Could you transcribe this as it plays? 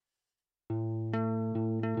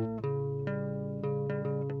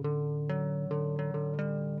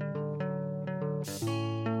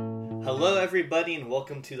Hello, everybody, and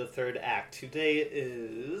welcome to the third act. Today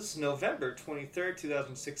is November 23rd,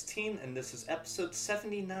 2016, and this is episode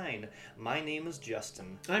 79. My name is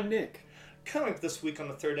Justin. I'm Nick. Coming up this week on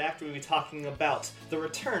the third act, we're going to be talking about the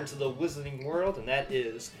return to the Wizarding World, and that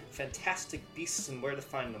is Fantastic Beasts and Where to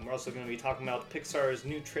Find Them. We're also going to be talking about Pixar's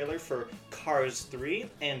new trailer for Cars 3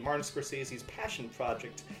 and Martin Scorsese's passion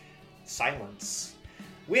project, Silence.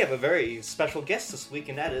 We have a very special guest this week,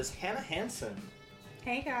 and that is Hannah Hansen.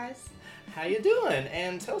 Hey guys. How you doing?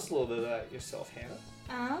 And tell us a little bit about yourself, Hannah.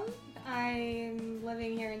 I'm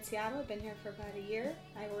living here in Seattle. I've been here for about a year.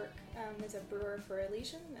 I work as a brewer for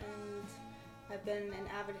Elysian, and I've been an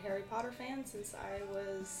avid Harry Potter fan since I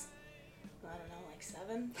was, I don't know, like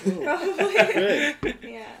 7, probably.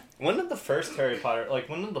 Yeah. When did the first Harry Potter,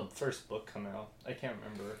 when did the first book come out? I can't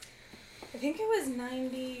remember. I think it was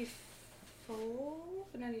 94,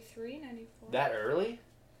 93, 94. That early?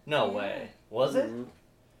 No way. Was it? Mm-hmm.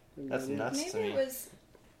 That's nuts Maybe to me. it was,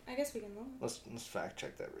 I guess we can look. Let's fact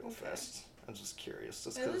check that real fast. I'm just curious.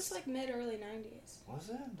 Just It was like mid-early 90s. Was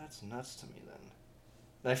it? That's nuts to me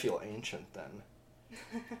then. I feel ancient then.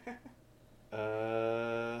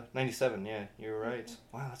 97, yeah, you're right.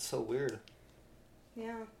 Wow, that's so weird.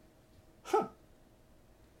 Yeah. Huh.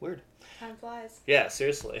 Weird. Time flies. Yeah,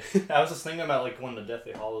 seriously. I was just thinking about when the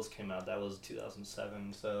Deathly Hallows came out. That was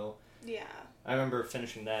 2007, so... Yeah. I remember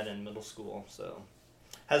finishing that in middle school, so...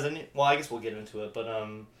 I guess we'll get into it, but,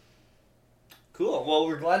 cool. Well,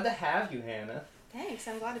 we're glad to have you, Hannah. Thanks,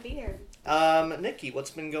 I'm glad to be here. Nikki,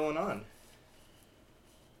 what's been going on?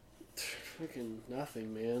 Freaking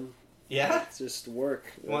nothing, man. Yeah? It's just work.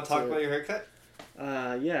 You want to talk about your haircut?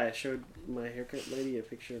 Yeah, I showed my haircut lady a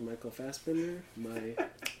picture of Michael Fassbender, my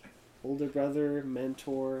older brother,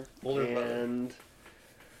 mentor, and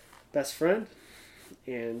best friend.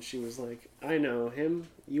 And she was like, I know him.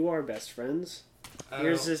 You are best friends.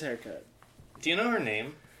 Here's his haircut. Do you know her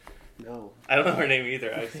name? No. I don't know her name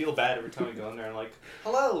either. I feel bad every time I go in there and I'm like,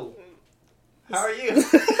 hello, how are you?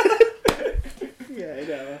 Yeah, I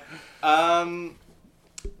know.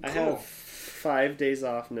 Cool. I have 5 days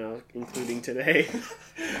off now, including today.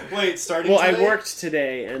 Wait, starting Well, today? I worked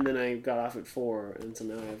today, and then I got off at 4, and so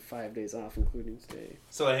now I have 5 days off, including today.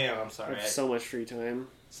 So, hang on, I'm I sorry. have so much free time.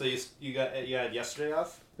 So you had yesterday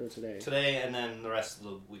off? No, today. Today, and then the rest of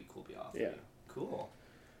the week will be off. Yeah. Cool.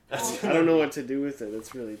 I don't know what to do with it.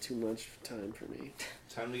 It's really too much time for me.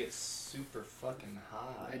 Time to get super fucking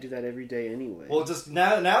high. I do that every day anyway. Well, just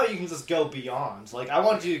now you can just go beyond. I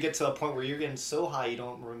want you to get to a point where you're getting so high you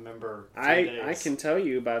don't remember 3 days. I can tell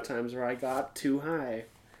you about times where I got too high,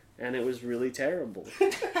 and it was really terrible.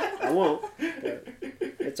 I won't.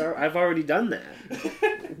 But I've already done that.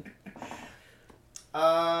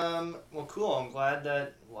 Well, cool. I'm glad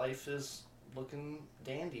that life is looking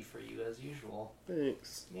dandy for you as usual.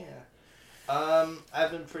 Thanks. Yeah.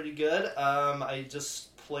 I've been pretty good. I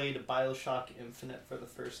just played BioShock Infinite for the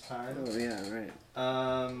first time. Oh yeah, right.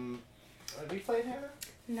 Have you played, Hannah?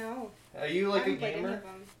 No. Are you I a haven't played any gamer? of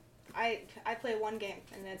them. I play one game,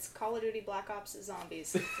 and it's Call of Duty Black Ops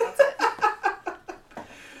Zombies. That's it.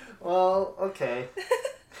 Well, okay.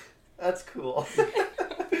 That's cool.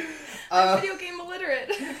 I'm video game illiterate.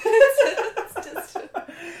 It's just...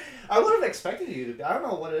 I would have expected you to. I don't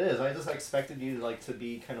know what it is. I just expected you to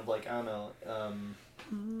be kind of I don't know,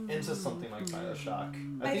 into something like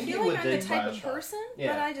BioShock. I think feel you would like I'm the dig type BioShock. of person,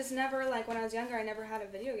 Yeah. but I just never, when I was younger, I never had a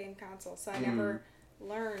video game console, so I never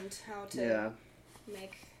learned how to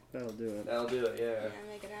make... That'll do it. That'll do it. Yeah.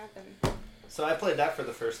 make it happen. So I played that for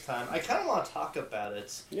the first time. I kind of want to talk about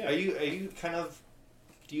it. Yeah. Are you kind of?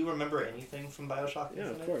 Do you remember anything from BioShock Yeah,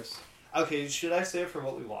 Infinite? of course. Okay, should I say it for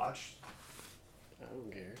what we watched? I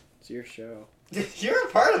don't care. It's your show. You're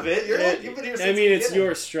a part of it. You've been here since the it's beginning.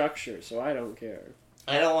 your structure, so I don't care.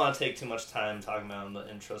 I don't want to take too much time talking about it in the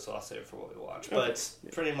intro, so I'll say it for what we watched. Okay.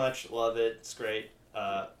 But pretty much love it. It's great.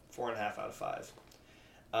 4.5 out of 5.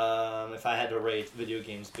 If I had to rate video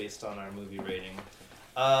games based on our movie rating.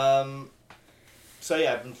 So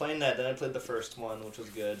yeah, I've been playing that. Then I played the first one, which was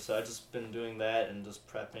good. So I've just been doing that and just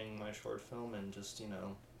prepping my short film and just,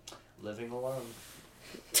 living alone.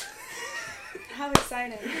 How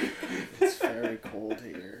exciting. It's very cold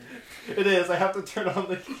here. It is. I have to turn on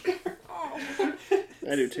the heater. Oh.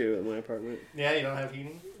 I do too in my apartment. Yeah, you don't have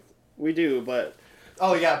heating? We do, but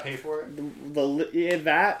Oh, you gotta pay for it?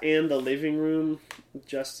 that and the living room,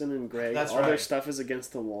 Justin and Greg, That's all their right. stuff is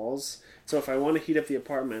against the walls. So if I want to heat up the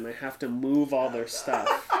apartment, I have to move all their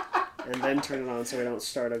stuff and then turn it on so I don't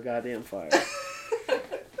start a goddamn fire.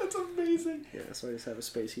 That's amazing. Yeah, so I just have a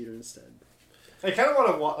space heater instead. I kind of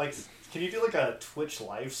want to like. Can you do like a Twitch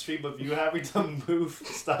live stream of you having to move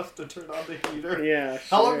stuff to turn on the heater? Yeah.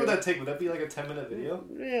 How long would that take? Would that be like a 10-minute video?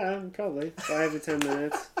 Yeah, probably 5 to 10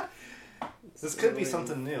 minutes. This could be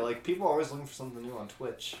something new. Like people are always looking for something new on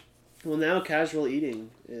Twitch. Well, now casual eating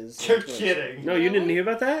is. You're kidding. No, you didn't hear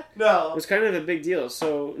about that? No. It was kind of a big deal.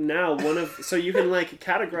 So now so you can like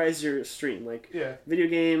categorize your stream like video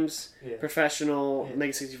games, professional,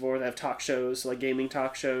 Mega 64. They have talk shows, like gaming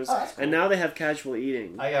talk shows, and now they have casual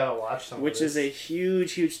eating. I gotta watch some. Which is a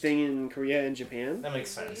huge thing in Korea and Japan. That makes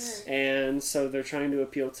sense. And so they're trying to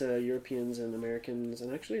appeal to Europeans and Americans,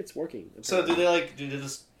 and actually it's working. So do they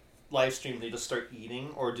just live stream? They just start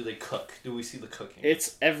eating, or do they cook? Do we see the cooking?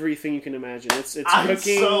 It's everything you can imagine. It's I'm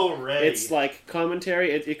cooking. So ready. It's like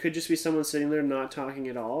commentary. It could just be someone sitting there not talking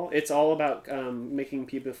at all. It's all about making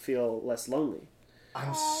people feel less lonely.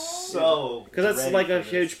 I'm so because that's like a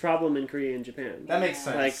huge problem in Korea and Japan. That makes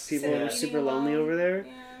sense. Like people are super lonely over there.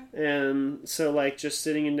 Yeah. And so, like, just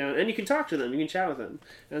sitting down, and you can talk to them, you can chat with them,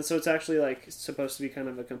 and so it's actually like supposed to be kind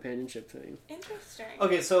of a companionship thing. Interesting.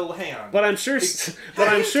 Okay, so hang on. But I'm sure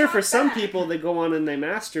for some people they go on and they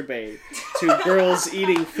masturbate to girls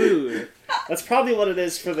eating food. That's probably what it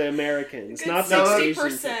is for the Americans, not the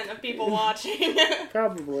 60% of people watching.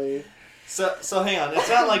 Probably. So hang on. It's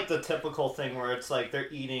not like the typical thing where it's like they're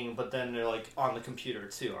eating, but then they're like on the computer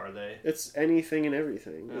too, are they? It's anything and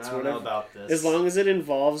everything. It's I don't know about this. As long as it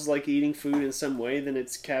involves like eating food in some way, then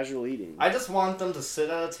it's casual eating. I just want them to sit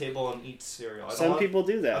at a table and eat cereal. Some people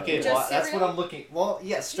do that. Okay, well, that's what I'm looking. Well,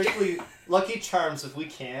 yeah, strictly Lucky Charms if we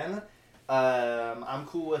can. I'm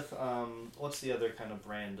cool with what's the other kind of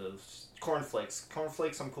brand of cornflakes?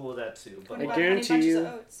 Cornflakes, I'm cool with that too. But I guarantee you,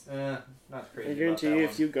 not crazy. I guarantee you,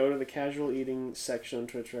 if you go to the casual eating section on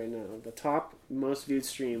Twitch right now, the top most viewed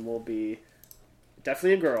stream will be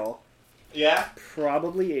definitely a girl. Yeah.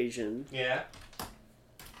 Probably Asian. Yeah.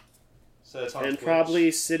 So it's on and Twitch.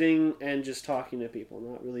 Probably sitting and just talking to people,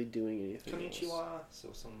 not really doing anything. Konnichiwa, so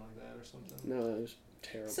something like that or something. No, that was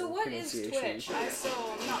terrible. So what is Twitch? I'm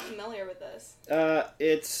not familiar with this.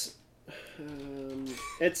 It's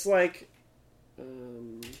like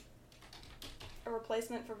a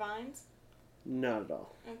replacement for Vines? Not at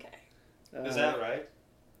all. Okay. Is that right?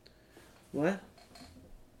 What?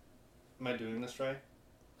 Am I doing this right?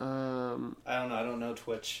 I don't know. I don't know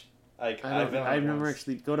Twitch. I've never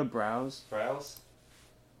actually go to browse. Browse.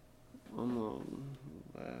 On the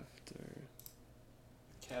left or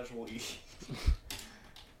casual eating.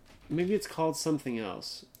 Maybe it's called something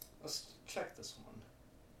else. Let's check this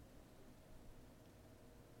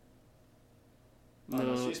one.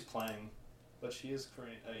 No, she's playing, but she is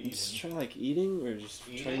eating. Just try like eating, or just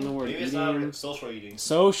eating? trying the word Maybe eating. It's not social eating.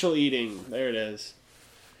 Social eating. There it is.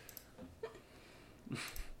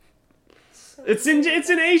 It's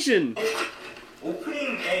in Asian.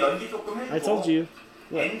 I told you.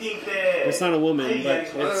 Look, it's not a woman, but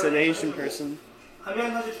it's an Asian person. Not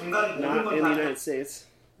in the United States.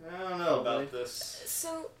 I don't know about this.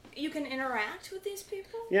 So you can interact with these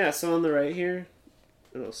people? Yeah. So on the right here.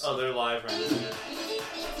 Oh, they're live right now.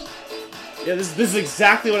 Yeah, this is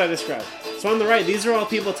exactly what I described. So on the right, these are all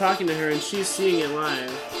people talking to her, and she's seeing it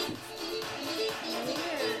live.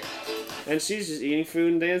 And she's just eating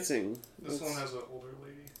food and dancing. This one has an older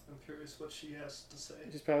lady. I'm curious what she has to say.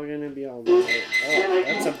 She's probably going to be all right. Oh,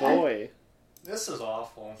 that's a boy. This is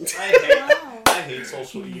awful. I hate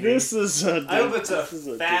social eating. This is a... I hope it's a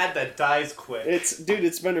fad that dies quick. It's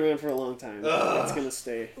been around for a long time. Ugh. It's going to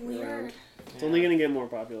stay around. It's only going to get more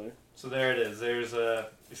popular. So there it is. There's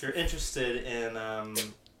if you're interested in,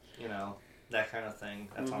 that kind of thing,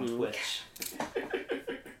 that's on Twitch.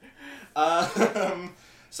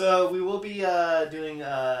 So we will be doing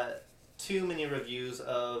 2 mini reviews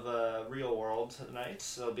of Real World tonight.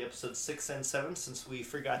 So it'll be episodes 6 and 7 since we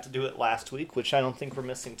forgot to do it last week, which I don't think we're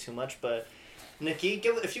missing too much. But Nikki,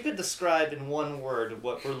 if you could describe in one word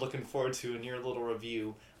what we're looking forward to in your little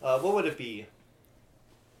review, what would it be?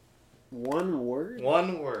 One word?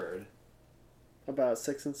 One word. About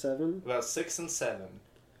 6 and 7? About 6 and 7.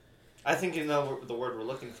 I think you know the word we're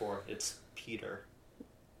looking for. It's Peter.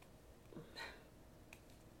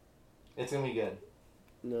 It's going to be good.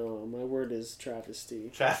 No, my word is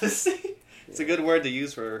travesty. Travesty? It's a good word to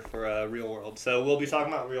use for Real World. So we'll be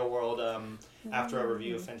talking about Real World after our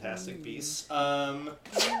review of Fantastic Beasts.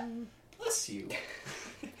 Bless you.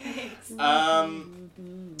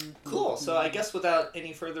 Cool. So I guess without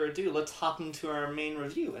any further ado, let's hop into our main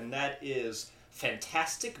review, and that is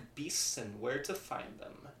Fantastic Beasts and Where to Find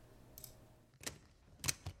Them.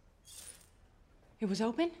 It was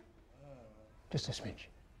open? Just a smidge.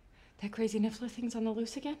 That crazy Niffler thing's on the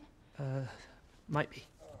loose again? Might be.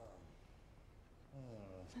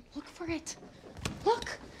 Look for it.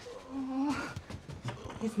 Look. Oh.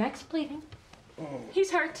 His neck's bleeding.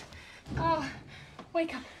 He's hurt. Oh,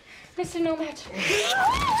 wake up. Mr. Nomad.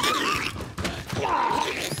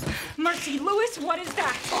 Mercy, Lewis, what is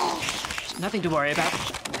that? Nothing to worry about.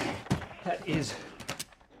 That is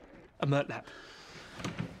a murtlap.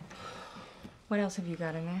 What else have you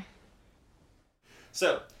got in there?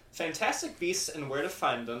 So, Fantastic Beasts and Where to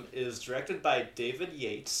Find Them is directed by David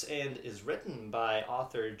Yates and is written by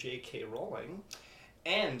author J.K. Rowling.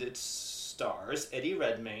 And it stars Eddie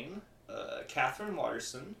Redmayne, Catherine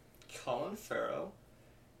Watterson, Colin Farrell,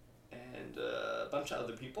 and a bunch of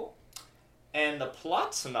other people. And the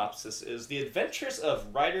plot synopsis is the adventures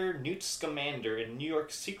of writer Newt Scamander in New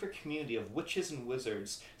York's secret community of witches and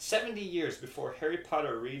wizards 70 years before Harry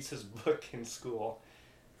Potter reads his book in school.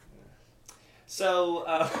 So,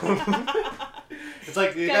 it's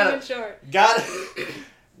like you gotta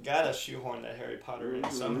shoehorn that Harry Potter in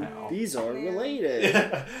somehow. These are related.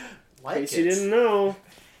 Like in case you didn't know.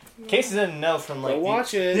 In case you didn't know from like... Go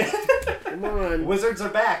watch it. Come on. Wizards are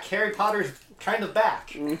back. Harry Potter's kind of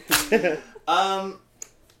back.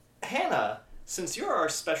 Hannah, since you're our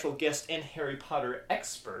special guest and Harry Potter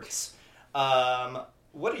expert,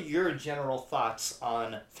 what are your general thoughts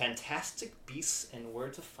on Fantastic Beasts and Where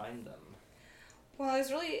to Find Them? Well, I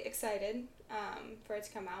was really excited for it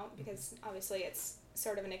to come out because obviously it's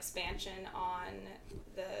sort of an expansion on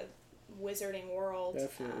the wizarding world.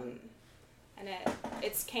 Definitely. And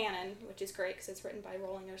it's canon, which is great because it's written by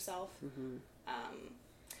Rowling herself. Mm-hmm.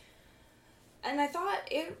 And I thought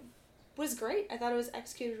it was great. I thought it was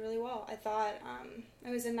executed really well. I thought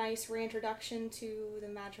it was a nice reintroduction to the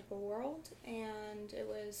magical world, and it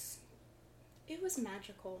was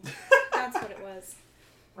magical. That's what it was.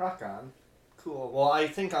 Rock on. Cool. Well, I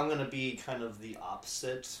think I'm going to be kind of the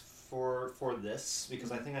opposite for this,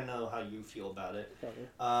 because I think I know how you feel about it.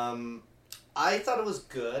 Probably. I thought it was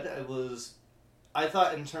good. I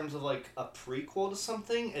thought in terms of like a prequel to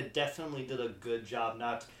something, it definitely did a good job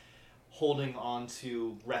not holding on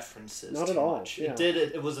to references not too at all. much. Yeah.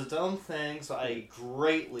 It was its own thing, so I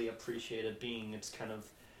greatly appreciated being its kind of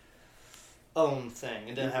own thing.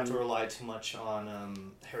 It didn't have to rely too much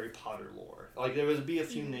on Harry Potter lore. Like there would be a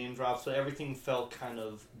few name drops, but everything felt kind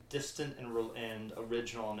of distant and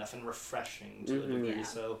original enough and refreshing to a degree. Yeah.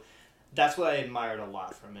 So that's what I admired a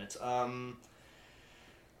lot from it.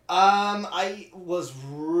 I was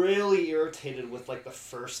really irritated with like the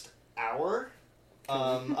first hour,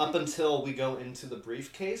 up until we go into the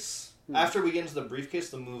briefcase. After we get into the briefcase,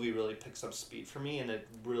 the movie really picks up speed for me, and it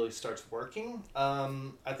really starts working.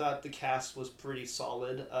 I thought the cast was pretty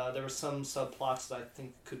solid. There were some subplots that I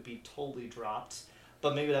think could be totally dropped,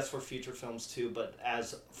 but maybe that's for future films too. But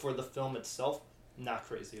as for the film itself, not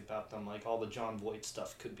crazy about them. Like all the Jon Voight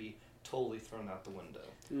stuff could be totally thrown out the window.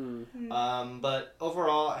 But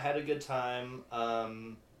overall, I had a good time.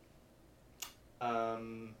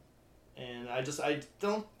 And I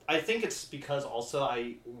think it's because also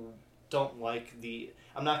I don't like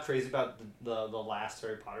I'm not crazy about the last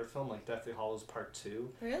Harry Potter film, like Deathly Hallows Part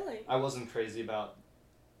 2. Really? I wasn't crazy about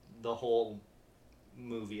the whole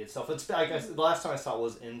movie itself. I guess the last time I saw it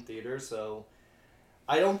was in theater, so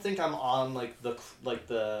I don't think I'm on like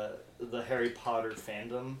the Harry Potter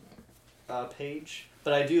fandom page,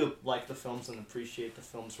 but I do like the films and appreciate the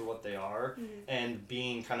films for what they are, and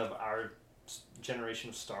being kind of our generation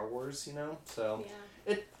of Star Wars, so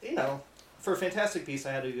it for Fantastic Beasts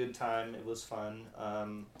I had a good time. It was fun,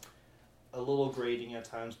 a little grating at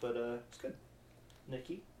times, but it's good.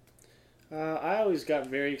 Nikki? I always got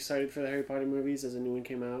very excited for the Harry Potter movies as a new one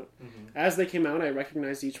came out. As they came out, I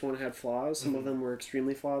recognized each one had flaws. Some of them were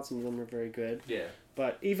extremely flawed, some of them were very good. Yeah.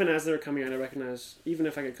 But even as they were coming out, I recognized, even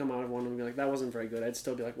if I could come out of one and be like, that wasn't very good, I'd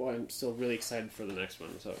still be like, well, I'm still really excited for the next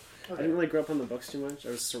one. So I didn't really grow up on the books too much.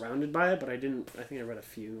 I was surrounded by it, but I think I read a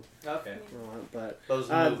few. Okay. But those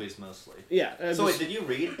are movies mostly. Yeah. So wait, did you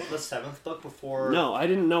read the 7th book before? No, I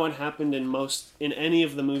didn't know what happened in any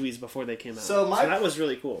of the movies before they came out. So that was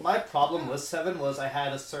really cool. My problem with 7 was I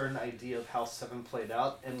had a certain idea of how 7 played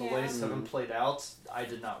out, and the way 7 played out, I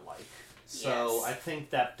did not like. So I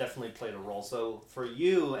think that definitely played a role. So for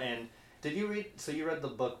you, and did you read? So you read the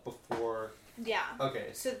book before? Yeah.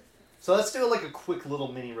 Okay. So let's do like a quick little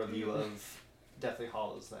mini review of Deathly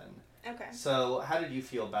Hallows then. Okay. So how did you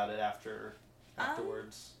feel about it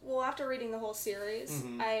afterwards? Well, after reading the whole series,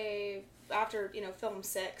 after film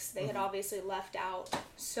 6, they had obviously left out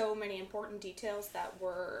so many important details that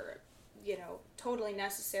were totally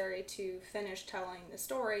necessary to finish telling the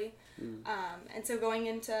story. And so going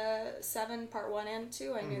into 7 part 1 and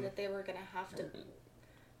 2, I knew that they were going to have to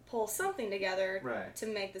pull something together Right. to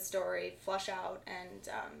make the story flush out and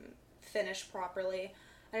finish properly.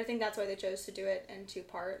 And I think that's why they chose to do it in 2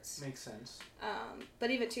 parts. Makes sense.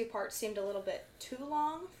 But even 2 parts seemed a little bit too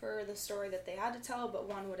long for the story that they had to tell, but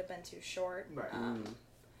 1 would have been too short. Right.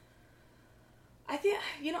 I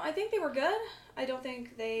think they were good. I don't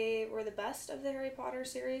think they were the best of the Harry Potter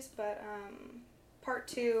series, but part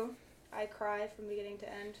 2, I cry from beginning to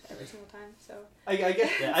end every single time. So I get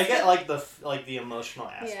that. I get like the emotional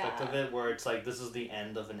aspect Yeah. of it, where it's like this is the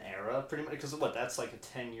end of an era, pretty much. Because that's like a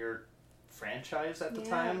 10-year franchise at the Yeah.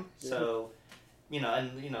 time. So, you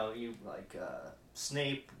like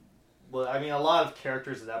Snape. Well, I mean, a lot of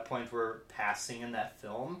characters at that point were passing in that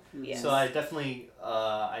film. yes. So I definitely,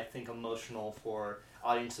 I think, emotional for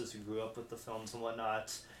audiences who grew up with the films and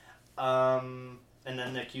whatnot. And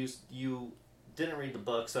then, Nick, you didn't read the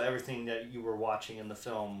book, so everything that you were watching in the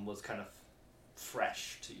film was kind of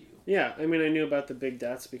fresh to you. Yeah, I mean, I knew about the big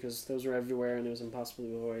deaths because those were everywhere and it was impossible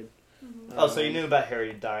to avoid. Oh, so you knew about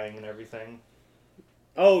Harry dying and everything?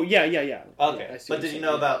 Oh, yeah. Okay, Yeah, I see but what did you're you saying,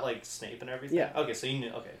 know yeah. about, like, Snape and everything? Yeah. Okay, so you knew.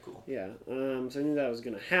 Okay, cool. Yeah, so I knew that was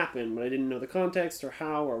going to happen, but I didn't know the context or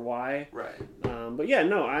how or why. Right. But yeah,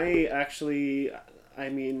 no, I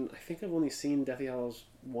think I've only seen Deathly Hallows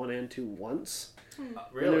 1 and 2 once. Really?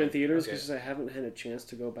 When they're in theaters, Okay. because I haven't had a chance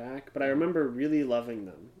to go back. But I remember really loving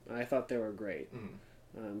them. I thought they were great.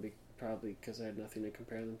 Probably because I had nothing to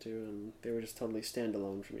compare them to, and they were just totally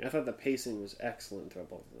standalone for me. I thought the pacing was excellent throughout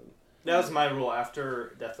both of them. That was my rule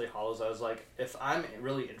after Deathly Hallows. I was like, if I'm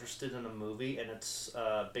really interested in a movie and it's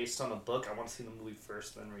based on a book, I want to see the movie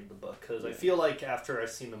first, then read the book. Because I feel like after I've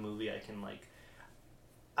seen the movie, I can, like,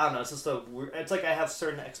 I don't know, it's just it's like I have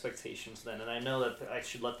certain expectations then, and I know that I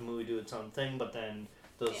should let the movie do its own thing, but then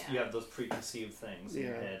you have those preconceived things in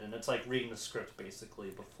your head, and it's like reading the script basically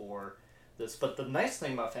before this. But the nice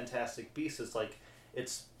thing about Fantastic Beasts is, like,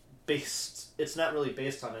 it's not really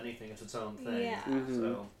based on anything, it's its own thing. Yeah.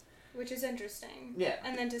 So, Which is interesting. Yeah.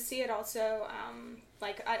 And then to see it also,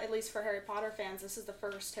 at least for Harry Potter fans, this is the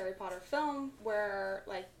first Harry Potter film where,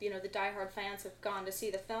 like, the diehard fans have gone to see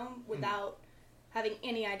the film without having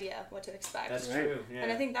any idea what to expect. that's Right. true. Yeah.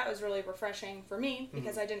 And I think that was really refreshing for me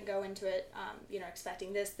because I didn't go into it,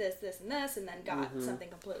 expecting this, and this, and then got something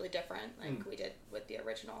completely different, like we did with the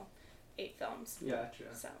original 8 films. Gotcha.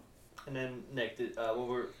 So. And then, Nick,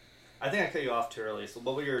 I think I cut you off too early, so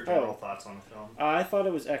what were your general thoughts on the film? I thought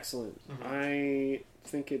it was excellent. I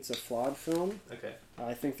think it's a flawed film. Okay.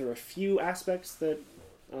 I think there are a few aspects that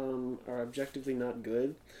are objectively not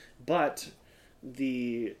good, but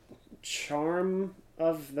the charm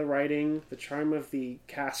of the writing, the charm of the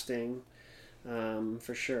casting,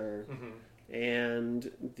 for sure, and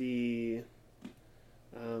the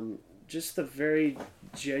just the very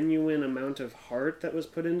genuine amount of heart that was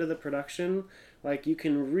put into the production. Like, you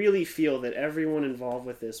can really feel that everyone involved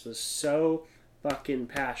with this was so fucking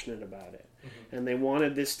passionate about it. And they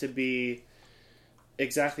wanted this to be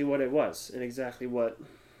exactly what it was, and exactly what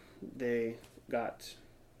they got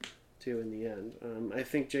to in the end. I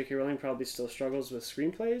think J.K. Rowling probably still struggles with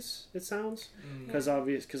screenplays, it sounds. Because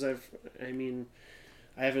I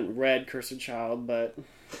haven't read Cursed Child, but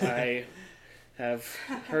I have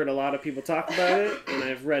heard a lot of people talk about it, and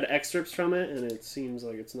I've read excerpts from it, and it seems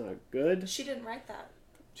like it's not good. She didn't write that.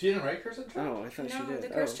 She didn't write Cursed Child? Oh, I thought she No, did. The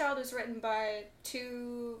Cursed Child was written by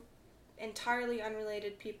 2 entirely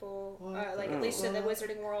unrelated people, at least in the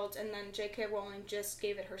Wizarding world, and then J.K. Rowling just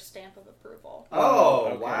gave it her stamp of approval. Oh,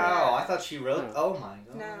 okay. wow. I thought she wrote... Oh, my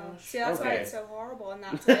gosh. No. See, that's why Okay. it's so horrible, and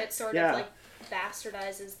that's why it sort Yeah. of,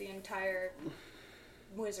 bastardizes the entire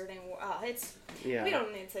Wizarding world. Yeah. We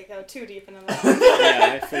don't need to go too deep into that.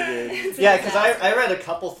 Yeah, I figured. Yeah, because I read a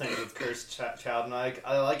couple things with Cursed Child, and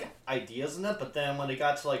I like ideas in it, but then when it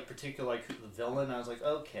got to, like, particular, like, the villain, I was like,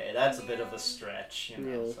 okay, that's a bit of a stretch,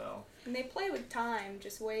 Yeah. so... And they play with time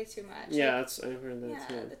just way too much. Yeah, I've heard that Yeah,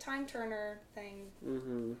 too. the Time Turner thing.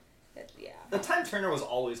 Mm-hmm. The Time Turner was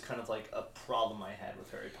always kind of, like, a problem I had with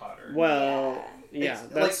Harry Potter. Well, yeah,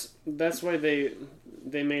 It's, that's why they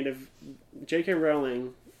made J.K.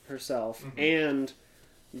 Rowling herself and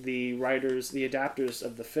the writers, the adapters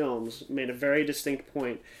of the films made a very distinct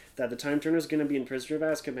point that the Time Turner is going to be in Prisoner of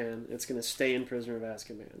Azkaban. It's going to stay in Prisoner of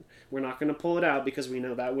Azkaban. We're not going to pull it out because we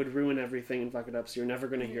know that would ruin everything and fuck it up, so you're never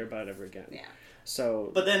going to hear about it ever again. Yeah. So,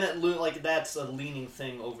 But then, that's a leaning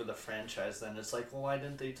thing over the franchise, then. It's like, well, why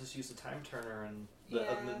didn't they just use the Time Turner in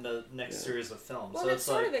the next series of films? Well, so it's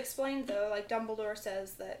sort of explained, though. Like, Dumbledore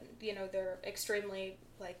says that, they're extremely,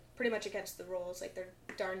 pretty much against the rules. Like, they're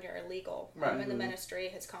darn near illegal. Right. And the Ministry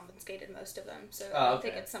has confiscated most of them. So I don't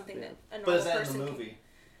think it's something that a normal But is that person in the can- movie?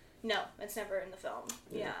 No, it's never in the film.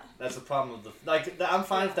 Yeah. That's the problem with I'm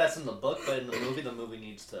fine if that's in the book, but in the movie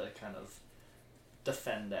needs to kind of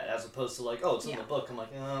defend that, as opposed to like, oh, it's in the book. I'm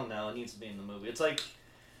like, oh no, it needs to be in the movie. It's like,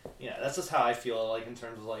 yeah, that's just how I feel, like, in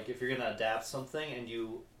terms of like, if you're gonna adapt something and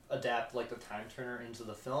you adapt like the Time Turner into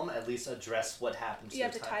the film, at least address what happens. You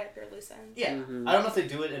have to tie up your loose ends. Yeah, I don't know if they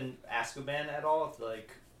do it in Azkaban at all. If they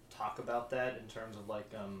like talk about that in terms of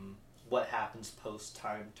like what happens post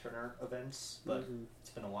Time Turner events, but it's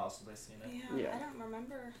been a while since I've seen it. Yeah, I don't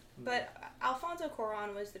remember. But Alfonso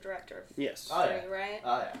Cuarón was the director of Yes. right?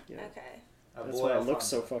 Oh yeah. Okay. That's why it looks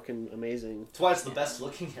so fucking amazing. That's why it's the best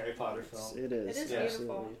looking Harry Potter film. It is. It is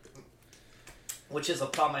beautiful. Which is a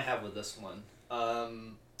problem I have with this one.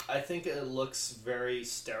 I think it looks very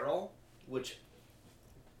sterile, which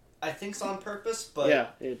I think's on purpose, but yeah,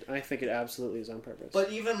 I think it absolutely is on purpose.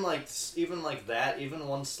 But even like that, even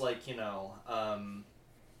once like, you know,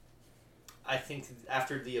 I think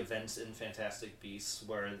after the events in Fantastic Beasts,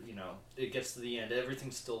 where, you know, it gets to the end,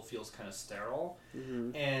 everything still feels kind of sterile,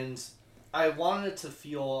 and I wanted it to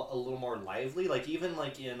feel a little more lively. Like even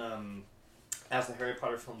like in as the Harry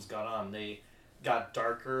Potter films got on, they got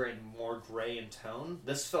darker and more gray in tone.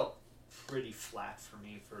 This felt pretty flat for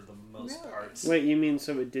me for the most parts. Wait, you mean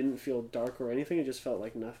so it didn't feel dark or anything? It just felt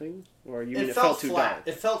like nothing? Or you mean it felt too flat. dark?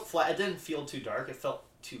 It felt flat. It didn't feel too dark. It felt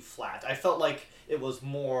too flat. I felt like it was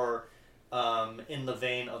more in the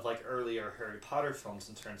vein of like earlier Harry Potter films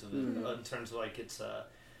in terms of like its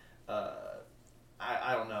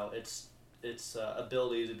I don't know, its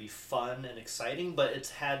ability to be fun and exciting, but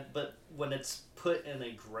when it's put in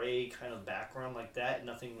a gray kind of background like that,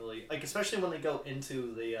 nothing really, like, especially when they go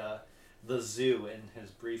into the zoo in his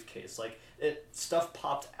briefcase, like stuff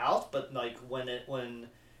popped out, but like when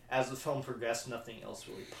as the film progressed, nothing else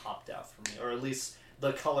really popped out for me, or at least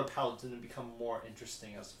the color palette didn't become more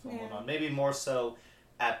interesting as the film went on. Maybe more so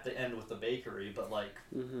at the end with the bakery, but like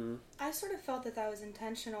I sort of felt that was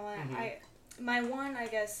intentional, and my one, I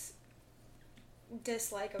guess,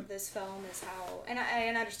 dislike of this film is how, and I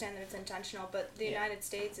understand that it's intentional, but the United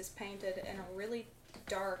States is painted in a really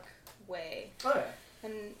dark way. Oh yeah.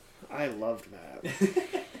 And I loved that.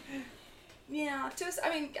 yeah,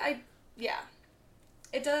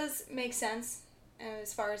 it does make sense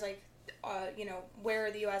as far as like you know,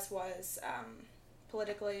 where the U.S. was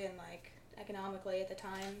politically and like economically at the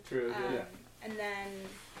time. True. And then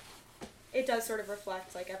it does sort of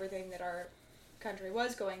reflect like everything that our country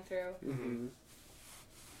was going through.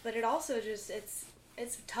 But it also just it's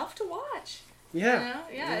tough to watch. Yeah.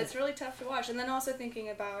 You know? It's really tough to watch. And then also thinking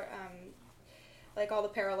about like all the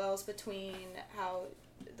parallels between how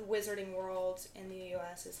the wizarding world in the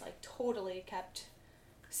U.S. is like totally kept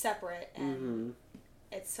separate, and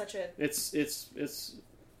it's such a it's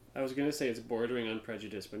I was gonna say it's bordering on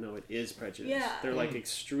prejudice, but no, it is prejudice. Yeah. They're like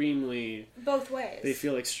extremely both ways. They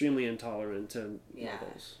feel extremely intolerant to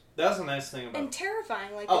muggles. That's a nice thing about and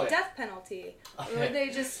terrifying, like the death penalty, where they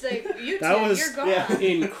just like you're gone.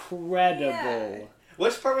 Incredible. Yeah.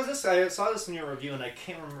 Which part was this? I saw this in your review, and I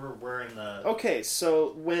can't remember where in the. Okay,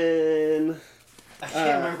 so when I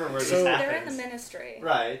can't remember where this happens. They're in the ministry,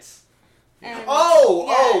 right? And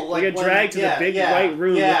like they get dragged to the big white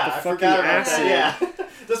room with the fucking acid. Yeah,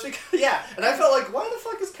 just because. And I felt like, why the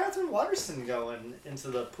fuck is Catherine Waterston going into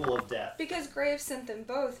the pool of death? Because Graves sent them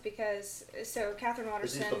both. Because Catherine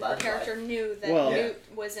Waterston, the her character, knew that Newt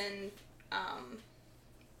was in,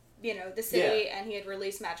 you know, the city, and he had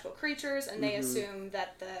released magical creatures, and they assumed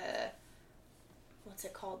that what's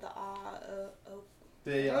it called,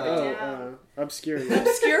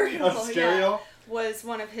 Obscurial. Was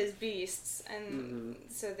one of his beasts, and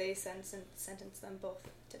so they sentenced them both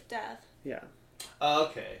to death. Yeah.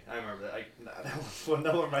 Okay, I remember that. That went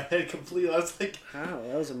over my head completely. I was like, "Wow,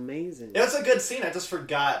 that was amazing." It was a good scene. I just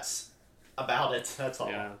forgot about it. That's all.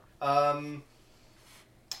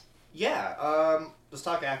 Yeah. Let's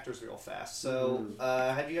talk actors real fast. So,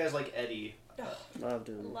 how do you guys like Eddie? Loved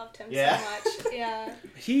him So much. Yeah.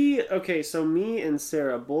 So me and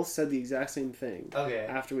Sarah both said the exact same thing. Okay.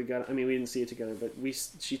 After we got, we didn't see it together, but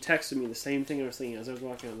she texted me the same thing I was thinking as I was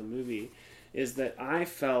walking out of the movie, is that I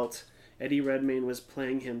felt Eddie Redmayne was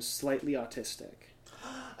playing him slightly autistic.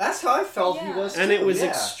 That's how I felt he was too. And it was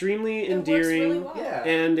extremely endearing, works really well.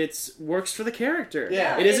 and works for the character.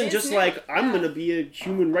 Yeah. It isn't just like, I'm going to be a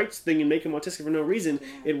human rights thing and make him autistic for no reason.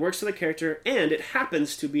 It works for the character, and it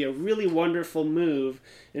happens to be a really wonderful move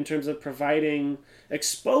in terms of providing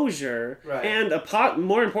exposure, and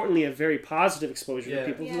more importantly, a very positive exposure to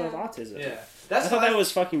people who have autism. Yeah. I thought that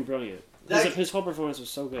was fucking brilliant. His whole performance was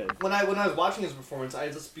so good. When I was watching his performance, I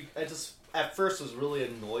at first was really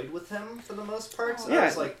annoyed with him for the most part. So Yeah. I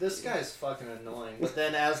was like, this guy's fucking annoying. But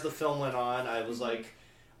then as the film went on, I was like,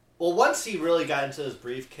 well, once he really got into his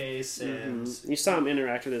briefcase and... You saw him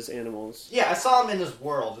interact with his animals. Yeah, I saw him in his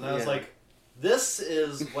world, and I was Yeah. like, this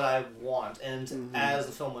is what I want. And as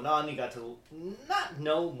the film went on, you got to not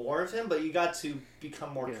know more of him, but you got to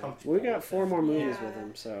become more comfortable. We got with 4 him. more movies Yeah. with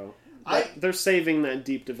him, so They're saving that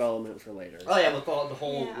deep development for later. Oh yeah, with all the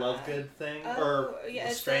whole Yeah. Lovegood thing, Oh, or yeah,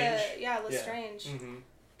 it's Lestrange. Lestrange. Mm-hmm.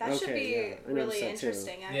 That should Okay, be yeah. I noticed really that too.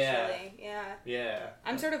 interesting, actually. Yeah. Yeah. Yeah.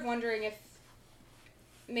 I'm sort of wondering if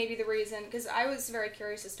maybe the reason, because I was very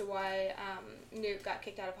curious as to why Newt got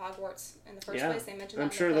kicked out of Hogwarts in the first place. They mentioned that I'm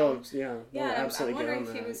in sure the they'll film. they'll I'm absolutely get wondering on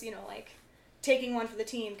if he that. was, like, taking one for the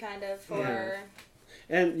team, kind of, for...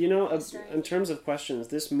 And, Strange. in terms of questions,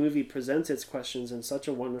 this movie presents its questions in such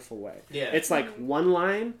a wonderful way. Yeah. It's like one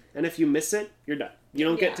line, and if you miss it, you're done. You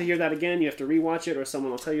don't get Yeah. to hear that again. You have to rewatch it, or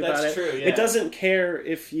someone will tell you about That's it. true, yeah. It doesn't care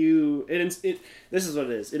if you... This is what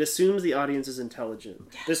it is. It assumes the audience is intelligent.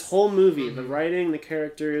 Yes. This whole movie, the writing, the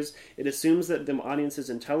characters, it assumes that the audience is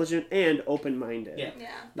intelligent and open-minded. Yeah. Yeah.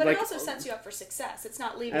 But Like- it also sets you up for success. It's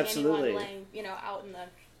not leaving Absolutely. anyone laying, out in the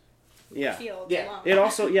Yeah. field Yeah. alone. It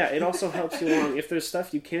also helps you along. If there's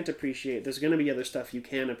stuff you can't appreciate, there's going to be other stuff you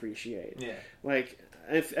can appreciate. Yeah. Like,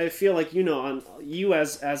 I feel like, on you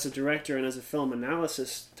as a director and as a film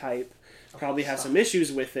analysis type probably have some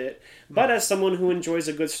issues with it, but as someone who enjoys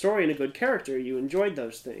a good story and a good character, you enjoyed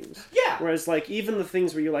those things. Yeah. Whereas, like, even the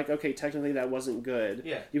things where you're like, okay, technically that wasn't good,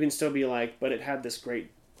 Yeah. you can still be like, but it had this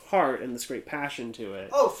great heart and this great passion to it.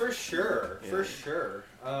 Oh, for sure. Yeah. For sure.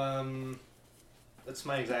 That's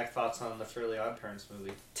my exact thoughts on the Fairly Odd Parents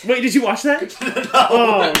movie. Wait, did you watch that?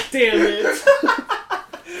 Oh, damn it.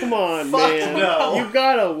 Come on, Fuck man. no. You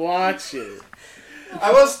gotta watch it.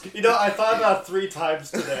 I thought about it 3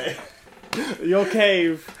 times today.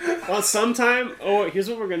 Okay. Well, sometime... Oh, here's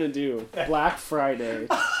what we're gonna do. Black Friday.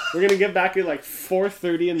 We're gonna get back at like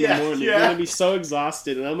 4:30 in the morning. yeah. You're gonna be so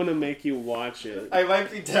exhausted, and I'm gonna make you watch it. I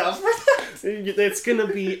might be down for that. It's gonna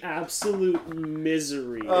be absolute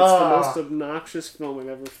misery. It's the Ah. most obnoxious film I've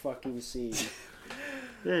ever fucking seen.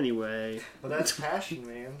 Anyway. Well, that's passion,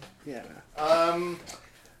 man. Yeah.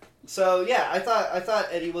 So yeah, I thought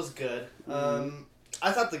Eddie was good.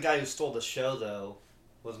 I thought the guy who stole the show though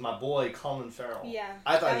was my boy Colin Farrell. Yeah,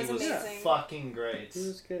 I thought that he was was amazing. fucking great. He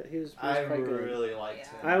was good. He was I quite good. really liked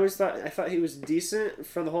him. I thought he was decent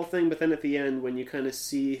for the whole thing, but then at the end, when you kind of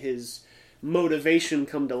see his motivation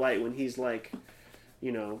come to light, when he's like,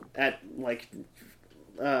 at like,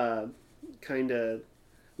 kind of,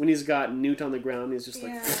 when he's got Newt on the ground, he's just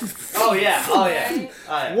like, Oh yeah, oh yeah. Right?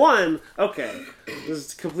 Oh, yeah. one, okay, this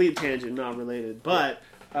is a complete tangent, not related, but,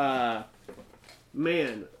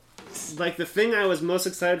 man, like, the thing I was most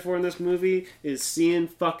excited for in this movie is seeing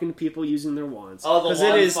fucking people using their wands. Oh, the Because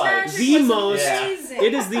wand it is fight. the was most, amazing.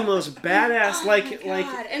 it is the most badass, Oh like, my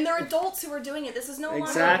God. And they're adults who are doing it. This is no longer,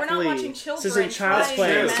 exactly. we're not watching children. This isn't child's trying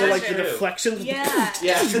play. to So, like, the imagine. deflections. Yeah.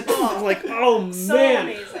 Yeah. I'm like, oh, So man.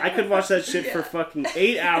 amazing. I could watch that shit for Yeah. fucking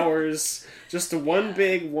 8 hours. Just one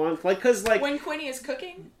big one. Like, because, like, When Quinny is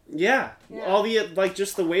cooking? yeah. Yeah. All the, like,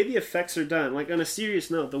 just the way the effects are done. Like, on a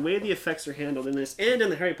serious note, the way the effects are handled in this and in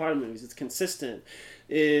the Harry Potter movies, it's consistent.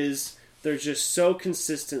 They're just so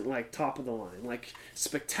consistent, like, top of the line. Like,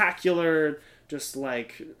 spectacular, just,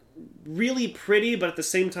 like, really pretty, but at the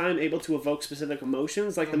same time able to evoke specific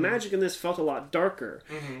emotions. Like, the magic in this felt a lot darker.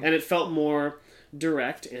 And it felt more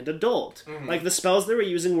direct and adult. Like, the spells they were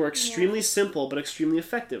using were extremely simple, but extremely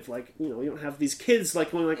effective. Like, you don't have these kids,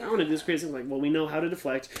 like, going like, I want to do this crazy thing. Like, well, we know how to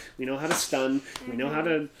deflect, we know how to stun, we know how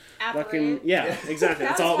to fucking... Apparate. Yeah, exactly.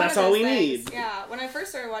 That That's was all. one That's of all those we things. need. Yeah, when I first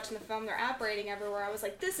started watching the film, they're apparating everywhere. I was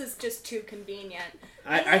like, this is just too convenient.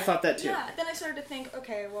 I thought that too. Yeah, then I started to think,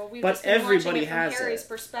 okay, well, we've But just been watching everybody it from has Harry's it.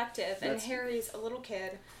 perspective, and That's- Harry's a little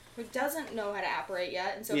kid who doesn't know how to apparate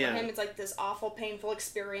yet, and so Yeah. for him it's like this awful, painful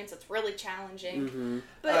experience. It's really challenging. Mm-hmm.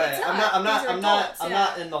 But Alright, it's not. I'm not. These are I'm not. adults, I'm yeah.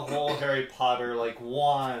 not in the whole Harry Potter like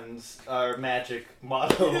wands or magic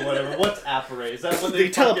motto or whatever. What's apparate? Is that what They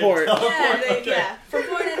fucking teleport. Yeah, Okay. yeah, from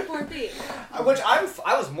point A to point B. Which I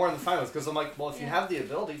was more than fine with because I'm like, well, if you Yeah. have the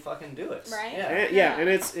ability, fucking do it. Right? Yeah. And, yeah, and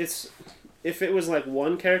it's if it was like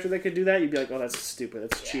one character that could do that, you'd be like, oh, that's stupid,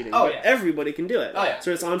 that's cheating. Oh, but yeah. everybody can do it. Oh, yeah.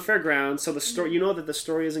 So it's on fair ground. So the story, you know that the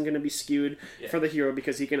story isn't going to be skewed Yeah. for the hero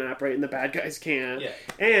because he can operate and the bad guys can't. Yeah.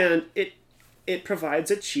 And it provides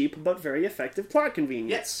a cheap but very effective plot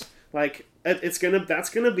convenience. Yes. Like that's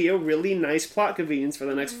gonna be a really nice plot convenience for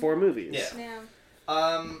the next 4 movies. Yeah.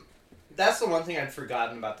 Yeah. That's the one thing I'd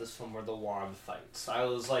forgotten about this film were the wand fights. I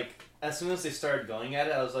was like, as soon as they started going at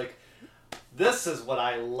it, I was like, this is what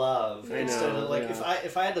I love. I Instead know, of like yeah.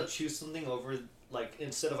 if I had to choose something over like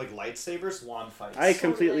instead of like lightsabers, wand fights. I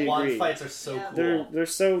completely wand agree. fights are so Yeah. cool. They're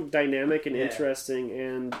so dynamic and Yeah. interesting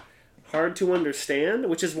and hard to understand,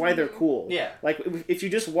 which is why they're cool. Yeah. Like, if you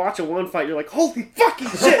just watch a one fight, you're like, holy fucking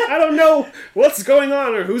shit, I don't know what's going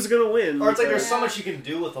on or who's gonna win. Or it's like there's so Yeah. much you can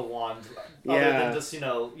do with a wand, other Yeah. than just you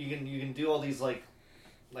can do all these like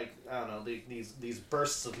I don't know these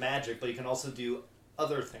bursts of magic, but you can also do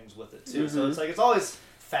other things with it too. So Mhm. it's like it's always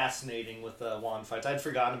fascinating with wand fights. I'd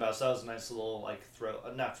forgotten about, so that was a nice little like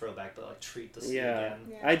not throwback, but like treat to see again.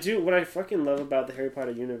 Yeah. I do. What I fucking love about the Harry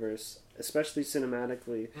Potter universe, especially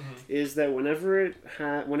cinematically, is that whenever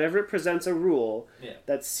it presents a rule Yeah.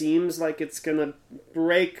 that seems like it's gonna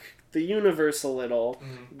break the universe a little,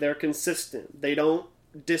 they're consistent. They don't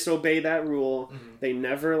disobey that rule. They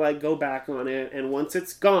never like go back on it, and once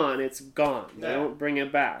it's gone, it's gone. They Yeah. don't bring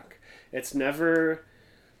it back. It's never.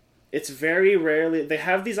 It's very rarely they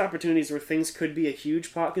have these opportunities where things could be a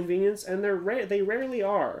huge plot convenience, and they rarely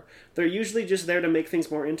are. They're usually just there to make things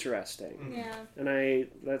more interesting. Yeah. And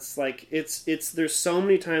that's like it's there's so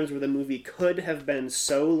many times where the movie could have been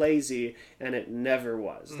so lazy, and it never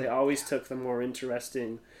was. They always took the more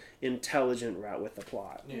interesting, intelligent route with the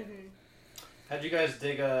plot. Yeah. How'd you guys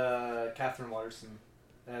dig Catherine Waterston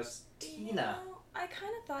as Tina? You know, I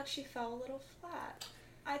kind of thought she fell a little flat.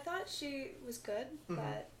 I thought she was good,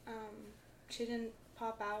 but she didn't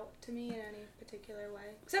pop out to me in any particular way.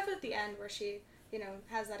 Except for at the end where she,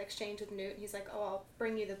 has that exchange with Newt. He's like, oh, I'll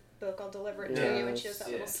bring you the book, I'll deliver it to you, and she does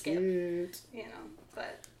that little skip, Cute.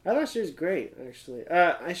 but... I thought she was great, actually.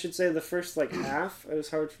 I should say the first half, it was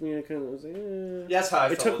hard for me to kind of. I was like, That's how I it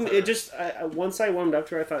felt took with me. her. It just once I warmed up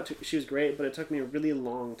to her, I thought she was great, but it took me a really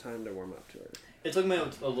long time to warm up to her. It took me a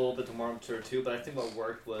little bit to warm up to her too, but I think what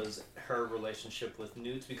worked was her relationship with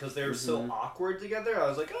Newt because they were so awkward together. I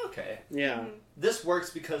was like, okay, Yeah. this works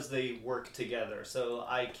because they work together, so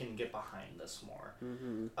I can get behind this more.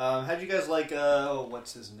 How'd you guys like?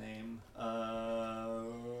 What's his name?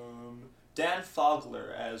 Dan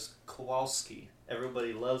Fogler as Kowalski.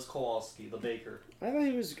 Everybody loves Kowalski, the baker. I thought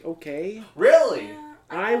he was okay. Really? Yeah,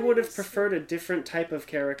 I would have preferred a different type of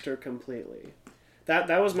character completely.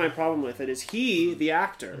 That was my problem with it. Is he, the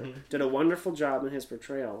actor, did a wonderful job in his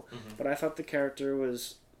portrayal, but I thought the character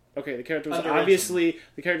was okay. The character was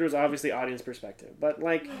obviously audience perspective, but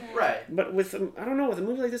Right. But with I don't know, with a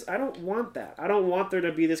movie like this, I don't want that. I don't want there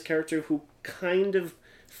to be this character who kind of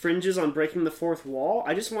fringes on breaking the fourth wall.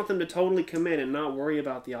 I just want them to totally commit and not worry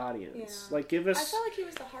about the audience. Yeah. Give us. I felt like he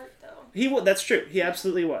was the heart, though. That's true. He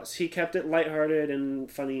absolutely was. He kept it lighthearted and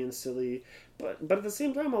funny and silly, but at the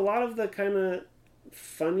same time, a lot of the kind of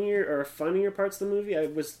funnier parts of the movie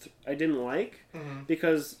I didn't like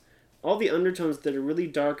because all the undertones that are really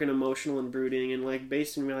dark and emotional and brooding and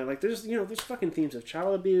based in reality, there's fucking themes of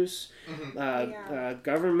child abuse,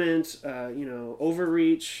 government,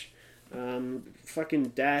 overreach, fucking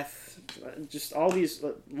death, just all these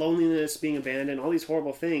loneliness, being abandoned, all these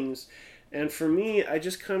horrible things. And for me, I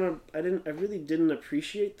really didn't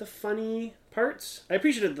appreciate the funny parts. I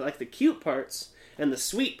appreciated the cute parts and the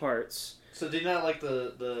sweet parts. So did you not like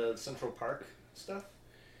the Central Park stuff?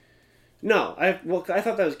 No, I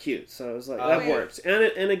thought that was cute, so I was like, that worked, and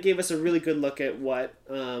it gave us a really good look at what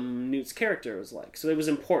Newt's character was like. So it was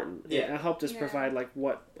important. Yeah, it helped us provide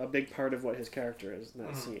what a big part of what his character is in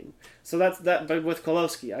that scene. So that's that. But with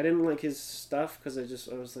Kowalski, I didn't like his stuff because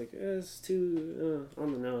I was like, it's too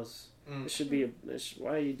on the nose. It should be.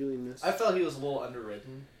 Why are you doing this? I felt he was a little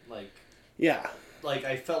underwritten. Yeah.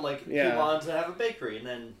 I felt like he wanted to have a bakery, and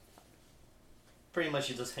then pretty much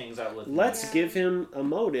he just hangs out with. Let's give him a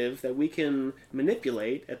motive that we can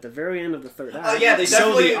manipulate at the very end of the third act. Oh yeah, they so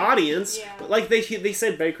definitely. the audience, Yeah. they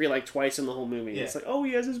said bakery twice in the whole movie. Yeah. It's like, oh,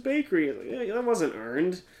 he has his bakery. It's like, yeah, that wasn't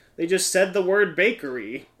earned. They just said the word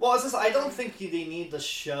bakery. Well, it's just, I don't think they need to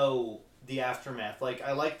show the aftermath.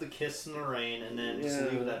 I like the kiss in the rain, and then just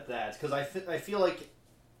leave it at that. Because I feel like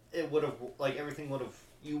it would have everything would have.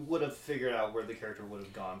 You would have figured out where the character would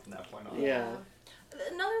have gone from that point on. Yeah.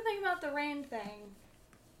 Another thing about the rain thing.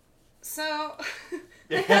 So,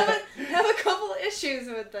 I have a couple issues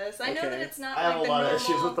with this. I know that it's not I have the a lot normal, of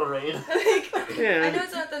issues with the rain. Yeah. I know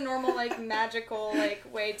it's not the normal magical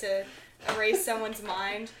way to erase someone's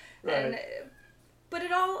mind, but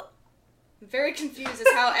it all very confuses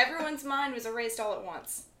how everyone's mind was erased all at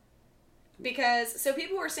once. Because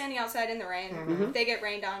people who are standing outside in the rain, they get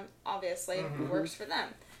rained on, obviously, it works for them.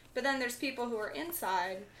 But then there's people who are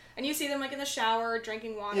inside, and you see them in the shower,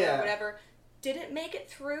 drinking water or whatever. Did it make it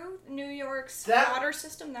through New York's water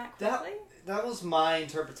system that quickly? That was my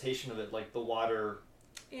interpretation of it, the water.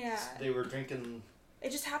 Yeah. They were drinking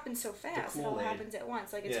it just happens so fast. It all Kool-Aid. happens at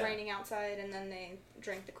once. Like, it's raining outside, and then they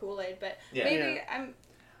drink the Kool-Aid. But Yeah. maybe Yeah.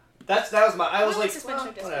 That was my. I was Well, like, suspension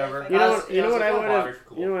of disbelief, whatever. I You know guess. what? You know what I would have.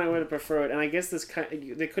 Cool. You know what I would have preferred, and I guess this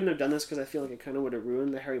they couldn't have done this because I feel like it kind of would have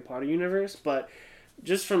ruined the Harry Potter universe. But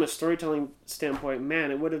just from a storytelling standpoint,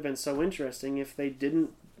 man, it would have been so interesting if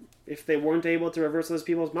they weren't able to reverse those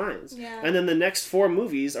people's minds. Yeah. And then the next 4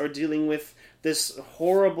 movies are dealing with this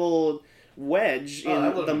horrible wedge Oh, that in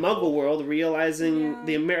would've the been Muggle cool. world, realizing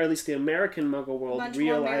Yeah. at least the American Muggle world, Much more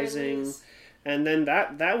realizing. Marys. And then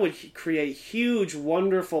that would create huge,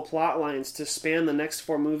 wonderful plot lines to span the next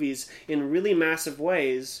 4 movies in really massive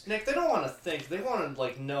ways. Nick, they don't want to think. They want to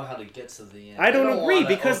like know how to get to the end. I don't They don't agree wanna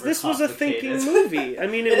because this was a overcomplicate thinking it. movie. I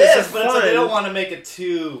mean, it It was is, but it's like they fun. don't want to make it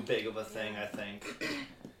too big of a thing. I think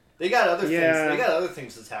they got other things. Yeah. They got other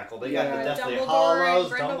things to tackle. They got Yeah. the Deathly Dumbledore Hallows,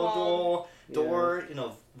 and Grindelwald. Dumbledore, You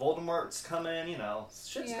know, Voldemort's coming. You know,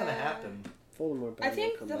 shit's gonna Yeah. happen. Voldemort I better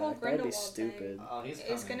think come the whole back. That'd be Grindelwald thing stupid. Oh, he's It's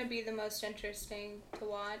coming. going to be the most interesting to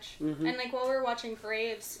watch. Mhm. And like while we're watching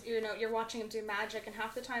Graves, you know, you're watching him do magic, and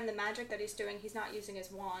half the time the magic that he's doing, he's not using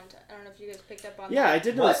his wand. I don't know if you guys picked up on Yeah, that. I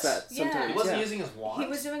did What? notice that Yeah. sometimes. He wasn't yeah. using his wand. He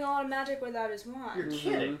was doing a lot of magic without his wand. You're Mhm.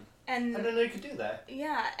 kidding. I And didn't know you could do that.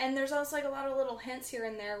 yeah, and there's also like a lot of little hints here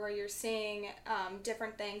and there where you're seeing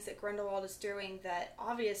different things that Grindelwald is doing that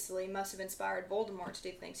obviously must have inspired Voldemort to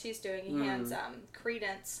do things he's doing. He hands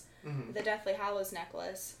Credence Mm-hmm. the Deathly Hallows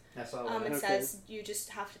necklace. That's all. It Okay. says you just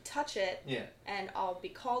have to touch it Yeah. and I'll be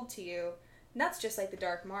called to you. And that's just like the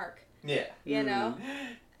Dark Mark, Yeah. you know?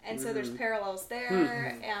 And so there's parallels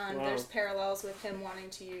there, and Wow. there's parallels with him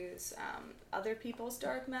wanting to use other people's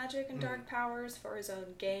dark magic and dark powers for his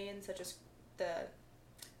own gain, such as the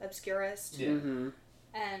Obscurist. Yeah. Mm-hmm.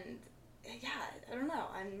 And yeah, I don't know.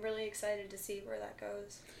 I'm really excited to see where that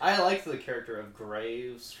goes. I like the character of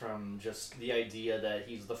Graves from just the idea that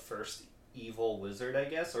he's the first evil wizard, I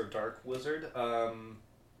guess, or dark wizard.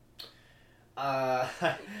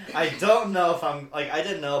 I don't know if I'm like I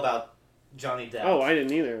didn't know about Johnny Depp. Oh, I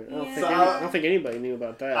didn't either. I don't think anybody knew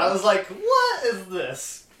about that. I was like, what is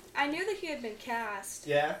this? I knew that he had been cast.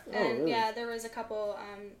 Yeah. And really? yeah, there was a couple,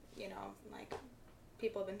 you know, like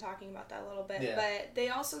people have been talking about that a little bit. Yeah. But they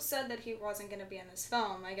also said that he wasn't going to be in this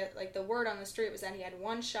film. I get like the word on the street was that he had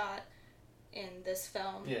one shot in this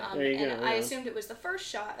film. Yeah. There you and go, I yeah. assumed it was the first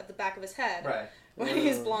shot of the back of his head. Right. When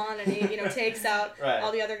he's blonde and he, you know, takes out Right.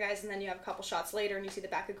 all the other guys, and then you have a couple shots later and you see the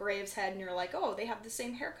back of Graves' head, and you're like, oh, they have the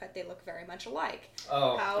same haircut. They look very much alike.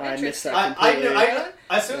 Oh. How I missed interesting. that. I knew. completely.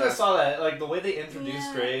 As soon as I Yeah. saw that, like the way they introduced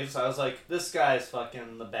Yeah. Graves, I was like, this guy's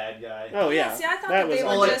fucking the bad guy. Oh yeah, See, I thought that that they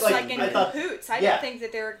was were like- just like, like in I thought- cahoots. I yeah. didn't think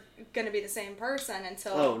that they were going to be the same person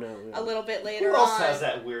until Oh no, a little bit later Who else on. has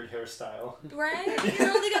that weird hairstyle? Right? You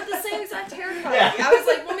know, they got the same exact haircut. Yeah. I was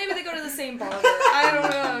like, well, maybe they go to the same barber. I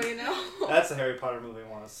don't know, you know? That's a Harry Potter movie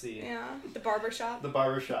I want to see. Yeah. The barber shop. The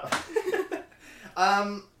barbershop.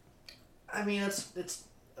 I mean, it's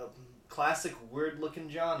a classic weird looking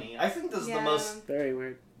Johnny. I think this is the most very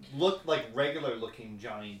weird. regular looking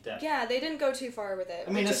Johnny Depp. Yeah, they didn't go too far with it.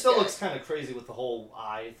 I mean, which it is still good. looks kind of crazy with the whole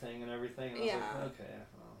eye thing and everything. And I was Yeah. like, okay.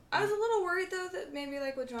 Well. I was a little worried though that maybe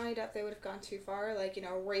like with Johnny Depp they would have gone too far, like, you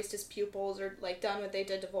know, erased his pupils or like done what they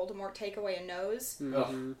did to Voldemort, take away a nose.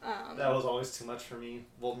 Mhm. That was always too much for me.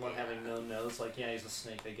 Voldemort having no nose. Like, yeah, he's a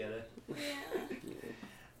snake. I get it. Yeah.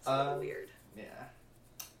 It's a little weird. Yeah.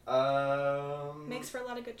 Makes for a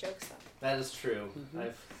lot of good jokes though. That is true.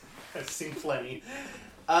 Mhm. I've seen plenty.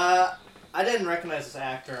 I didn't recognize this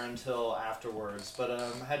actor until afterwards, but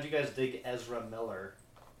how'd you guys dig Ezra Miller?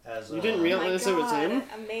 As You didn't Oh realize my it was God, him?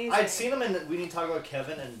 Amazing. I'd seen him in We Need to Talk About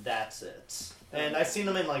Kevin, and that's it. And I've seen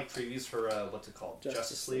him in like previews for what's it called,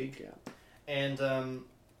 Justice League. Yeah. And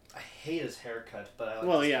I hate his haircut, but I like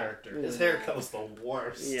Well, his yeah. character. Yeah. His haircut was the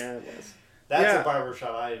worst. Yeah, it was. That's Yeah. a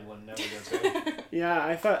barbershop I would never go to. Yeah,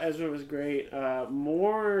 I thought Ezra was great.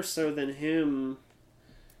 More so than him,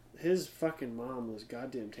 his fucking mom was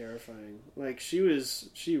goddamn terrifying. Like, she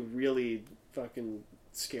really fucking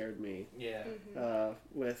scared me. Yeah.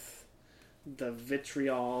 With the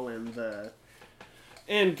vitriol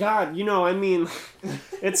and God, you know, I mean,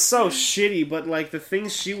 it's so shitty, but like the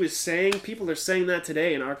things she was saying, people are saying that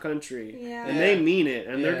today in our country. Yeah. And they mean it,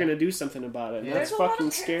 and they're Yeah. gonna do something about it. And Yeah. that's There's a lot fucking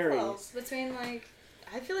of scary. parallels between like,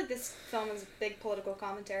 I feel like this film is a big political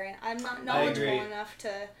commentary. I'm not I knowledgeable agree. enough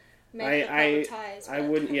to make the proper ties. I but-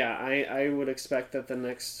 wouldn't. Yeah, I would expect that the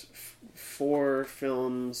next 4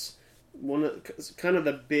 films, some of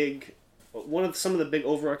the big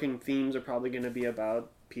overarching themes are probably going to be about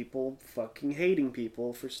people fucking hating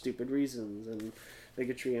people for stupid reasons, and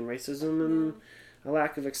bigotry and racism and a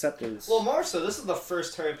lack of acceptance. Well, more so, this is the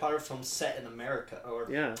first Harry Potter film set in America, or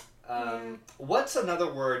yeah, What's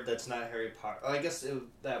another word that's not Harry Potter? I guess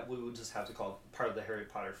that we would just have to call it part of the Harry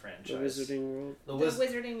Potter franchise. The Wizarding World. The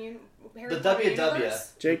Wizarding Harry the Potter WW.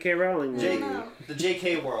 universe? J.K. Rowling. The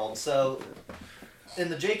J.K. world. So, in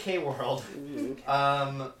the J.K. world,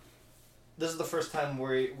 this is the first time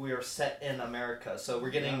we are set in America. So we're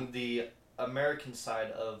getting the American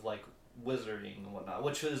side of like wizarding and whatnot,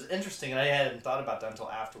 which was interesting, and I hadn't thought about that until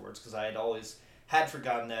afterwards because I had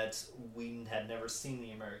forgotten that we had never seen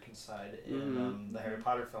the American side in the Harry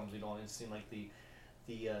Potter films. We'd only seen like the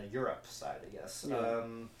Europe side, I guess. Yeah.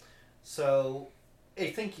 So I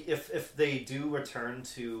think if they do return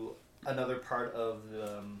to another part of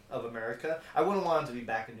America, I wouldn't want them to be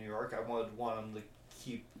back in New York. I would want them to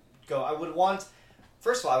I would want,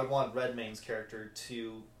 first of all, I would want Redmayne's character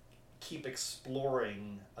to keep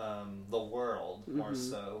exploring the world more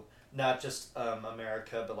so. Not just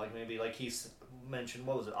America, but like maybe like he's mentioned,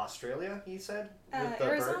 what was it, Australia, he said? With the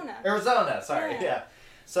Arizona. Arizona, sorry, yeah.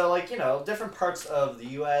 So like, different parts of the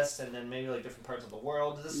U.S. and then maybe like different parts of the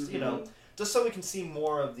world. Just, just so we can see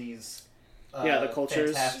more of these the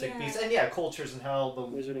cultures. Fantastic beasts. And cultures and how the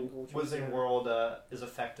Wizarding world is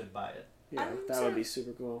affected by it. Yeah, that would be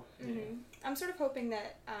super cool. Mm-hmm. I'm sort of hoping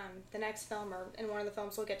that the next film, or in one of the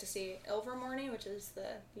films, we'll get to see Ilvermorny, which is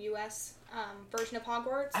the U.S. Version of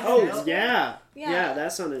Hogwarts. Oh, yeah.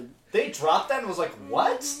 That sounded... They dropped that and was like,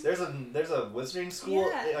 what? There's a wizarding school?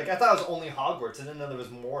 Yeah. Like, I thought it was only Hogwarts. I didn't know there was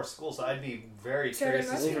more schools, so I'd be very curious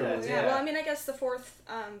to see that. Yeah, well, I mean, I guess the fourth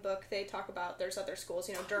book, they talk about there's other schools,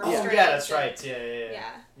 Durham. Oh, yeah, that's right.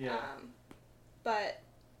 Yeah. But...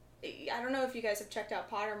 I don't know if you guys have checked out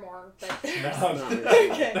Pottermore, but no.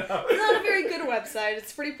 Okay. It's not a very good website.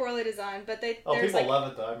 It's pretty poorly designed, but people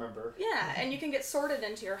love it though. I remember. Yeah, and you can get sorted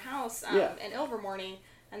into your house in Ilvermorny,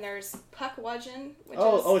 and there's Puckwudgeon, which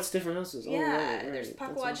is it's different houses. Yeah, there's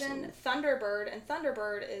Puckwudgeon, awesome. Thunderbird, and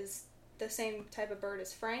Thunderbird is the same type of bird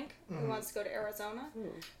as Frank, who wants to go to Arizona.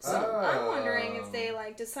 So I'm wondering if they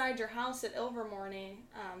decide your house at Ilvermorny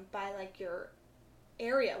by your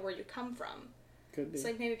area where you come from. Could be.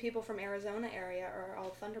 It's maybe people from Arizona area are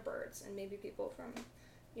all Thunderbirds, and maybe people from,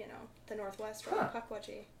 the Northwest are all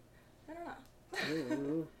Puckwudgie. I don't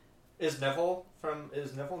know. Is Neville in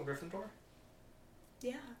Gryffindor?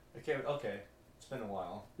 Yeah. Okay. It's been a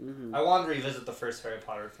while. Mm-hmm. I wanted to revisit the first Harry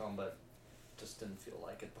Potter film, but just didn't feel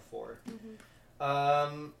like it before.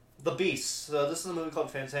 Mm-hmm. The Beasts. So this is a movie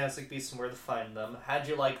called Fantastic Beasts and Where to Find Them. How'd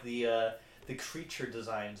you like the creature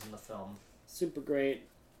designs in the film? Super great.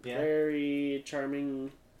 Yeah. Very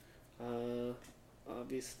charming.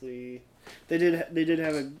 Obviously, they did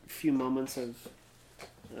have a few moments of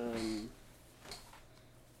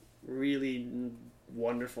really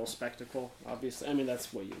wonderful spectacle. Obviously, I mean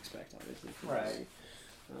that's what you expect. Obviously, right.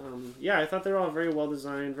 I thought they were all very well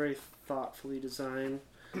designed, very thoughtfully designed.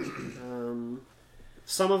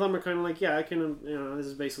 Some of them are kind of like, I can, this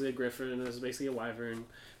is basically a griffin, and this is basically a wyvern.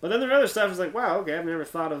 But then there are other stuff is like, wow, okay, I've never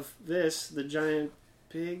thought of this. The giant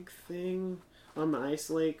pig thing on the ice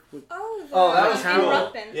lake with that was cool.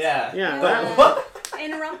 Interrumpent. Yeah. What?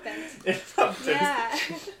 Interrumpent. Yeah.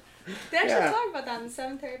 They actually talk about that in the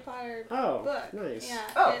 7th Harry Potter book. Nice.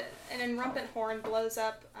 Yeah. An Interrumpent horn blows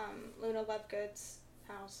up Luna Lovegood's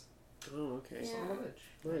house. Oh, okay.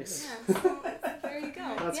 Yeah. Nice. Yeah, so there you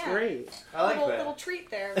go. That's great. I like that. Little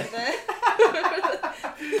treat there for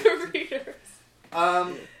the readers.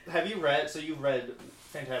 Have you read? So you read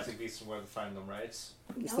Fantastic Beasts and Where to Find Them, right?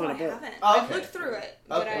 No, I haven't. Oh, okay. I've looked through it,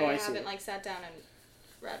 but I haven't sat down and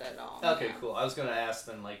read it all. Okay, cool. I was gonna ask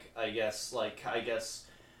then, I guess,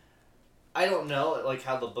 I don't know,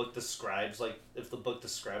 how the book describes, if the book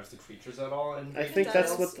describes the creatures at all. I think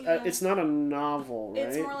that's what it's not a novel, right?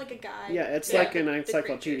 It's more like a guide. Yeah, it's like an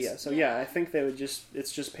encyclopedia. So I think they would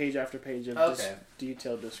it's just page after page of just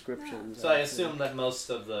detailed descriptions. So I assume that most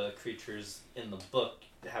of the creatures in the book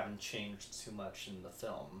haven't changed too much in the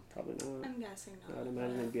film. Probably not. I'm guessing not. I would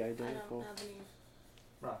imagine it'd be identical. I don't have any.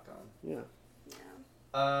 Rock on. Yeah.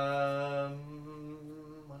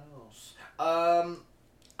 What else?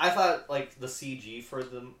 I thought the CG for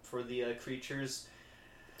the creatures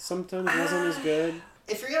sometimes wasn't as good.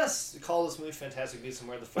 If you're gonna call this movie Fantastic Beasts and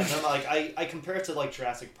Where to Find Them, I compare it to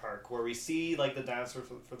Jurassic Park, where we see the dinosaur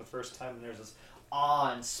for the first time, and there's this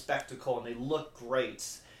awe and spectacle, and they look great.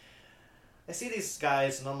 I see these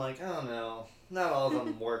guys, and I'm like, I don't know. Not all of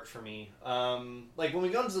them work for me. When we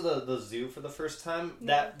go into the zoo for the first time,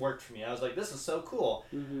 that worked for me. I was like, this is so cool.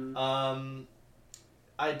 Mm-hmm.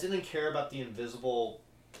 I didn't care about the invisible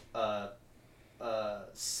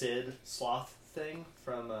Sid sloth thing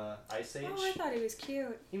from Ice Age. Oh, I thought he was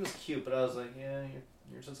cute. He was cute, but I was like, yeah,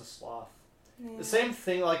 you're just a sloth. The same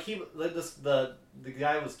thing, like the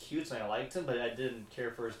guy was cute and I liked him, but I didn't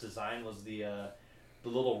care for his design. Was the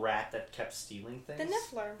little rat that kept stealing things? The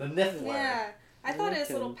Niffler. The Niffler. Yeah, I thought his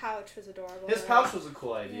him. little pouch was adorable. His pouch was a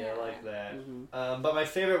cool idea. Yeah. I like that. Mm-hmm. But my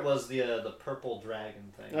favorite was the purple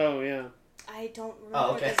dragon thing. Oh yeah. I don't remember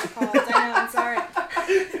Oh, okay. what those are called. I know, I'm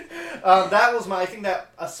sorry. That was I think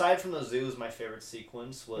that aside from the zoo, was my favorite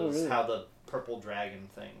sequence was really? how the purple dragon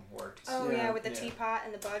thing worked. Oh Yeah. yeah, with the teapot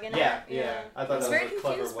and the bug in Yeah, it. yeah. I thought I was that very was a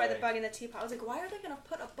clever confused by the way. bug in the teapot. I was like, why are they going to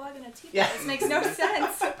put a bug in a teapot? Yeah. This makes no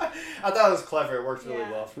sense. I thought it was clever. It worked really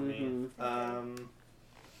Yeah. well for me. Mhm.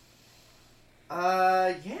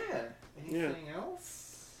 Yeah. Anything else?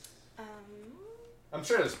 I'm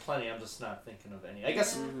sure there's plenty. I'm just not thinking of any. I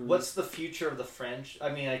guess Mhm. what's the future of the French? I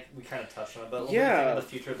mean, we kind of touched on it, but what do Yeah. you think of the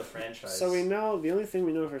future of the franchise? So we know the only thing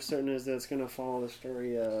we know for certain is that it's going to follow the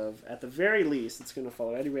story of, at the very least, it's going to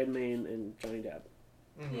follow Eddie Redmayne and Johnny Depp.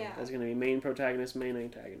 Mhm. Yeah. There's going to be main protagonist, main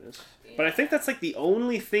antagonist. But I think that's like the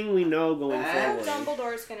only thing we know going I know forward.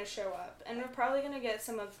 Dumbledore's going to show up, and we're probably going to get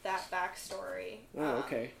some of that backstory. Oh,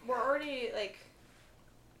 okay. We're already, like...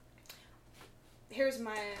 Here's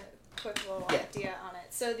my quick little Yeah. idea on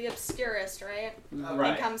it. So the Obscurist, right?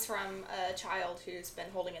 Right. It comes from a child who's been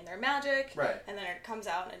holding in their magic, Right. and then it comes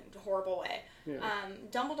out in a horrible way. Yeah.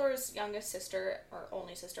 Dumbledore's youngest sister, or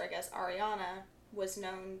only sister, I guess, Ariana, was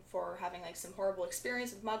known for having like some horrible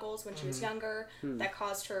experience with muggles when she was younger that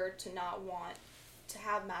caused her to not want to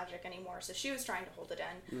have magic anymore, so she was trying to hold it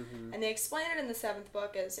in. And they explain it in the 7th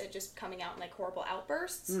book as it just coming out in like horrible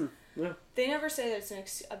outbursts. Yeah. They never say that it's an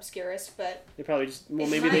Obscurist, but They probably just, well,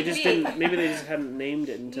 It maybe they might just be. didn't, maybe they just hadn't named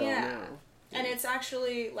it until Yeah. now. and it's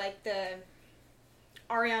actually like the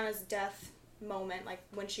Ariana's death moment, like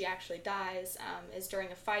when she actually dies, is during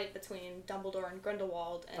a fight between Dumbledore and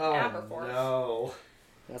Grindelwald and Oh Aberforth. no!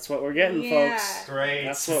 That's what we're getting, Yeah. folks. Great.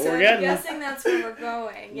 That's what So we're I'm getting. guessing that's where we're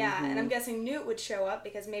going. Yeah, and I'm guessing Newt would show up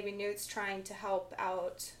because maybe Newt's trying to help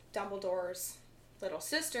out Dumbledore's little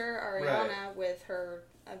sister Ariana with her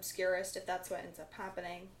Obscurist, if that's what ends up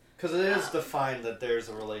happening. Because it is defined that there's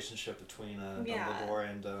a relationship between Yeah. Dumbledore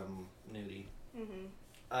and Newty.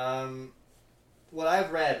 Mm-hmm. What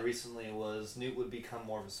I've read recently was Newt would become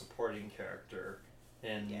more of a supporting character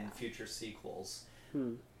in future sequels.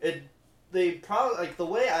 They probably, like, the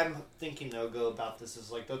way I'm thinking they'll go about this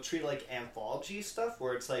is, like, they'll treat it like anthology stuff,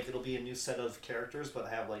 where it's, like, it'll be a new set of characters, but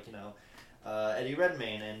have, like, you know, Eddie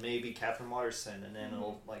Redmayne and maybe Catherine Watterson, and then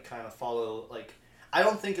it'll, like, kind of follow, like, I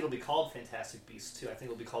don't think it'll be called Fantastic Beasts 2, I think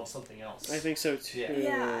it'll be called something else. I think so too. Yeah.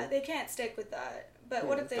 Yeah, they can't stick with that. But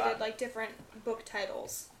what if they Got did, like, different book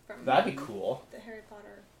titles from That'd be cool. the Harry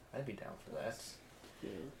Potter? I'd be down for that.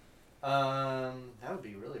 Yeah. That would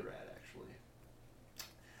be really rad, actually.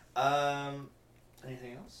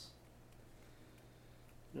 Anything else?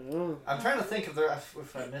 No. I'm trying to think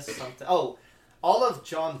if I missed something. Oh, all of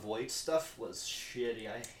John Voight's stuff was shitty.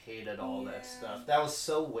 I hated all that stuff. That was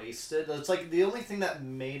so wasted. It's like the only thing that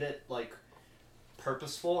made it like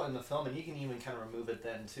purposeful in the film, and you can even kind of remove it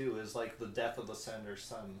then too, is like the death of the senator's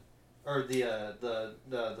son, or the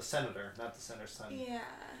senator, not the senator's son. Yeah.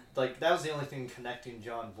 Like that was the only thing connecting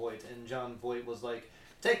John Voight, and John Voight was like,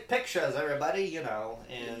 take pictures, everybody, you know.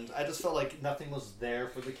 And I just felt like nothing was there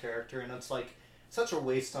for the character, and it's like such a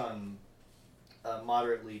waste on a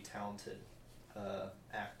moderately talented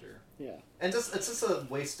actor. Yeah. And it's just a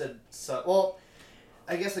wasted. Well,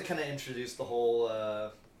 I guess it kind of introduced the whole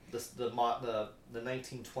the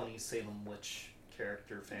 1920s Salem witch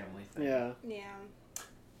character family thing. Yeah. Yeah.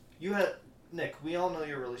 You had Nick. We all know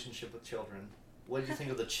your relationship with children. What did you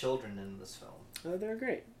think of the children in this film? They're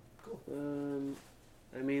great. Cool.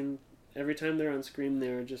 I mean, every time they're on screen,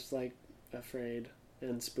 they're just like afraid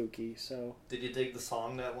and spooky. So. Did you dig the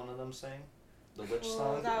song that one of them sang? The witch Well,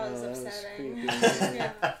 song? that was that was upsetting. creepy.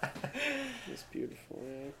 Yeah. It's beautiful.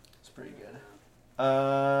 Yeah. It's pretty good.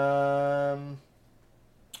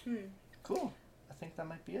 Hmm. Cool. I think that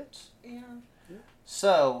might be it. Yeah.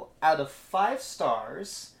 So, out of 5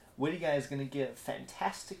 stars, what are you guys going to give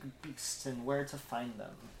Fantastic Beasts and where to find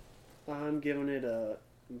them? I'm giving it a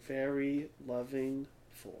very loving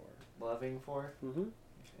 4. Loving 4? Mm-hmm.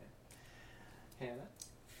 Okay. Hannah?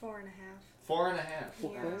 4.5. 4.5.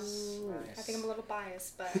 Yeah. Nice. I think I'm a little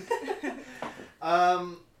biased, but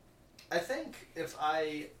I think if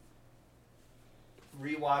I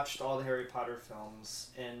rewatched all the Harry Potter films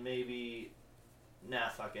and maybe... Nah,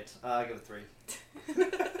 fuck it. I'll give it 3.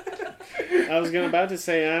 I was about to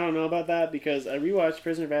say I don't know about that because I rewatched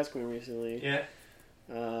Prisoner of Azkaban recently. Yeah.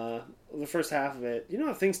 The first half of it. You know,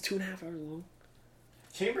 that thing's 2.5 hours long.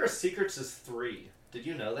 Chamber of Secrets is 3. Did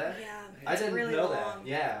you know that? Yeah, I it's didn't really know long. that.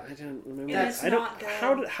 Yeah. I don't remember. And it's I don't. not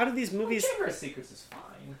good. How did these movies? Chamber of Secrets is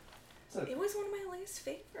fine. It was one of my least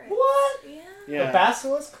favorites. What? Yeah. Yeah. The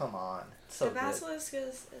Basilisk? Come on. It's so The Basilisk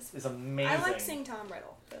is It's amazing. I like seeing Tom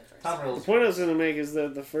Riddle for the first Tom time. Riddle's The point I was gonna make is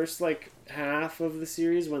that the first like half of the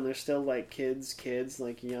series, when they're still like kids,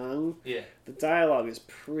 like young, Yeah. the dialogue is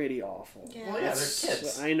pretty awful. Yeah. Well, yeah, It's- they're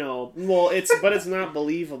kids. I know. Well, but it's not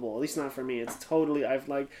believable. At least not for me. It's totally.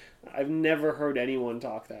 I've never heard anyone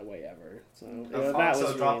talk that way ever. So that Alfonso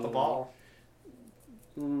was dropped really the ball.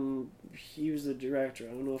 He was the director. I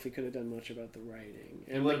don't know if he could have done much about the writing.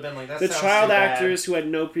 It would have been like that. The sounds child too bad. actors who had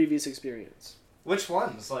no previous experience. Which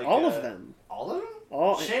ones? Like All of them. All of them.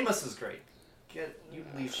 All. Seamus is great. You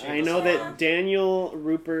leave Seamus. I know alone. that Daniel,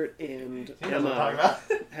 Rupert, and He knows what I'm Emma talking about.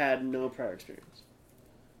 had no prior experience.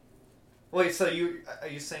 Wait, so are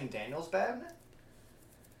you saying Daniel's bad?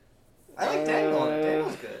 I like Daniel.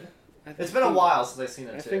 Daniel's good. It's been a while since I've seen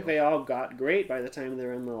it I too. think they all got great by the time they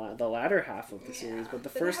were in the latter half of the series, but the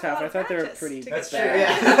They first have a half lot I of thought they were practice pretty to That's true.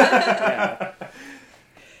 Yeah. get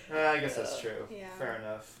I guess that's true. Yeah. Fair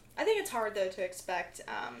enough. I think it's hard though to expect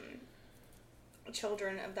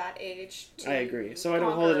children of that age to I agree. So I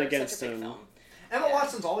don't hold it conquer against such a big them. film. Emma Yeah.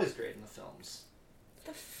 Watson's always great in the films.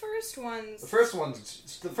 The first one's The first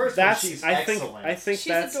one, That's she's I excellent. think she's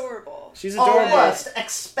that's adorable. she's adorable. Almost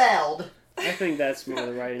expelled. I think that's more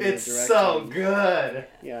the writing It's and the direction. so good.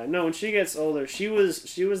 Yeah, no. When she gets older, she was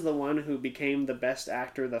the one who became the best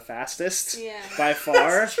actor the fastest Yeah. by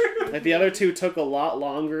far. That's true. Like the other two took a lot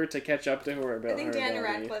longer to catch up to her. I think her Daniel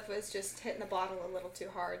ability. Radcliffe was just hitting the bottle a little too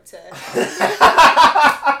hard to.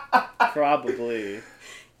 Probably.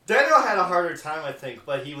 Daniel had a harder time, I think,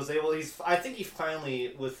 but he was able. I think he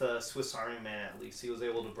finally, with Swiss Army Man at least, he was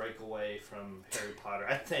able to break away from Harry Potter.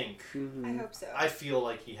 I think. Mhm. I hope so. I feel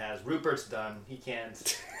like he has. Rupert's done. He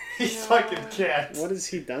can't. He No. fucking can't. What has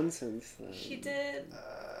he done since then? He did.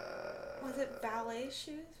 Was it ballet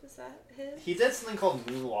shoes? Was that his? He did something called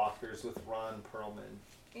Moonwalkers with Ron Perlman,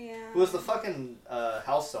 Yeah. who was the fucking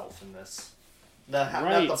house elf in this. Not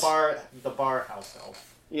Right. the bar house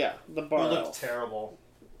elf. Yeah, the Who bar looked elf. terrible.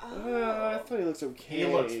 I thought he looked okay. He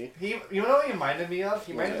looked. You know what he reminded me of?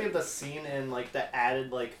 He reminded What? me of the scene in like the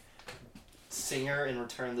added like singer in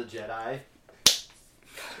Return of the Jedi.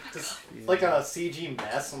 Just like a CG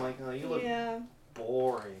mess. I'm like, oh, you look Yeah.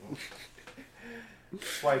 boring.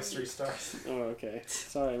 Swipes 3 stars. Oh, okay.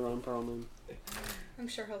 Sorry, Ron Perlman. I'm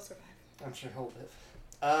sure he'll survive. I'm sure he'll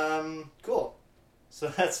live. Cool. So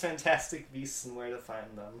that's Fantastic Beasts and Where to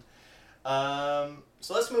Find Them.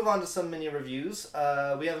 So let's move on to some mini reviews.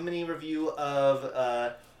 We have a mini review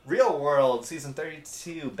of Real World, Season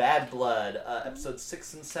 32, Bad Blood, Episodes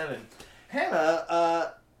 6 and 7.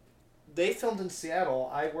 Hannah, they filmed in Seattle.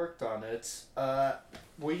 I worked on it.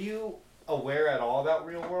 Were you aware at all about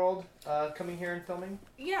Real World coming here and filming?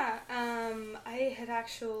 Yeah. I had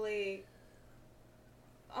actually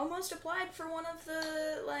almost applied for one of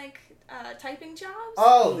the typing jobs.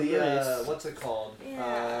 Oh, Nice. what's it called?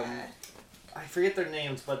 Yeah. I forget their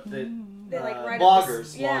names, but They, write up bloggers,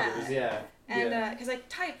 this- yeah. bloggers, yeah. And because I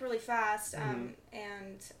type really fast, Mhm.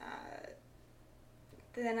 and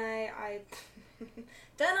then I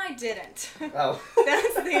then I didn't. Oh.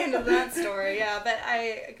 That's the end of that story. Yeah, but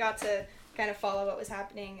I got to kind of follow what was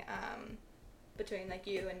happening between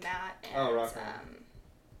you and Matt. And, Oh, rock on.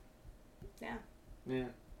 yeah, Yeah.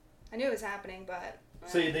 I knew it was happening, but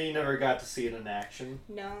So you never got to see it in action?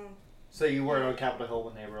 no, So you weren't on Capitol Hill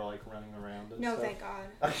when they were running around and no, stuff? thank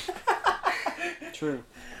God. True.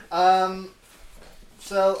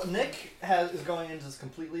 So Nick is going into this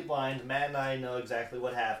completely blind. Matt and I know exactly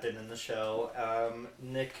what happened in the show.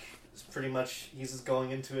 Nick is pretty much, he's just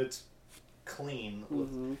going into it clean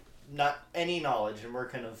with Mhm. not any knowledge, and we're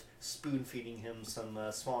kind of spoon feeding him some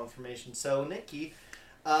small information. So Nikki,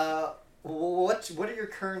 what are your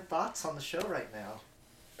current thoughts on the show right now?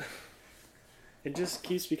 It just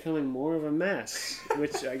keeps becoming more of a mess,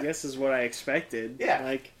 which I guess is what I expected.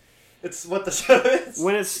 Yeah. It's what the show is.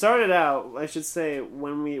 When it started out, I should say,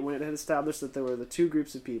 when it had established that there were the two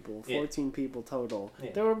groups of people, Yeah. 14 people total,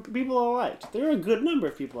 Yeah. there were people I liked. There were a good number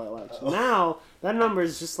of people I liked. Uh-oh. Now, that number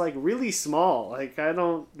is just, really small. I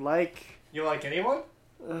don't like... You like anyone?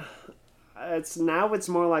 It's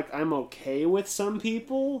more like I'm okay with some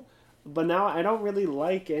people, but now I don't really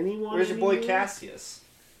like anyone Where's your boy anymore. Cassius?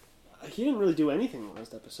 He didn't really do anything in the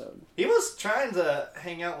last episode. He was trying to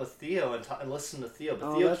hang out with Theo and listen to Theo,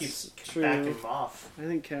 but Theo that's keeps true. backing him off. I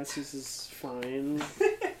think Cassius is fine.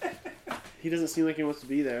 He doesn't seem like he wants to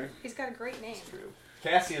be there. He's got a great name, True.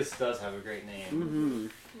 Cassius does have a great name.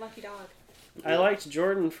 Mm-hmm. Lucky Dog. I liked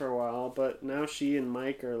Jordan for a while, but now she and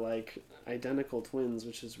Mike are like identical twins,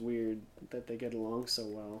 which is weird that they get along so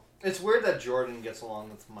well. It's weird that Jordan gets along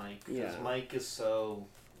with Mike because Yeah. Mike is so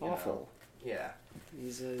Awful. Yeah,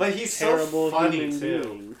 But he's terrible so funny human too.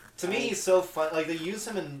 being. To me, he's so fun. Like they use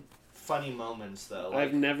him in funny moments though. Like,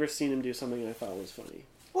 I've never seen him do something I thought was funny.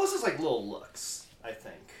 well, it's just like little looks. I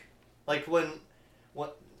think, like when,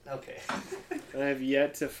 what? Okay. I have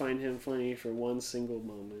yet to find him funny for one single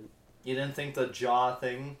moment. You didn't think the jaw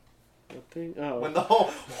thing What thing? Oh. when the whole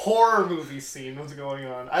horror movie scene was going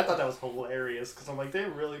on? I thought that was hilarious because I'm like, they're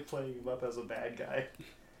really playing him up as a bad guy.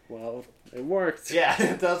 Well, it worked. Yeah,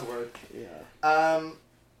 it does work. Yeah.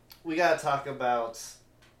 We gotta talk about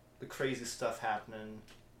the crazy stuff happening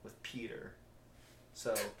with Peter.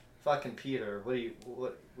 So, fucking Peter,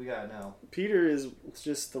 what we gotta know? Peter is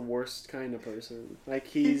just the worst kind of person. Like,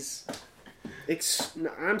 he's...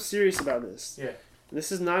 No, I'm serious about this. Yeah.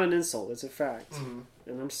 This is not an insult, it's a fact. Mm-hmm.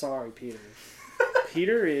 And I'm sorry, Peter.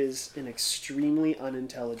 Peter is an extremely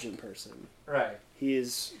unintelligent person. Right. He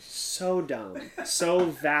is so dumb. So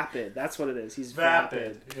vapid. That's what it is. He's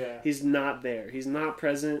vapid. Yeah. He's not there. He's not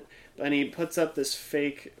present. And he puts up this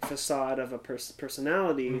fake facade of a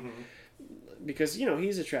personality Mm-hmm. because, you know,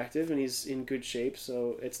 he's attractive and he's in good shape.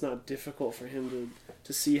 So it's not difficult for him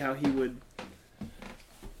to see how he would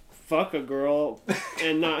fuck a girl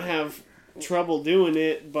and not have trouble doing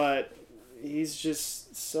it. But he's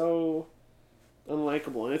just so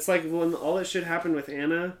unlikable. And it's like when all that shit happened with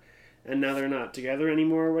Anna... and now they're not together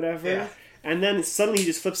anymore or whatever. Yeah. And then suddenly he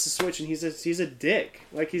just flips the switch and he's a dick.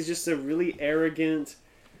 Like, he's just a really arrogant,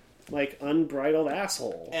 like, unbridled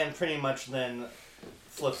asshole. And pretty much then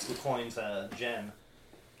flips the coin to Jen.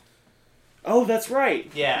 Oh, that's right.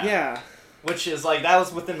 Yeah. Yeah. Which is like, that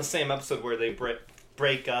was within the same episode where they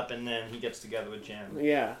break up and then he gets together with Jen.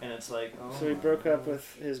 Yeah. And it's like, oh. So he broke up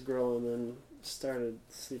with his girl and then started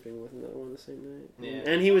sleeping with another one the same night.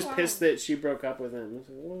 Yeah. And he was Wow. pissed that she broke up with him. I was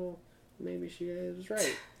like, well, maybe she was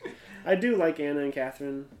right. I do like Anna and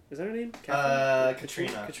Catherine. Is that her name?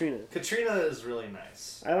 Katrina. Katrina. Katrina is really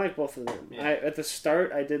nice. I like both of them. Yeah. At the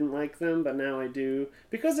start, I didn't like them, but now I do.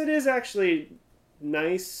 Because it is actually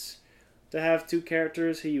nice to have two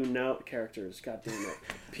characters who you know... Characters, goddamn it.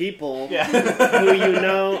 People Yeah. who you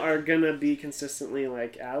know are going to be consistently,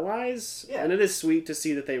 like, allies. Yeah. And it is sweet to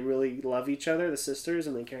see that they really love each other, the sisters,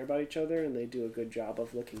 and they care about each other, and they do a good job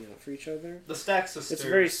of looking out for each other. The Stack sisters. It's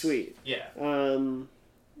very sweet. Yeah.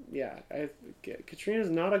 Yeah, Katrina's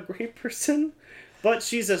not a great person, but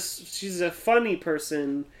she's a funny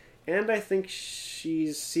person, and I think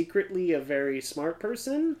she's secretly a very smart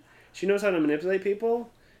person. She knows how to manipulate people,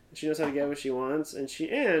 and she knows how to get what she wants,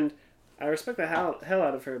 and I respect the hell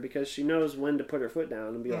out of her because she knows when to put her foot down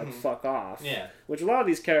and be like, fuck off. Yeah. Which a lot of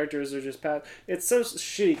these characters are just it's so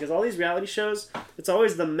shitty because all these reality shows, it's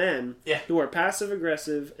always the men who are passive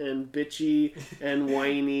aggressive and bitchy and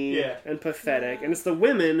whiny and pathetic, and it's the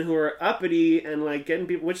women who are uppity and like getting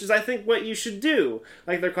people, which is I think what you should do.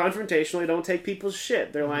 Like, they're confrontational, they don't take people's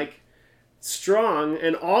shit. They're like strong,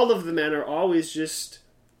 and all of the men are always just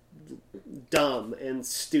dumb and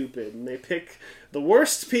stupid, and they pick the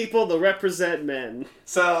worst people to represent men.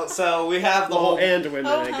 So we have the whole and women,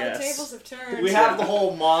 Oh, I how guess. the tables have turned. we have the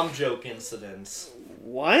whole mom joke incident.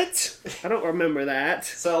 What? I don't remember that.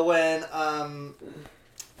 So when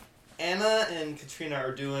Anna and Katrina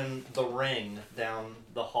are doing the ring down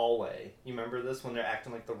the hallway, you remember this when they're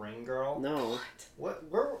acting like the ring girl? No. What?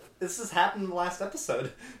 Where? This has happened in the last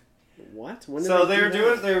episode. What? When did So they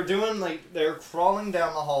they were doing like they're crawling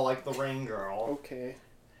down the hall like the ring girl. Okay.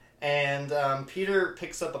 And Peter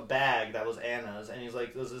picks up a bag that was Anna's, and he's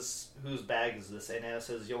like, whose bag is this? And Anna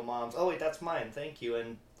says, yo, Mom's. Oh, wait, that's mine, thank you.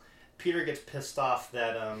 And Peter gets pissed off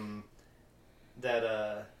that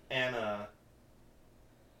Anna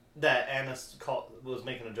was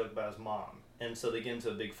making a joke about his mom. And so they get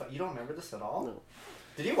into a big fight. You don't remember this at all? No.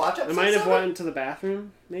 Did you watch it? I might have went to the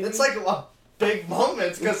bathroom, maybe? It's like a big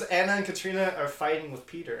moment, because Anna and Katrina are fighting with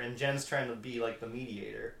Peter, and Jen's trying to be like the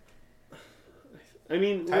mediator. I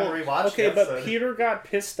mean, Time to rewatch okay, the but episode. Peter got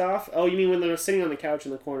pissed off. Oh, you mean when they were sitting on the couch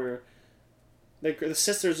in the corner? The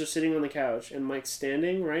sisters are sitting on the couch and Mike's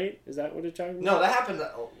standing, right? Is that what you're talking about? No, that happened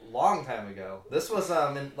a long time ago. This was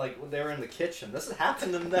when they were in the kitchen. This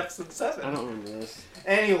happened in episode 7. I don't remember this.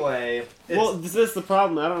 Anyway, Well, this is the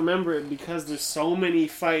problem. I don't remember it because there's so many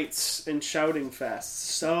fights and shouting fests.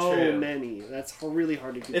 So True. many. That's really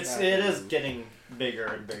hard to keep it track is of. getting bigger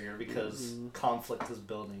and bigger because conflict is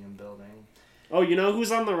building and building. Oh, you know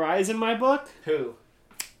who's on the rise in my book? Who?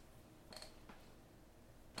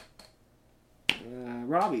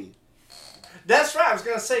 Robbie. That's right. I was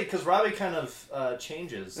gonna say because Robbie kind of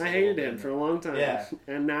changes. I hated him for a long time. Yeah.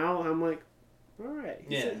 And now I'm like, all right.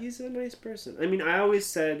 Yeah. He's a nice person. I mean, I always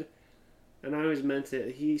said, and I always meant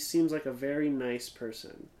it. He seems like a very nice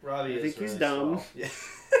person. Robbie. I think really he's dumb. swell. Yeah.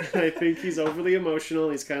 I think he's overly emotional.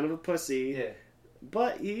 He's kind of a pussy. Yeah.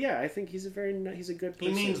 But yeah, I think he's a good person.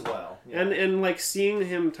 He means well. Yeah. And like seeing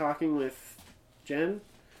him talking with Jen.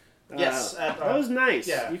 Yes, that was nice.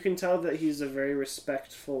 yeah. You can tell that he's a very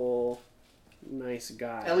respectful, nice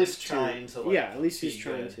guy. At least trying to. Like, yeah, at least he's be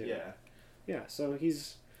trying good. to. Yeah. Yeah, so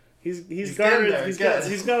he's getting garnered, there. he's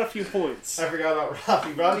got a few points. I forgot about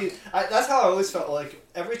Robbie. Robbie, that's how I always felt. Like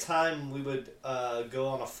every time we would go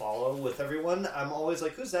on a follow with everyone, I'm always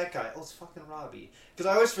like, "Who's that guy?" Oh, it's fucking Robbie. Because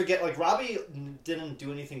I always forget. Like Robbie didn't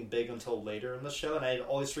do anything big until later in the show, and I had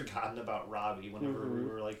always forgotten about Robbie whenever we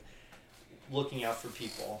were like looking out for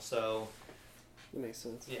people. So That makes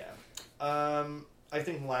sense. yeah. I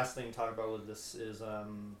think the last thing to talk about with this is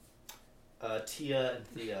Tia and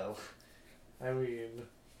Theo. I mean,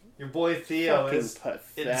 your boy Theo Fucking is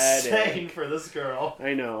pathetic. insane for this girl.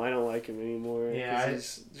 I know. I don't like him anymore. Yeah,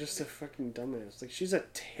 'cause he's just a fucking dumbass. Like she's a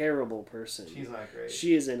terrible person. She's not great.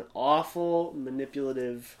 She is an awful,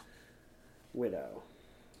 manipulative widow.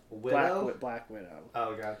 Widow? Black widow.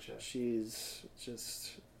 Oh, gotcha. She's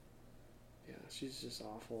just... Yeah, she's just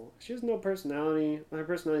awful. She has no personality. Her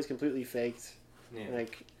personality is completely faked. Yeah.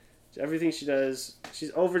 Like, everything she does,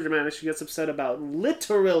 she's overdramatic. She gets upset about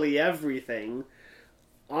literally everything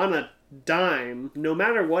on a dime, no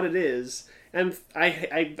matter what it is. And I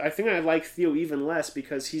think I like Theo even less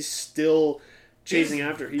because he's still chasing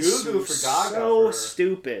after her. He's Goo-goo for Gaga so for-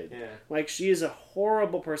 stupid. Yeah. Like, she is a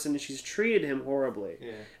horrible person, and she's treated him horribly.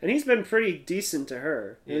 Yeah. And he's been pretty decent to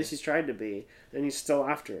her. At Yeah. least he's tried to be. And he's still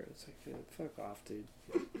after her. It's like, yeah, fuck off, dude.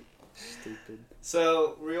 Stupid.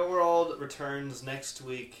 So, Real World returns next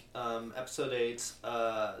week, episode 8.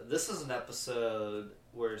 This is an episode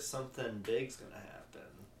where something big's gonna happen.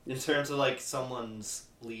 In terms of, like, someone's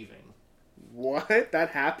leaving. What? That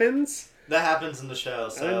happens? That happens in the show,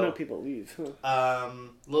 so... I didn't know people leave. Huh.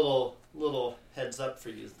 Little heads up for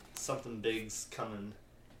you. Something big's coming.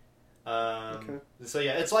 Okay. So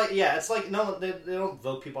it's like no, they don't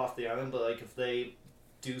vote people off the island, but like if they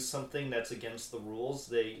do something that's against the rules,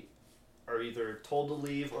 they are either told to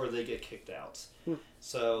leave or they get kicked out.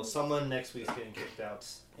 So someone next week's getting kicked out,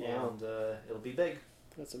 Wow. and it'll be big.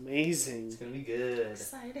 That's amazing. It's gonna be good.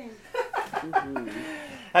 Exciting. Mhm.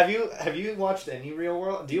 Have you watched any Real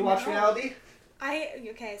World? Do you watch No. reality?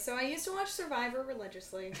 So I used to watch Survivor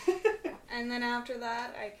religiously, and then after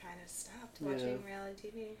that, I kind of stopped watching reality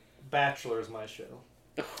TV. Bachelor is my show.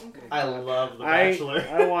 Okay. I love The Bachelor.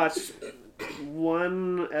 I watched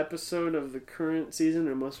one episode of the current season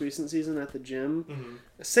or most recent season at the gym.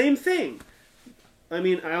 Mhm. Same thing. I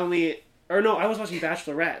mean, I was watching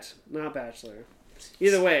Bachelorette, not Bachelor.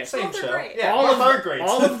 Either way, Same Both are show. great. Yeah, all both are of great.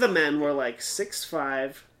 all of the men were like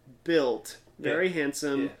 6'5", built, very Yeah.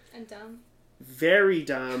 handsome, Yeah. And dumb. very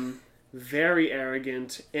dumb, very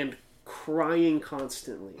arrogant, and crying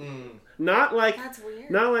constantly. Not like That's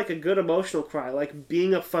weird. Not like a good emotional cry, like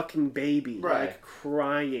being a fucking baby, Right. like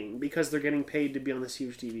crying because they're getting paid to be on this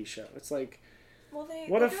huge TV show. It's like, Well, what they a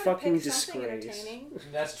gotta fucking pick something disgrace. entertaining.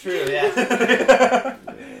 That's true, yeah.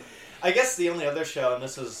 I guess the only other show, and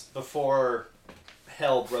this is before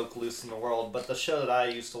hell broke loose in the world, but the show that I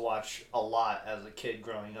used to watch a lot as a kid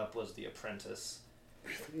growing up was The Apprentice.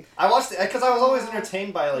 I watched it because I was always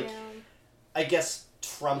entertained by, like, Yeah. I guess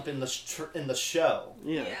Trump in the show.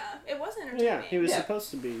 yeah, Yeah, it was entertaining. yeah, he was Yeah. supposed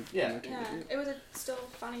to be. Yeah. entertaining. Yeah, it was a still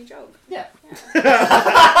funny joke. Yeah. Yeah.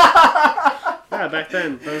 Yeah, back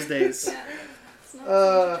then, those days. Yeah. It's not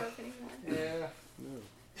a joke anymore. Yeah.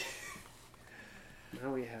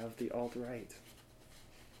 Now we have the alt-right.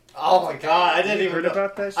 Oh my god, I didn't You even heard know.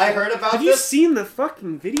 about that shit? I heard about Have you this. seen the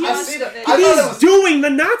fucking video? I've seen it. He's I thought it was. doing the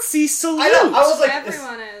Nazi salute! I know. I was like,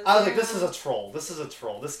 Everyone is. I was like, this is a troll. This is a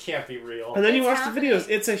troll. This can't be real. And then you It's watch the videos.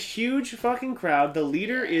 happening. It's a huge fucking crowd. The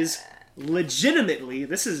leader is legitimately,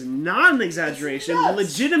 this is not an exaggeration, It's nuts.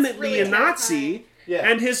 legitimately It's a really Nazi. terrifying. Yeah.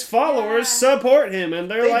 And his followers Yeah. support him,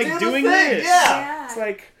 and they're They like do the doing thing, this. yeah. It's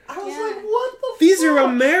like, I was Yeah. like, what the these are fuck?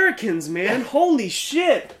 Americans, man. Holy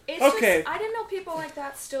shit. It's Okay. just, I didn't know people like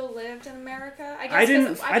that still lived in America. I guess I didn't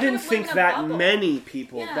 'cause I kind didn't of live think in a that bubble. many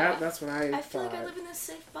people. Yeah. That's what I I thought. feel like I live in this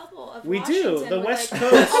safe bubble of We do, Washington the with, West like,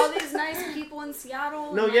 Coast. all these nice people in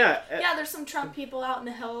Seattle. No, and, yeah. Yeah, there's some Trump people out in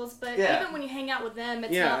the hills, but Yeah. even when you hang out with them,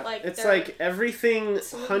 it's yeah, not like it's they're- like everything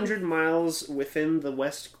Absolutely. 100 miles within the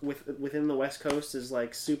within the West Coast is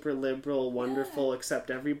like super liberal, wonderful, accept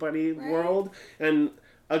everybody Right. world, and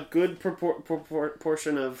a good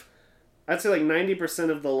portion of, I'd say like 90%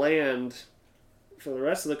 of the land for the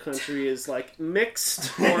rest of the country is like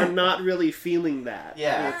mixed or not really feeling that.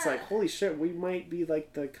 Yeah. And it's like, holy shit, we might be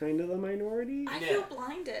like the kind of the minority. I feel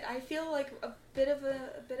blinded. I feel like a bit of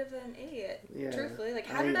an idiot. Yeah. Truthfully, like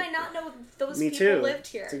how did I not know those Me people too. lived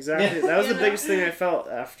here? It's exactly. That was You the know? biggest thing I felt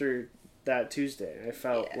after that Tuesday. I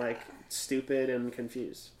felt like stupid and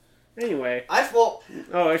confused. Anyway.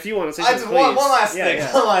 If you want to say something, please. One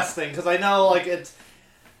last thing, because I know, like, it's...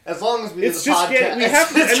 As long as we do the podcast,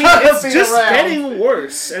 it's just getting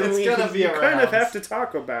worse, and we kind of have to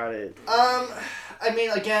talk about it. I mean,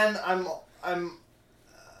 again,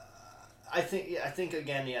 I think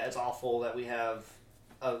again, it's awful that we have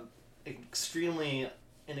an extremely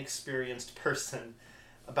inexperienced person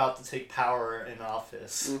about to take power in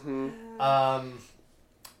office. Mm-hmm.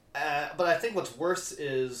 But I think what's worse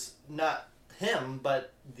is not him,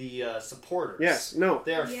 but the supporters. Yes, no,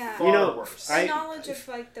 they are far worse. The knowledge of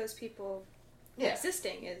like those people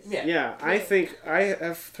existing is I think I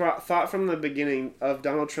have thought from the beginning of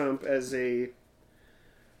Donald Trump as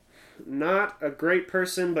not a great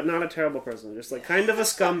person, but not a terrible person. Just like kind of a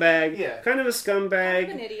scumbag. Kind of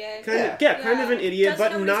an idiot. Kind of an idiot,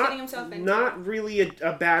 but not really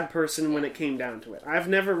a bad person when it came down to it. I've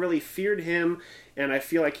never really feared him, and I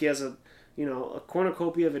feel like he has a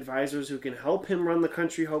cornucopia of advisors who can help him run the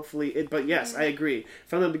country, hopefully. But yes, I agree.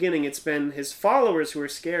 From the beginning, it's been his followers who are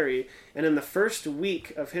scary, and in the first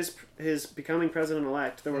week of his becoming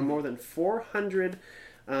president-elect, there were more than 400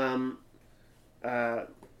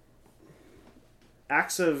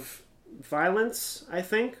 acts of violence, I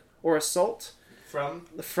think, or assault from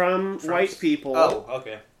white people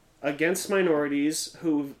against minorities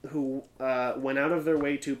who went out of their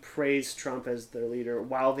way to praise Trump as their leader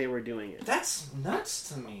while they were doing it. That's nuts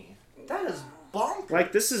to me. That is bonkers.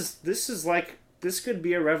 Like this is like this could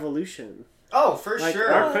be a revolution. Oh, for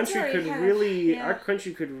sure. Our country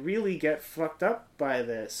could really get fucked up by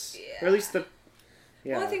this. Or at least the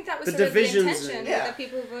Well, I think that was the sort of the intention with the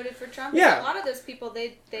people who voted for Trump. Yeah. A lot of those people,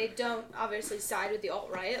 they don't obviously side with the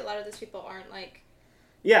alt-right. A lot of those people aren't like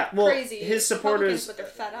crazy his supporters, but they're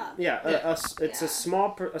fed up. It's a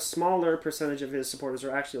smaller percentage of his supporters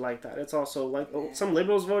are actually like that. It's also like some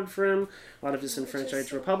liberals voted for him, a lot of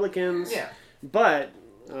disenfranchised Republicans. Yeah, but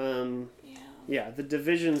the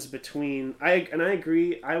divisions between I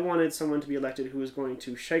agree. I wanted someone to be elected who was going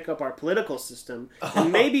to shake up our political system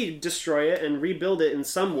and maybe destroy it and rebuild it in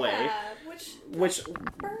some way. Which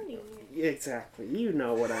Bernie. Exactly, you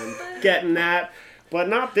know what I'm getting at. But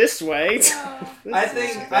not this way. I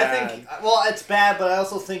think. Well, it's bad, but I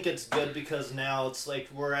also think it's good because now it's like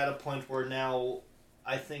we're at a point where now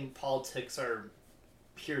I think politics are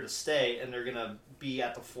here to stay, and they're gonna be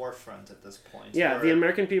at the forefront at this point. Yeah, the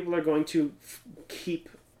American people are going to keep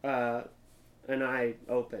an eye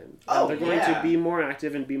open. They're going to be more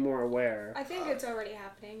active and be more aware. I think it's already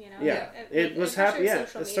happening. It was happening. Yeah,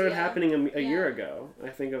 it started happening a year ago.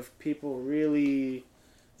 I think of people really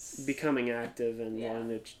becoming active and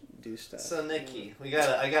wanting to do stuff. So Nikki, I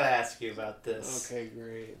gotta ask you about this. Okay,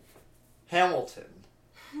 great. Hamilton.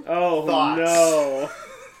 Oh Thoughts? No.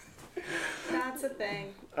 That's a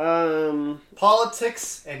thing.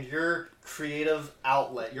 Politics and your creative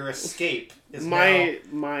outlet, your escape is my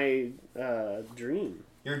dream.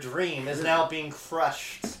 Your dream is now being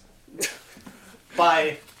crushed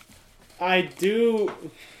by. I do.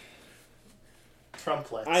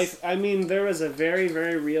 Trumplets. I mean, there is a very,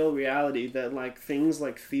 very real reality that like things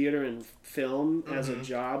like theater and film as a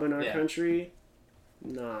job in our country,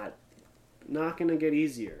 not gonna get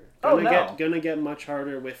easier. Gonna get much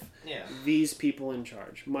harder with these people in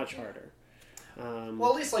charge. Much harder.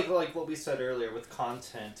 Well, at least like what we said earlier with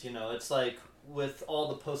content, it's like with all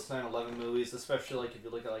the post 9/11 movies, especially like if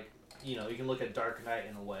you look at you can look at Dark Knight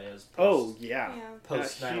in a way as post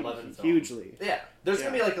 9/11 film. Hugely. Yeah, there's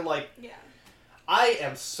gonna be like. I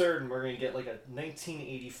am certain we're going to get like a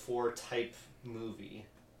 1984 type movie.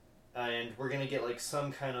 And we're going to get like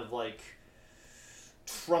some kind of like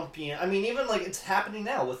Trumpian. I mean, even like it's happening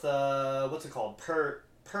now with what's it called? Purge.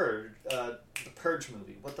 The Purge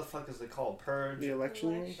movie. What the fuck is it called? Purge. The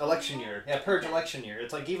election year. Election year. Yeah, Purge election year.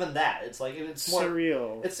 It's like even that. It's like it's more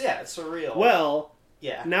surreal. It's surreal. Well,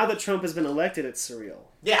 now that Trump has been elected, it's surreal.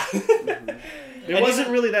 Yeah. Mm-hmm. It wasn't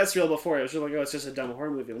really that surreal before. It was just like, it's just a dumb horror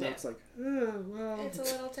movie. And now it's like, well. It's a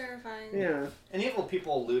little terrifying. Yeah. And even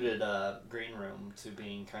people alluded Green Room to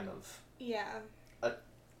being kind of a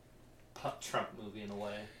Trump movie in a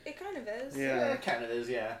way. It kind of is. Yeah, it kind of is,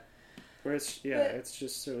 yeah. Where it's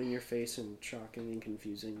just so in your face and shocking and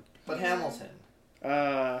confusing. But Hamilton.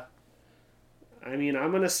 I mean, I'm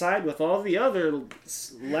going to side with all the other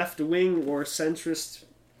left-wing or centrist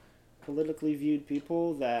politically viewed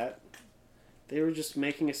people that They were just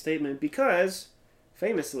making a statement because,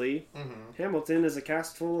 famously, Hamilton is a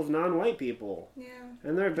cast full of non-white people. Yeah.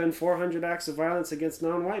 And there have been 400 acts of violence against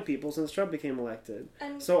non-white people since Trump became elected.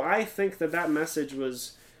 And So I think that message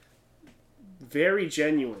was very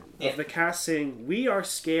genuine. Of the cast saying, we are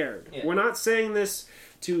scared. Yeah. We're not saying this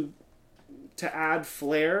to add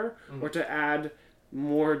flair or to add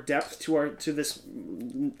more depth to this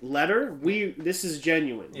letter. This is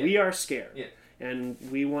genuine. Yeah. We are scared. Yeah. And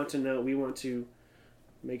we want to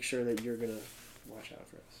make sure that you're going to watch out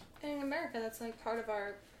for us. And in America, that's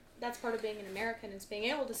part of being an American, is being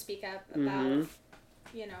able to speak up about,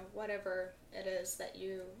 whatever it is that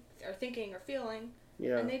you are thinking or feeling.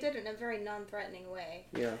 Yeah. And they did it in a very non-threatening way.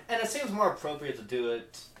 Yeah. And it seems more appropriate to do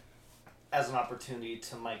it as an opportunity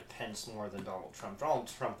to Mike Pence more than Donald Trump. Donald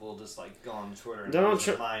Trump will just go on Twitter and lose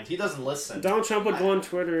his mind. He doesn't listen. Donald Trump would go on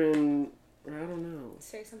Twitter and I don't know.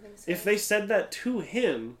 Say something. If they said that to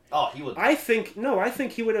him, he would. I think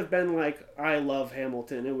he would have been like, "I love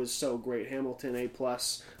Hamilton. It was so great. Hamilton A+.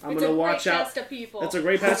 I'm gonna watch out. It's a great cast of people. It's a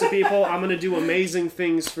great cast of people. I'm gonna do amazing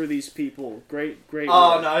things for these people. Great.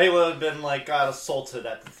 Oh work." no, he would have been got assaulted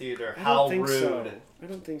at the theater. How rude! I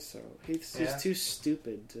don't think so. He's too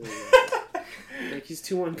stupid to. He's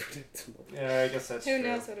too unpredictable. Yeah, I guess that's true. Who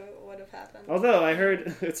knows what would have happened? Although I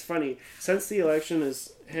heard, it's funny, since the election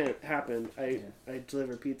has happened, I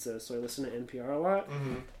deliver pizza, so I listen to NPR a lot.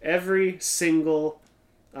 Mm-hmm. Every single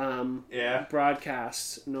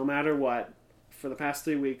broadcast, no matter what, for the past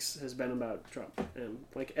 3 weeks has been about Trump. And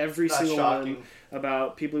every That's single shocking. one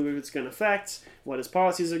about people who it's going to affect, what his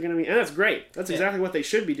policies are going to be. And that's great. That's exactly what they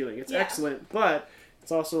should be doing. It's excellent. But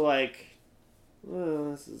it's also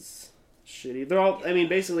this is shitty. They're all,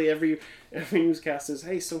 basically every newscast says,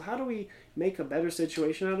 hey, so how do we make a better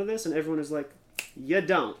situation out of this? And everyone is like, you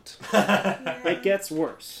don't. It gets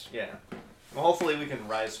worse. Yeah. Well, hopefully we can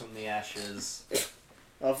rise from the ashes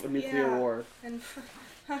of a nuclear war. And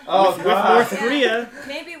With North Korea.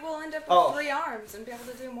 Maybe we'll end up with 3 arms and be able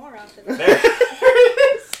to do more out there.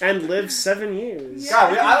 And live 7 years.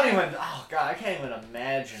 God, I can't even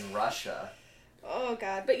imagine Russia. Oh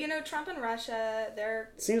God! But Trump and Russia, they're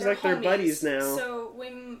homies, buddies now. So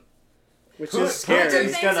which is scary.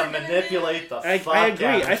 Putin's gonna manipulate the fuck I agree.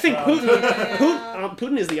 out of I think Trump.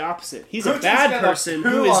 Putin is the opposite. He's Putin's a bad gonna person poo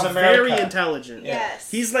who is on America. very intelligent. Yes.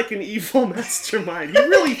 He's like an evil mastermind. He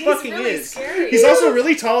really fucking really is. Scary. He's also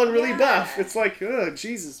really tall and really buff. It's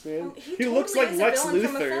Jesus, man. Well, He looks like is a Lex villain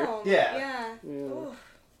from a Luthor. film. Yeah. Ooh.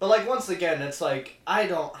 But once again, it's I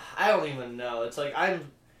don't even know. It's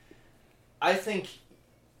I think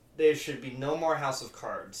there should be no more House of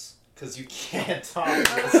Cards because you can't top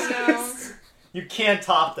this. You can't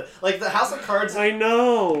top the the House of Cards. I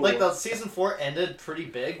know. The season 4 ended pretty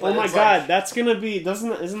big. But oh my god, that's gonna be.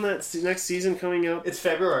 Isn't that next season coming out? It's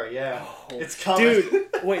February. Yeah, it's coming. Dude,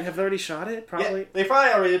 wait, have they already shot it? Probably. Yeah, they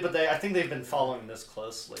probably already did, but I think they've been following this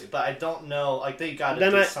closely. But I don't know. They got to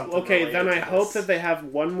do something. Okay, then I hope this. that they have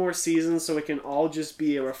one more season so it can all just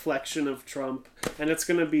be a reflection of Trump, and it's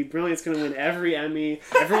gonna be brilliant. It's gonna win every Emmy.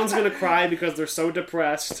 Everyone's gonna cry because they're so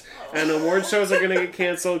depressed, and award shows are gonna get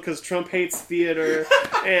canceled because Trump hates theater.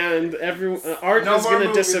 And art is going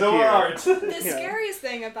to disappear. No art. The scariest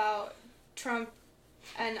thing about Trump,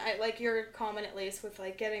 and your comment at least with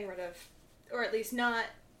getting rid of, or at least not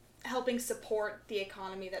helping support the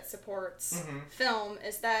economy that supports film,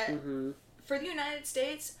 is that for the United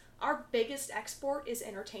States, our biggest export is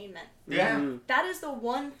entertainment. Yeah. That is the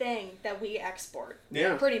one thing that we export.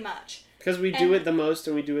 Yeah. Pretty much. Because we do it the most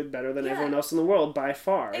and we do it better than everyone else in the world by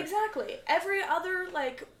far. Exactly. Every other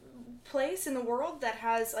place in the world that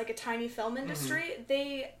has a tiny film industry,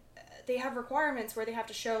 they have requirements where they have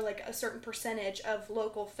to show a certain percentage of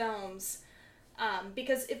local films,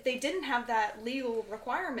 because if they didn't have that legal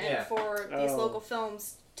requirement for these local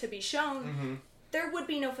films to be shown, there would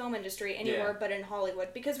be no film industry anywhere but in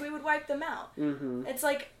Hollywood, because we would wipe them out. It's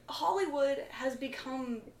Hollywood has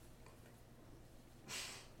become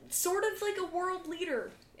sort of a world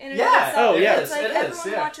leader.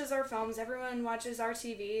 Everyone watches our films. Everyone watches our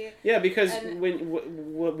TV. Yeah, because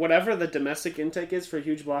whatever the domestic intake is for a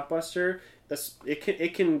huge blockbuster,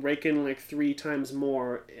 it can rake in 3 times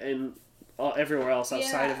more in everywhere else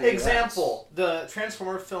outside of the US. Example: the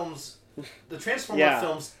Transformer films. The Transformer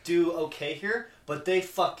films do okay here, but they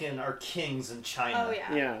fucking are kings in China. Oh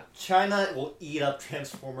yeah. China will eat up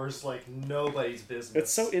Transformers like nobody's business.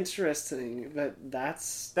 It's so interesting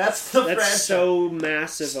that's so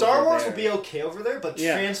massive. Star Wars will be okay over there, but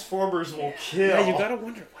Transformers will kill. Yeah, you gotta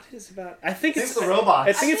wonder what it is about. I think it's the robots.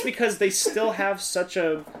 I think it's because they still have such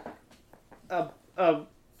a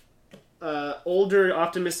older,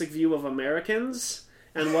 optimistic view of Americans.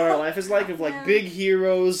 and what our life is like, of like big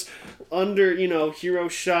heroes, under, hero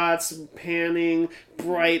shots, panning,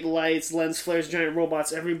 bright lights, lens flares, giant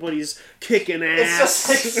robots, everybody's kicking ass.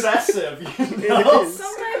 It's just excessive, It is.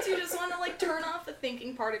 Sometimes you just want to like turn off the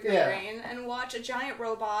thinking part of your brain and watch a giant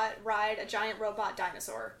robot ride a giant robot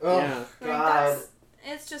dinosaur. Oh, Yeah. God.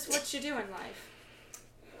 It's just what you do in life.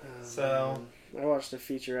 So... I watched a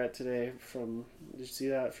featurette today did you see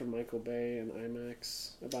that, from Michael Bay and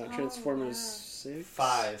IMAX about Transformers 6?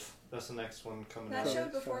 5. That's the next one coming That out.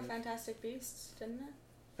 showed before 5. Fantastic Beasts, didn't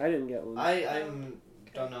it? I didn't get one. I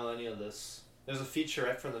don't know any of this. There's a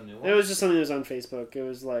featurette for the new one. It was just something that was on Facebook. It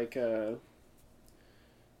was like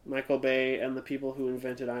Michael Bay and the people who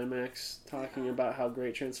invented IMAX talking about how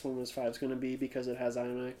great Transformers 5 is going to be because it has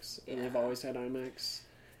IMAX, and they've always had IMAX.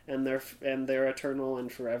 And they're eternal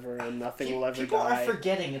and forever, and nothing will ever People die. are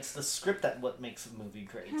forgetting it's the script that what makes a movie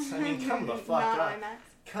great. I mean, come the fuck Not on. IMAX.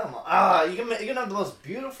 Come on. You can have the most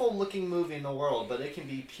beautiful looking movie in the world, but it can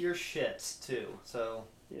be pure shit too. So,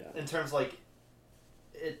 Yeah. in terms like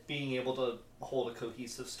it being able to hold a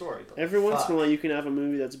cohesive story. But Every once in a while, you can have a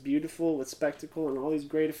movie that's beautiful with spectacle and all these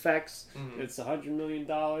great effects. Mhm. It's $100 million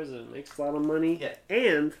and it makes a lot of money. Yeah.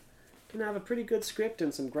 And can have a pretty good script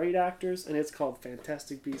and some great actors, and it's called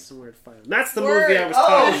Fantastic Beasts and Where to Find Them. That's the movie I was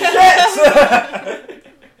talking about. shit!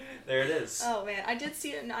 There it is. Oh man, I did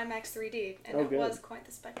see it in IMAX 3D, and Oh, it good. was quite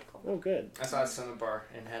the spectacle. Oh, good. I saw it at Cinnabar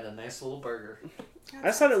and had a nice little burger.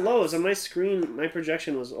 I saw it at Lowe's. On my screen, my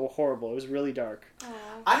projection was horrible. It was really dark. Aw.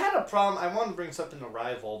 I had a problem. I wanted to bring something to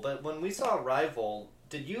Arrival, but when we saw Arrival,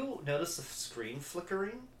 did you notice the screen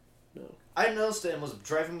flickering? No. I noticed it and it was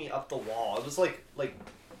driving me up the wall. It was like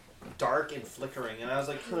dark and flickering, and I was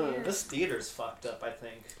like, this theater's fucked up, I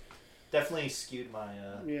think. Definitely skewed my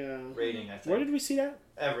Yeah. rating, I think. Where did we see that?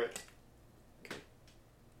 Everett.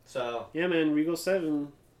 So, Yeah, man, Regal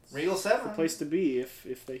 7. Regal The 7. place to be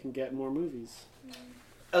if they can get more movies.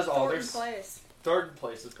 As all Thornton there's Place. Thornton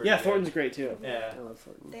Place is pretty Yeah, good. Thornton's great too. Yeah. I love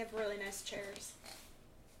Thornton. They have really nice chairs.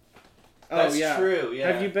 That's oh, yeah. true, yeah.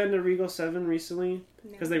 Have you been to Regal 7 recently?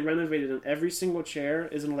 No. Because they renovated it. Every single chair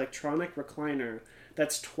is an electronic recliner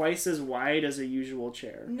that's twice as wide as a usual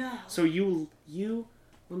chair. No. So you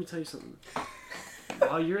let me tell you something.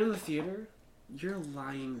 While you're in the theater, you're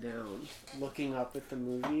lying down, looking up at the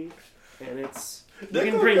movie, and it's you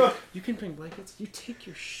can bring blankets. You take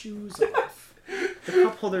your shoes off. The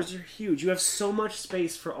cup holders are huge. You have so much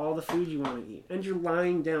space for all the food you want to eat, and you're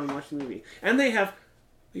lying down watching the movie. And they have.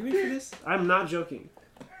 Are you ready for this? I'm not joking.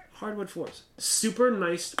 Hardwood floors, super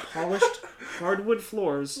nice, polished hardwood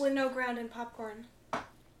floors. With no ground and popcorn.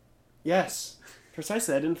 Yes,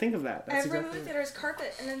 precisely. I didn't think of that. That's Every exactly movie theater is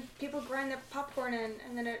carpet, and then people grind their popcorn in,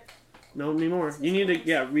 and then it. No anymore. You need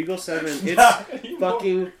to, Regal 7. It's Not anymore.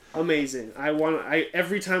 fucking amazing.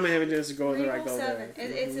 Every time I have a chance to go there, I Regal go 7. there.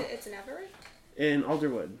 It's an Everett? In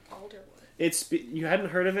Alderwood. Alderwood. You hadn't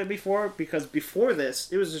heard of it before because before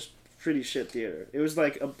this, it was just pretty shit theater. It was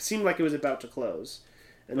like seemed like it was about to close,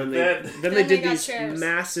 and But then they Then they did got these chairs.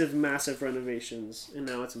 massive renovations, and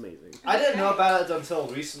now it's amazing. I didn't know about it until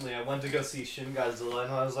recently. I went to go see Shin Godzilla,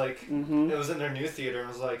 and I was like, Mm-hmm. it was in their new theater, and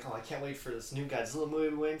I was like, oh, I can't wait for this new Godzilla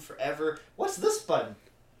movie. We're waiting forever. What's this button?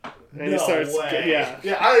 And it starts, way.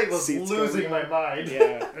 yeah. I was Seats losing going my up. mind.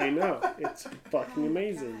 Yeah, I know. It's fucking Oh my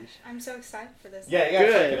amazing. gosh. I'm so excited for this. Yeah, you gotta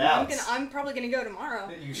check Good. it out. I'm probably gonna go tomorrow.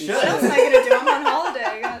 You should. What else am I gonna do? I'm on holiday.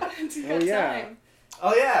 I got Oh, yeah. time.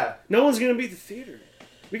 Oh yeah. No one's gonna be at the theater.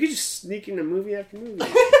 We could just sneak into movie after movie.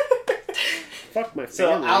 Fuck my So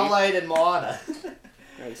family. Allied and Moana.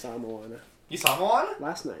 I saw Moana You saw Moana?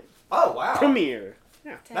 last night. Oh wow. Premiere.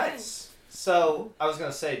 Yeah. Dang. Nice. So I was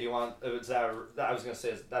gonna say, do you want? I was gonna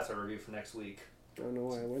say that's a review for next week. I don't know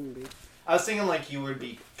why I wouldn't be. I was thinking like you would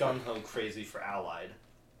be gung ho crazy for Allied.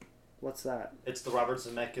 What's that? It's the Robert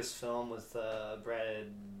Zemeckis film with Brad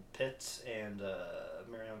Pitt and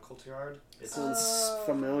Marion Cotillard. It's Sounds Oh,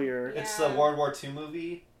 familiar. yeah. it's the World War II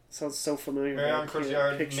movie. Sounds so familiar. but I Marion can't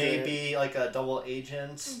Cotillard picture may it. be like a double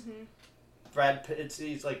agent. Mm-hmm. Brad Pitt,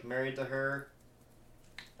 he's like married to her.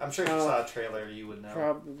 I'm sure if you Oh. saw a trailer, you would know.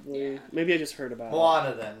 Probably. Yeah. Maybe I just heard about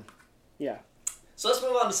Moana then. Yeah. So let's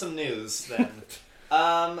move on to some news then.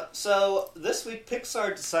 So this week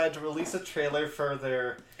Pixar decided to release a trailer for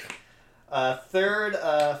their third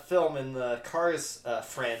film in the Cars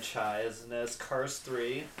franchise, and that's Cars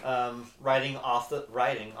 3, riding off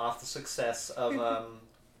the success of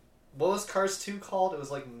what was Cars 2 called? It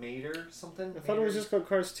was like Mater something. it. I thought it was just called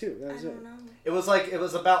Cars 2. That I was it. don't know. It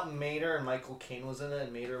was about Mater, and Michael Caine was in it,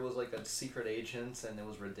 and Mater was like a secret agent, and it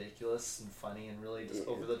was ridiculous and funny and really just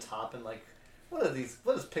over the top and like, what is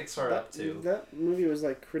Pixar up to? That movie was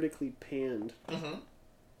like critically panned. Mm-hmm.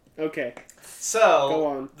 Okay. So, Go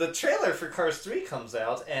on. the trailer for Cars 3 comes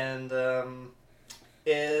out, and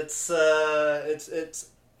it's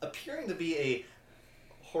appearing to be a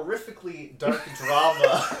horrifically dark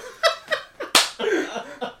drama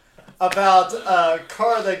about a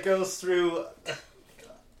car that goes through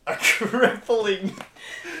a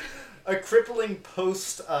crippling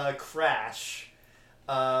post crash,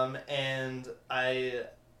 and I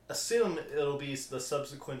assume it'll be the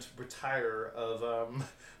subsequent retire of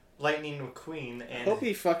Lightning McQueen. And I hope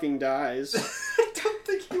he fucking dies. I don't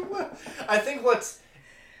think he will. I think what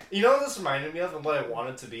this reminded me of, and what I want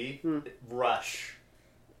it to be, Rush.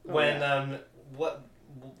 Oh, When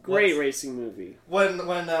Great racing movie. When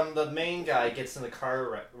the main guy gets in the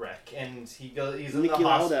car wreck and he's in Niki the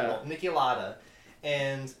hospital, Lauda. Niki Lauda,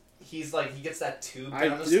 and he gets that tube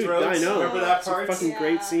down his Dude, throat. I know. Remember that It's part? a fucking Yeah.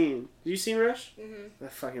 great scene. Have you seen Rush? Mm-hmm. I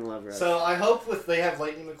fucking love Rush. So I hope they have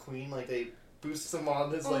Lightning McQueen, like they boost him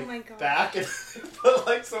on his Oh my God. back and put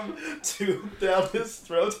like some tube down his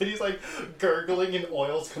throat, and he's like gurgling and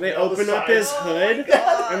oil's coming They out the open up side. his Oh my hood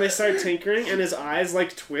God. and they start tinkering, and his eyes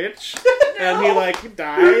like twitch, and he like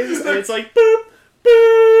dies, and it's like boop,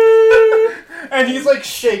 boop. And he's like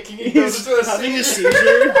shaking. He goes He's into a having a seizure.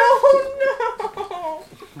 seizure. Oh no!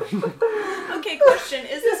 Okay, question: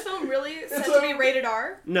 is this film really said to be rated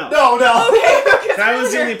R? No, No. Okay, that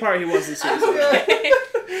was the only part he wasn't serious about. Okay.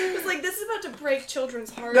 It's like this is about to break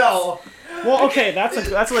children's hearts. No. Well, okay, that's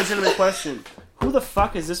a legitimate question. Who the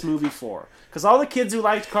fuck is this movie for? Because all the kids who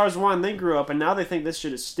liked Cars 1, they grew up, and now they think this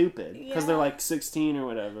shit is stupid. Because they're Yeah. like 16 or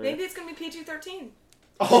whatever. Maybe it's gonna be PG-13.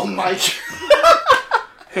 Oh my God.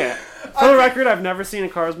 Yeah. For the record, I've never seen a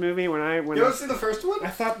Cars movie. You I ever seen the first one?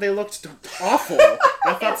 thought they looked awful.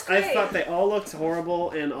 It's I great. thought they all looked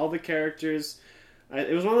horrible, and all the characters.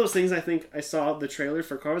 It was one of those things. I think I saw the trailer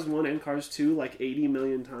for Cars 1 and Cars 2 like 80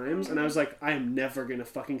 million times, and I was like, I am never gonna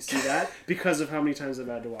fucking see that because of how many times I've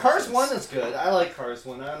had to watch. Cars this. 1 is good. I like Cars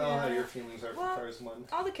 1. I don't know how Yeah. your feelings are for Well, Cars 1.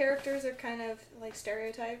 All the characters are kind of like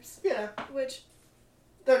stereotypes, Yeah. which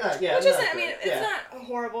They're not, yeah. which they're isn't. not I mean, good. it's Yeah. not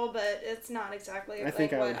horrible, but it's not exactly I like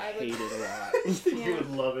think I what would I would. hate it a lot. I think Yeah. you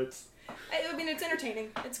would love it. I mean, it's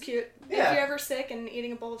entertaining. It's cute. Yeah. If you're ever sick and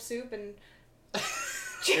eating a bowl of soup and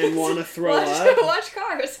And wanna throw watch, up? watch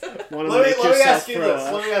Cars. Want to Let make me yourself ask you throw this.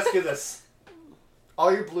 up? Let me ask you this.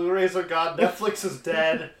 All your Blu-rays are gone. Netflix is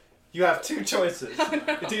dead. You have two choices. Oh,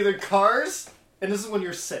 no. It's either Cars, and this is when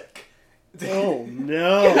you're sick. Oh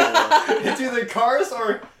no! It's either Cars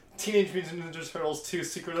or Teenage Mutant Ninja Turtles 2: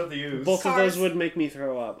 Secret of the Ooze. Both of Cars. those would make me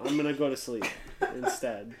throw up. I'm gonna go to sleep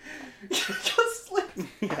instead. Just like...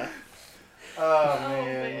 Yeah. Oh, Oh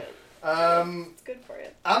man. man, it's good for you.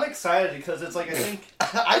 I'm excited because it's like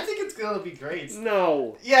I think it's gonna be great.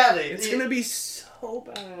 No, Yeah, it's gonna be so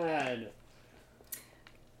bad. think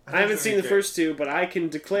I haven't it's seen gonna the be first two, but I can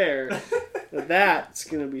declare that that's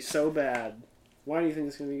gonna be so bad. Why do you think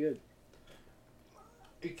it's gonna be good?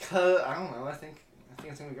 Because I don't know. I think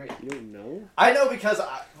it's gonna be great. You don't know? I know because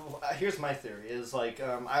here's my theory: is like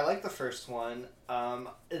I like the first one.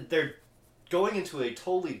 They're going into a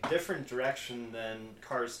totally different direction than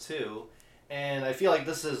Cars 2, and I feel like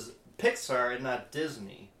this is Pixar and not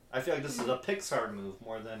Disney. I feel like this is a Pixar move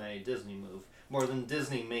more than a Disney move, more than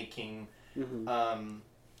Disney making. Mm-hmm.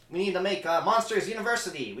 We need to make Monsters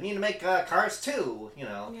University. We need to make Cars 2. You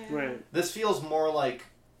know, Yeah. Right. this feels more like,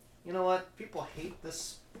 you know what? People hate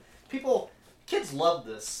this. Kids love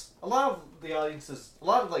this. A lot of the audiences, a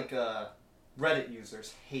lot of like Reddit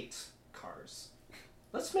users hate Cars.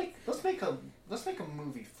 Let's make a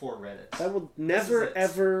movie for Reddit. That will never it.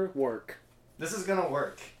 ever work. This is gonna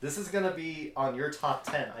work. This is gonna be on your top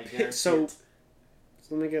 10. I guarantee So- it.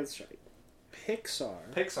 So let me get this right. Pixar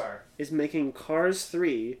Pixar. is making Cars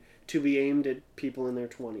 3 to be aimed at people in their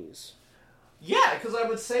 20s. Yeah, because I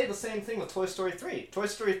would say the same thing with Toy Story 3. Toy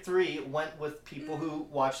Story 3 went with people who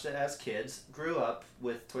watched it as kids, grew up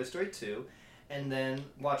with Toy Story 2, and then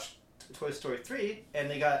watched Toy Story 3,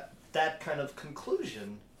 and they got that kind of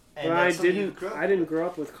conclusion. And But that's something you I didn't grow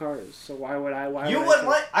up with Cars, so why would I? Why You would wouldn't I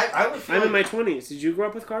like. I would feel I'm in my like 20s. Did you grow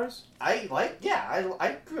up with Cars? I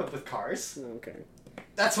grew up with Cars. Oh, okay.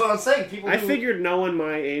 That's what I'm saying. People. I who, figured no one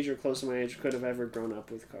my age or close to my age could have ever grown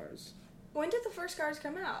up with Cars. When did the first Cars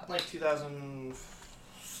come out? like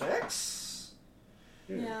 2006.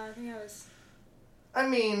 Yeah, I think I was. I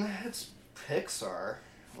mean, it's Pixar.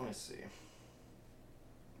 Let me see.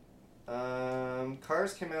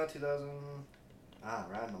 Cars came out 2000.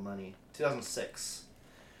 Around the money. 2006.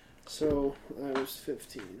 So I was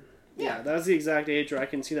 15. Yeah. That was the exact age where I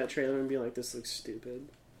can see that trailer and be like, "This looks stupid."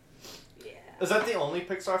 Yeah. Is that the only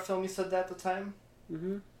Pixar film you said that at the time?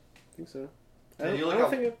 Mm-hmm. I think so. Did I you don't, look I don't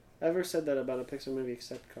up- think ever said that about a Pixar movie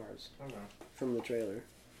except Cars I don't know. from the trailer.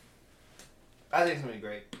 I think it's gonna be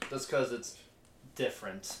great, just because it's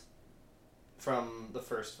different from the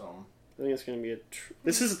first film. I think it's going to be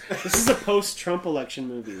this is a post-Trump election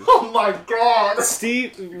movie. Oh my god!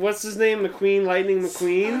 Steve, what's his name? McQueen, Lightning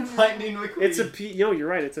McQueen. Lightning McQueen. It's you're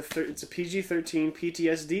right. It's a PG-13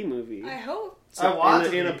 PTSD movie. I hope. I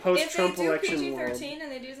want in a If post-Trump they do election PG-13 world.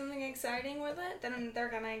 and they do something exciting with it, then they're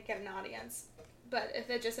gonna get an audience. But if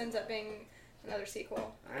it just ends up being another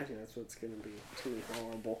sequel, I think that's what it's going to be. It's going to be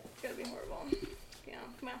horrible. it's gonna be horrible. Yeah,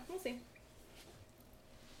 come on, we'll see.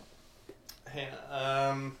 Hey,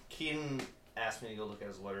 Keaton asked me to go look at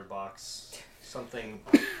his letterbox. Something.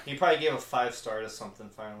 He probably gave a 5-star to something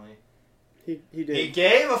finally. He did. He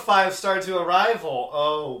gave a 5-star to Arrival.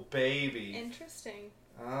 Oh, baby. Interesting.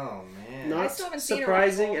 Oh, man. Not I still haven't seen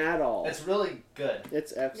surprising Arrival. at all. It's really good.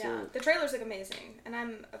 It's Yeah, excellent. the trailers look amazing, and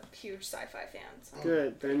I'm a huge sci-fi fan. So.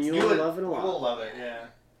 Good. Then You you'll would- love it a You lot. will love it, yeah.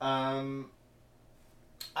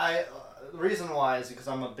 The reason why is because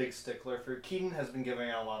I'm a big stickler for Keaton has been giving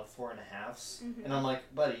out a lot of 4.5s, Mhm. and I'm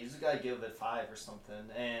like, buddy, you just gotta give it 5 or something.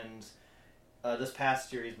 And this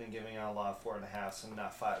past year he's been giving out a lot of 4.5s and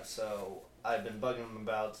not 5. So I've been bugging him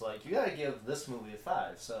about like you gotta give this movie a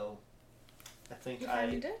 5. So I think You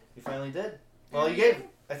finally did? he finally did. Well, he gave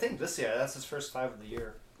I think this year that's his first 5 of the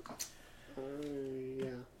year.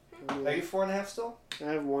 Yeah. Are you 4.5 still?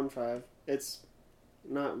 I have 1.5. It's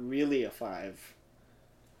not really a 5.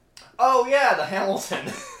 Oh yeah, the Hamilton.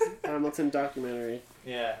 Hamilton documentary.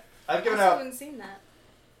 Yeah, I've I given still out. haven't seen that.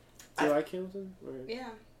 Do you like Hamilton? Or, Yeah.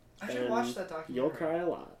 I should and watch that documentary. You'll cry a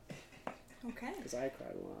lot. Okay. Because I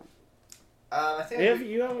cried a lot. I think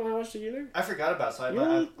You haven't watched it either? I forgot about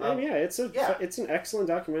it, so Yeah, it's an excellent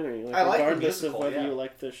documentary. I like the regardless musical, of whether yeah. you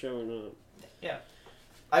like the show or not.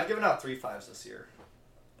 I've given out 3 5s this year.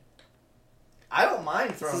 I don't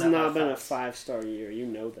mind This throwing has out not my been a 5s. 5-star year. You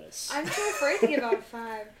know this. I'm so afraid to give out a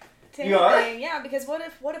 5. To You are? anything. Yeah, because what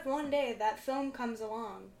if one day that film comes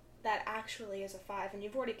along that actually is a 5, and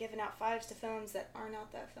you've already given out 5s to films that are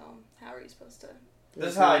not that film? How are you supposed to?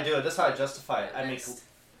 This is how I do it. This is how I justify it. List?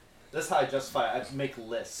 This is how I justify it. I make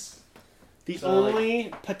lists. The So,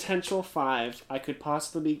 only potential 5 I could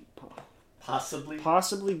possibly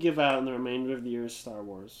Possibly. give out in the remainder of the year is Star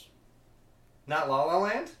Wars. Not La La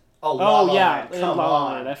Land? Oh, La La yeah, Land. Come La La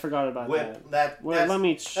on. Land. I forgot about Whip. that. Well, let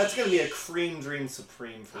me. That's going to be a cream dream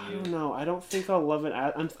supreme for I you. don't know. I don't think I'll love it.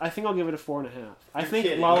 I think I'll give it a 4.5. I You're think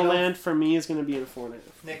kidding. La La You know- Land for me is going to be a 4.5.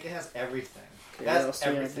 Nick, it has everything. Okay, It what has else do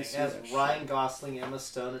we have everything. this It has year? Ryan Gosling, Emma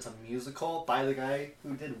Stone. It's a musical by the guy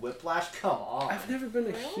who did Whiplash. Come on. I've never been a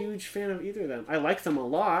Really? huge fan of either of them. I like them a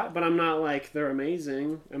lot, but I'm not like they're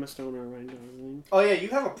amazing. Emma Stone or Ryan Gosling. Oh yeah, you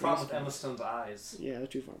have a problem with Emma Stone's eyes. Yeah, they're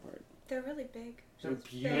too far apart. They're really big. They're And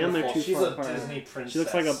beautiful. they're too She's far a apart. Disney princess. She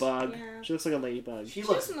looks like a bug. Yeah. She looks like a ladybug. She She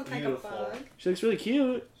looks doesn't look beautiful. like a bug. She looks really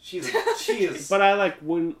cute, She is but I like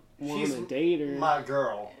wouldn't want She's to date her. my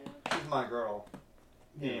girl. She's my girl.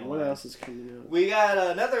 Yeah, Anyway. what else is coming out? We got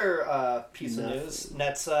another piece of Nothing. news. And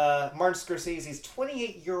that's Martin Scorsese's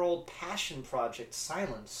 28-year-old passion project,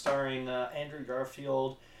 Silence, starring Andrew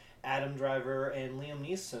Garfield, Adam Driver, and Liam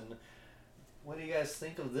Neeson. What do you guys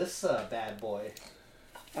think of this bad boy?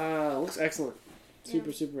 Looks excellent. Super,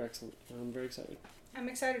 Yeah. super excellent. I'm very excited. I'm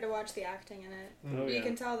excited to watch the acting in it. Oh, You yeah.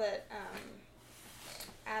 can tell that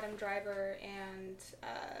Adam Driver and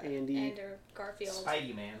Andrew Garfield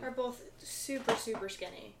Spidey Man. are both super, super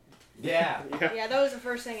skinny. Yeah. Yeah. Yeah, that was the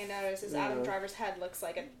first thing I noticed. Is Adam Yeah. Driver's head looks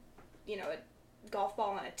like a golf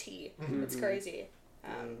ball on a tee. Mhm. It's crazy.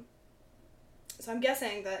 So I'm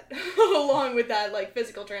guessing that along with that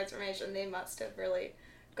physical transformation, they must have really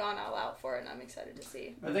gone all out for it, and I'm excited to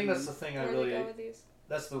see I think that's the thing I where really they go with these.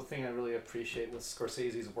 that's the thing I really appreciate with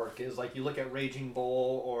Scorsese's work is like you look at Raging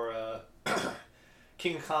Bull or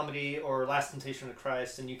King of Comedy or Last Temptation of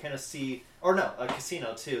Christ, and you kind of see, or no,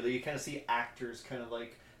 Casino too. That you kind of see actors kind of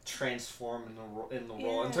like transform in the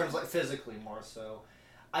role in Yeah. terms of, like physically more so.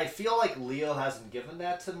 I feel like Leo hasn't given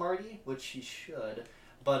that to Marty, which he should,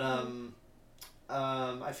 but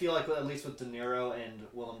I feel like at least with De Niro and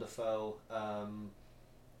Willem Dafoe,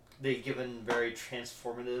 they've given very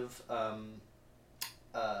transformative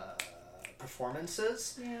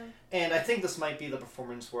performances. Yeah. And I think this might be the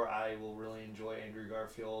performance where I will really enjoy Andrew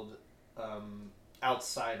Garfield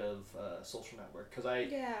outside of Social Network. Because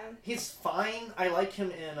Yeah. he's fine. I like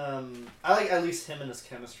him in... I like at least him and his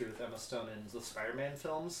chemistry with Emma Stone in the Spider-Man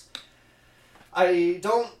films.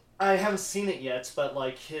 I haven't seen it yet, but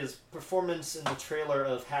like his performance in the trailer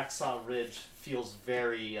of Hacksaw Ridge feels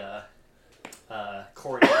very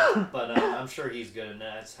corny. But I'm sure he's good in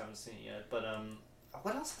that. I just haven't seen it yet. But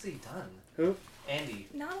what else has he done? Who? Andy.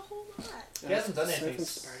 Not a whole lot. He hasn't done anything. Second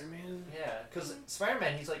Spider-Man. Yeah, because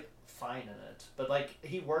Spider-Man, he's like fine in it, but like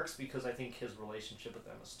he works because I think his relationship with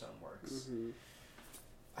Emma Stone works. Mm-hmm.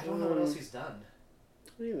 I don't know what else he's done.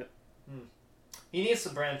 Neither. He needs to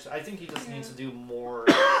branch. I think he just needs to do more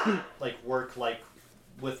like work like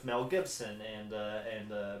with Mel Gibson and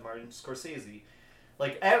Martin Scorsese.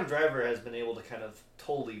 Like Adam Driver has been able to kind of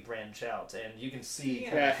totally branch out, and you can see.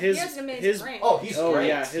 Yeah, he has an amazing brain. He's great.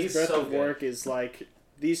 Yeah, his he's breadth so of good. work is like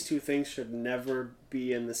these two things should never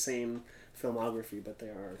be in the same filmography, but they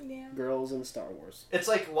are. Yeah. Girls and Star Wars. It's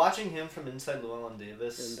like watching him from Inside Llewellyn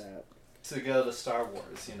Davis And that. to go to Star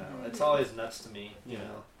Wars. You know, it's always nuts to me. You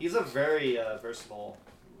know, he's a very versatile,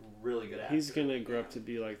 really good actor. He's gonna grow up to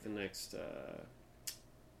be like the next.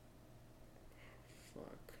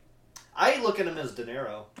 I look at him as De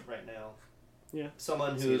Niro right now. Yeah.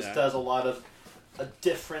 Someone See who that. does a lot of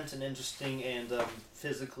different and interesting and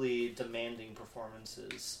physically demanding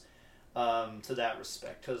performances to that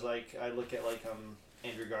respect. Because like I look at like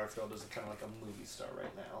Andrew Garfield as kind of like a movie star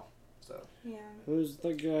right now. So Yeah. Who's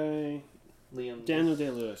the guy? Liam Daniel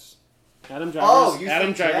Day-Lewis. Adam Oh, Driver's. you Adam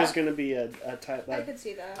think, Driver's yeah? gonna be a type I like could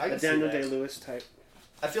see that. I a can see Daniel that. Day-Lewis type.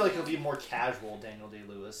 I feel like it'll be more casual Daniel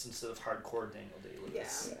Day-Lewis instead of hardcore Daniel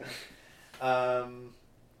Day-Lewis. Yeah.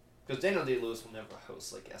 Because Daniel Day-Lewis will never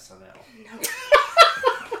host like SNL. No.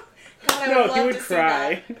 God, I No, would he love would to see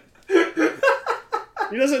that. cry.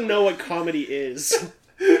 He doesn't know what comedy is.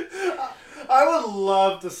 I would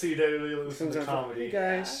love to see Daniel Day-Lewis in Comes the out, comedy. Hey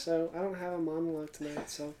guys, so I don't have a monologue tonight,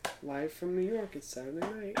 so live from New York, it's Saturday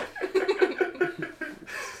night.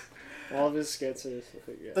 All of his skits are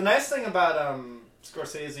yeah. The nice thing about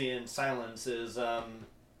Scorsese and Silence is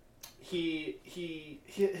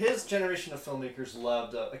his generation of filmmakers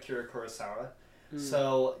loved Akira Kurosawa.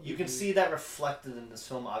 So you can see that reflected in this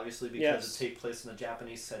film, obviously, because it takes place in a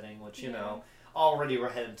Japanese setting, which, you know, already we're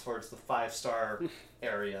headed towards the 5-star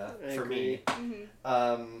area for me.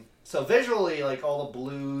 So visually, like all the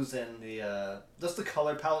blues and the just the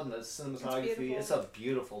color palette and the cinematography, it's a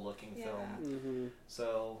beautiful looking film.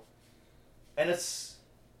 So, and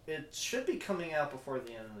it should be coming out before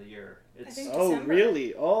the end of the year. I think Oh, December.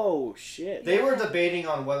 really? Oh, shit. They were debating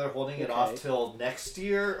on whether holding it off Okay. till next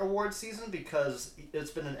year award season because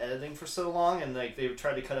it's been in editing for so long, and like they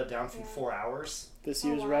tried to cut it down from 4 hours. This Oh,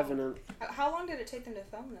 year's wow. Revenant. How long did it take them to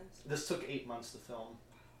film this? This took 8 months to film,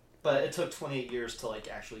 but it took 28 years to like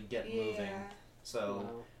actually get moving. So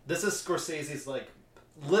Wow. this is Scorsese's like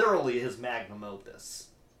literally his magnum opus.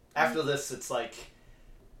 After this, it's like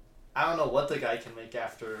I don't know what the guy can make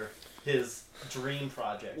after his dream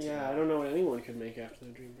project. Yeah, I don't know what anyone could make after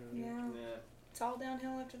the Dream Project. Yeah. It's all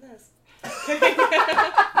downhill after this.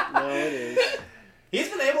 No, it is. He's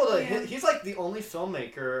been able to. Yeah. He's like the only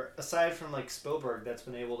filmmaker aside from like Spielberg that's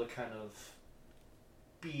been able to kind of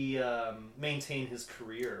be maintain his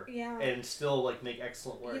career. Yeah. And still like make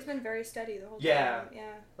excellent work. He's been very steady the whole Yeah. time.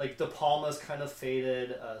 Yeah. Like De Palma's kind of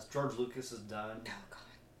faded. George Lucas is done. Oh God.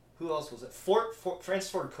 Who else was it?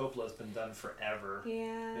 Francis Ford Coppola's been done forever.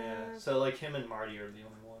 Yeah. Yeah. So like him and Marty are the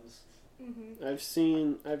only ones. Mm-hmm.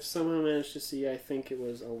 I've somehow managed to see, I think it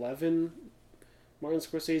was 11 Martin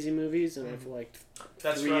Scorsese movies, and I've liked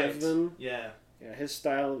That's 3 right. of them. Yeah. Yeah, his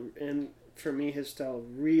style, and for me, his style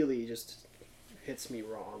really just hits me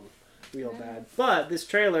wrong, real bad. But this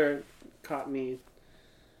trailer caught me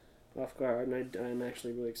off guard, and I'm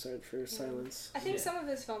actually really excited for Silence. I think some of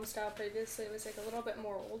his film style previously was like a little bit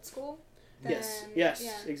more old school. Than, Yes,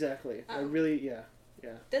 Yeah. exactly. I Um, really, yeah.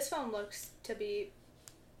 This film looks to be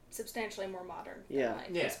substantially more modern than Yeah. like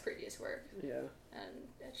Yeah. his previous work, Yeah. and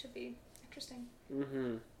it should be interesting.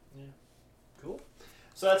 Mm-hmm. Cool.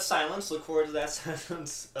 So that's Silence. Look forward to that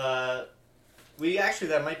Silence. That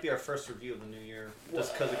might be our first review of the new year,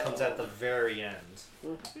 just because it comes at the very end.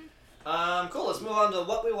 Cool. Let's move on to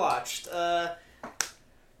what we watched.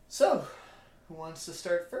 So, who wants to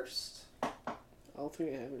start first? I don't think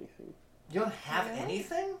I have anything. You don't have Really?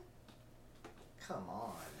 anything? Come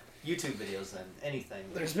on. YouTube videos then. Anything.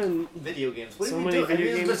 There's been Video games. What So do you many do? Have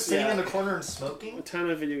video you games, just sitting yeah. in the corner and a smoking? ton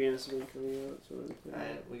of video games have been coming out. So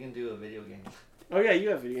Alright, we can do a video game. Oh yeah, you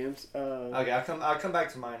have video games. Okay, I'll come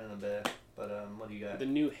back to mine in a bit. But what do you got? The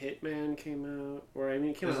new Hitman came out, or I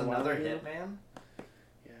mean, it came There's out a while another ago. Hitman?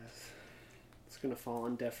 Yes. It's gonna fall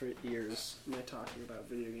on deaf ears. Am I talking about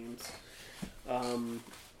video games?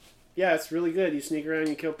 Yeah, it's really good. You sneak around,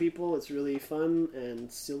 you kill people. It's really fun and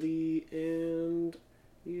silly, and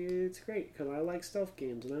it's great because I like stealth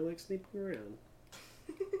games and I like sneaking around.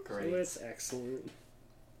 Great. So it's excellent.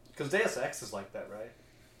 Because Deus Ex is like that, right?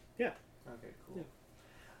 Yeah. Okay, cool.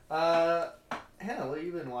 Yeah. Hannah, what have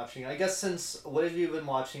you been watching? I guess what have you been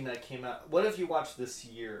watching that came out? What have you watched this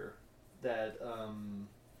year that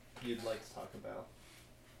you'd like to talk about?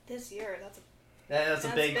 This year, That's a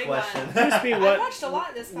big question. I watched a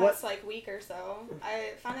lot this past week or so. I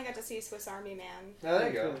finally got to see Swiss Army Man. Oh, there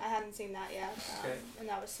you go. I hadn't seen that yet, Okay. and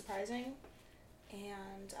that was surprising.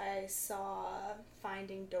 And I saw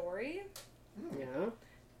Finding Dory. Yeah.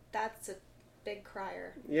 That's a big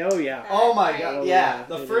crier. Oh yeah. Oh my god, Oh, yeah. yeah,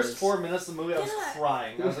 The it first is. 4 minutes of the movie, I was Yeah.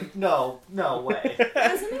 crying. I was like, no way.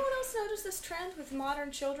 Has anyone else noticed this trend with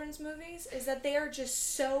modern children's movies? Is that they are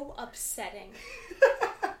just so upsetting.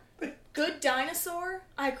 Good Dinosaur,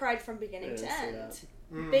 I cried from beginning to end.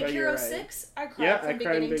 Big But you're Hero right. 6, I cried Yeah, from I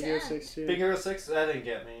cried in beginning Big to Hero end. 6 too. Big Hero 6, that didn't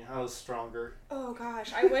get me. I was stronger. Oh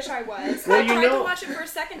gosh, I wish I was. Well, I you tried know- to watch it for a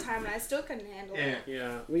second time and I still couldn't handle it.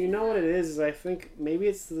 Yeah. Well, you know what it is I think maybe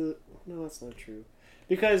it's the... No, that's not true.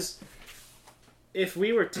 Because if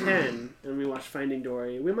we were 10 and we watched Finding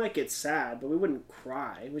Dory, we might get sad, but we wouldn't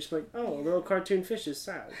cry. We're just like, oh, a little cartoon fish is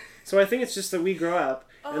sad. So I think it's just that we grow up,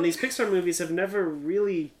 and these Pixar movies have never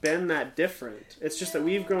really been that different. It's just that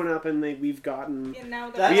we've grown up and we've gotten... And now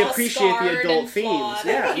That's we're all all appreciate the scarred adult and themes. flawed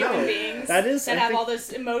Yeah, human no, beings that is- that I have think- all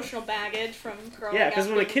this emotional baggage from growing Yeah, up. because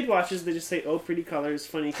when a and- kid watches, they just say, oh, pretty colors,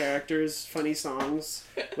 funny characters, funny songs.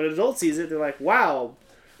 When an adult sees it, they're like, wow,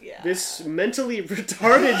 Yeah. this mentally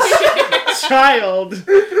retarded child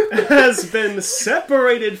has been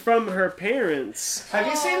separated from her parents. Have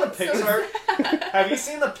you seen the Oh, so Pixar? Have you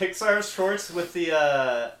seen the Pixar shorts with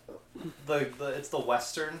the it's the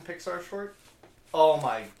Western Pixar short? Oh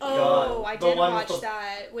my god! Oh, I The did one watch with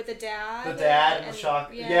that with the dad. the dad and the and-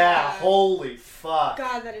 shock. Yeah, holy fuck!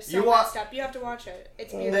 God, that is so You wa- messed up. You have to watch it.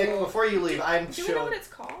 It's Nick, beautiful. before you leave, I'm Do we know sure what it's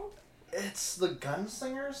called? it's the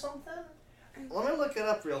Gunslinger or something. Let me look it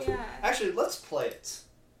up real quick. Yeah. Actually, let's play it.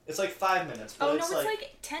 It's like 5 minutes. But Oh no, it's it's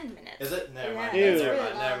like 10 minutes. Is it? Never mind. Yeah, it's Never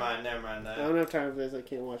really mind. long. Never mind. I don't have time for this. I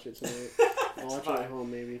can't watch it tonight. I'll watch it fine. at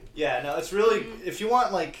home, maybe. Yeah, no, it's really. If you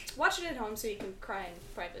want, like, Watch it at home so you can cry in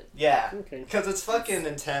private. yeah, Okay. because it's fucking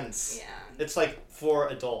intense. Yeah. It's like for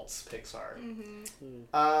adults, Pixar.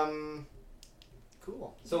 Mm-hmm.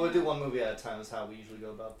 Cool. So we'll do one movie at a time. Is how we usually go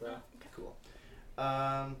about that. Oh, okay. Cool.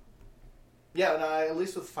 Yeah. No, at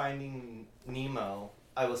least with Finding Nemo,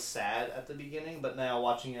 I was sad at the beginning, but now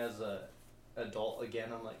watching it as a adult again,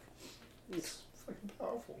 I'm like, it's fucking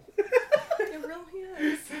powerful. It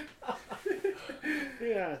really is.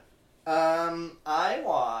 Yeah. I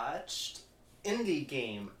watched Indie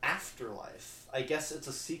Game Afterlife. I guess it's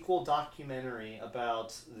a sequel documentary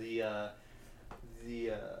about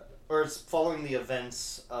or it's following the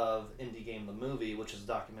events of Indie Game the movie, which is a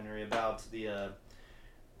documentary about the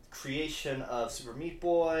creation of Super Meat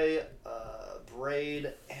Boy,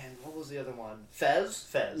 Braid, and what was the other one? Fez.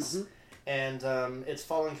 Mm-hmm. And it's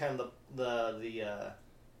following kind of the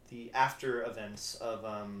after events of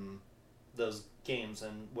those games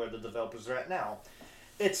and where the developers are at now.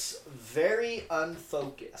 It's very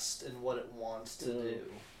unfocused in what it wants to do.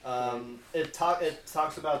 It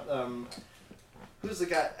talks about who's the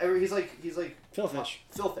guy? He's like Phil Fish.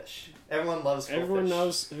 Phil Fish. Everyone loves Phil Everyone Fish.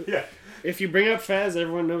 knows. Yeah. If you bring up Fez,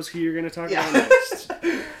 everyone knows who you're going to talk Yeah. about next.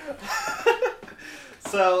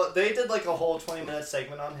 So they did like a whole 20-minute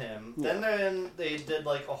segment on him. Then they did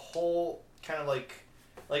like a whole kind of like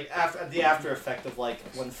after effect of like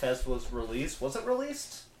when Fez was released. Was it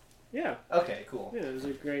released? Yeah. Okay, cool. Yeah,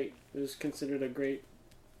 it was considered a great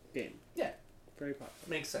game. Yeah. Very popular.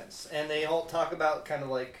 Makes sense. And they all talk about kind of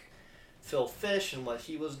like Phil Fish and what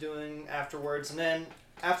he was doing afterwards. And then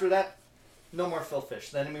after that, no more Phil Fish.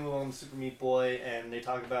 Then we move on to Super Meat Boy, and they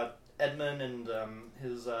talk about Edmund and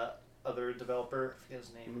his other developer. I forget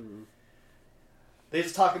his name. Mm-hmm. They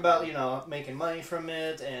just talk about, making money from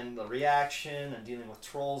it and the reaction and dealing with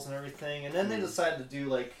trolls and everything. And then they decide to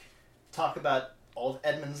do, talk about all of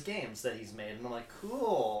Edmund's games that he's made. And I'm like,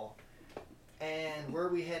 cool. And where are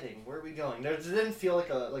we heading? Where are we going? There didn't feel like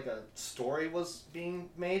a story was being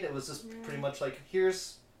made. It was just pretty much like,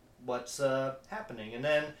 here's what's happening. And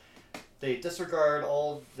then they disregard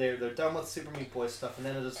all... They're done with Super Meat Boy stuff, and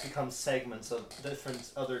then it just becomes segments of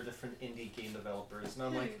other different indie game developers. And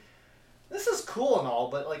I'm like, this is cool and all,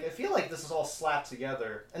 but I feel like this is all slapped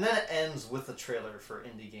together. And then it ends with the trailer for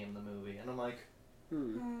Indie Game the movie. And I'm like,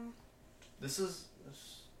 this is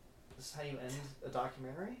how you end a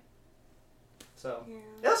documentary? So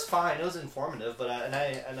it was fine. It was informative, but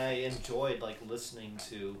I enjoyed listening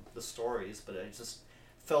to the stories, but I just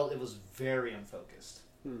felt it was very unfocused.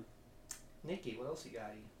 Nikki, what else you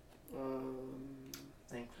got?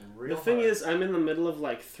 Think real The thing hard. is, I'm in the middle of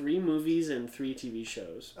 3 movies and 3 TV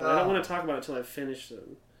shows, but I don't want to talk about it until I've finished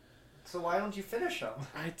them. So why don't you finish them?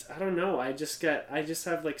 I don't know. I just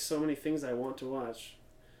have like so many things I want to watch,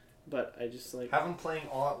 but I just like have them playing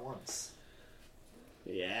all at once.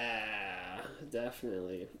 Yeah,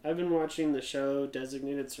 definitely. I've been watching the show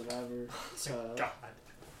Designated Survivor. God,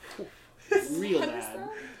 real bad.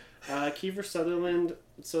 Kiefer Sutherland.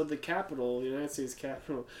 So the Capitol, United States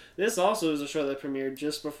Capitol. This also is a show that premiered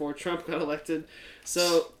just before Trump got elected.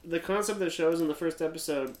 So the concept of the show is in the first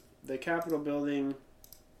episode, the Capitol building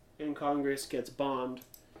in Congress gets bombed,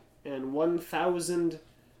 and 1,000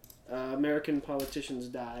 American politicians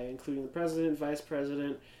die, including the president, vice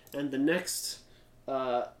president, and the next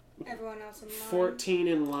everyone else in line. 14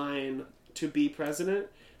 in line to be president.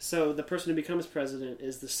 So the person who becomes president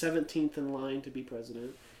is the 17th in line to be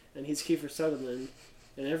president, and he's Kiefer Sutherland.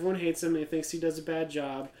 And everyone hates him and he thinks he does a bad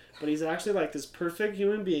job, but he's actually like this perfect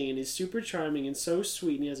human being, and he's super charming and so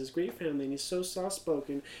sweet, and he has this great family, and he's so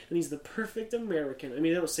soft-spoken, and he's the perfect American. I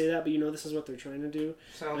mean, they don't say that, but this is what they're trying to do.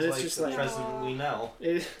 Sounds like just the president we know.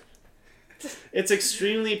 It's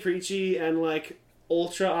extremely preachy and like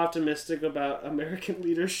ultra optimistic about American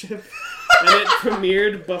leadership, and it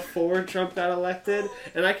premiered before Trump got elected,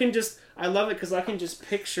 and I love it because I can just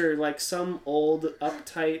picture like some old,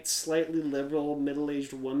 uptight, slightly liberal,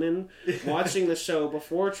 middle-aged woman watching the show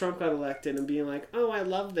before Trump got elected and being like, "Oh, I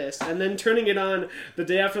love this," and then turning it on the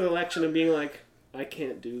day after the election and being like, "I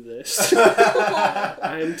can't do this.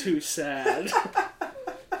 I'm too sad."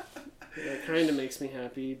 It kind of makes me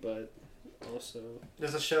happy, but also...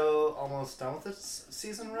 Is the show almost done with its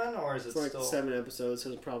season run, or is it like still... 7 episodes,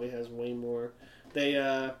 so it probably has way more. They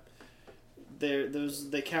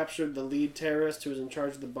captured the lead terrorist who was in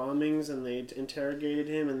charge of the bombings, and they interrogated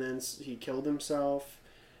him, and then he killed himself.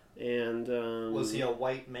 And was he a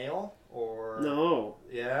white male or no?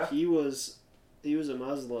 Yeah, he was a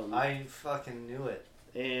Muslim. I fucking knew it.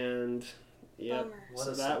 And yeah,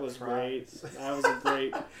 so that was great. Surprise.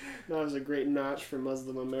 That was a great notch for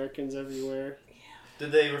Muslim Americans everywhere.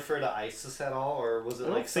 Did they refer to ISIS at all, or was it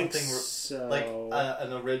like something so. like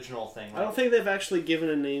an original thing? I don't think they've actually given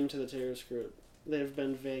a name to the terrorist group. They've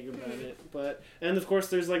been vague about it, and of course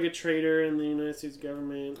there's like a traitor in the United States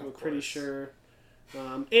government. We're pretty sure,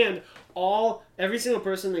 and every single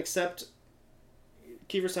person except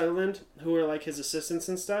Kiefer Sutherland, who are like his assistants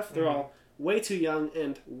and stuff, they're all way too young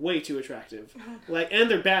and way too attractive. And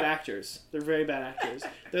they're bad actors. They're very bad actors.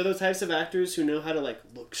 They're those types of actors who know how to like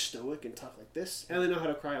look stoic and talk like this, and they know how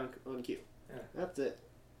to cry on cue. Yeah. That's it.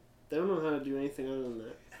 They don't know how to do anything other than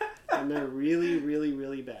that, and they're really, really,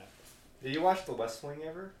 really bad. Did you watch The West Wing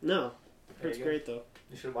ever? No. It's great though.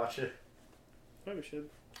 You should watch it. Probably should.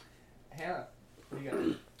 Hannah, what do you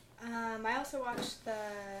got? I also watched the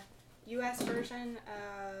U.S. version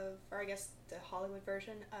of, or I guess the Hollywood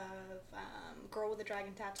version of Girl with a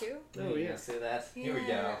Dragon Tattoo. Oh yeah, say that. Yeah. Here we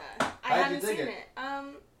go. I hadn't seen it.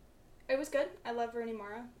 It was good. I love Rooney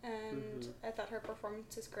Mara, and I thought her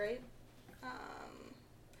performance is great.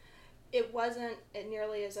 It wasn't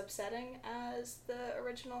nearly as upsetting as the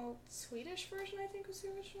original Swedish version, I think was the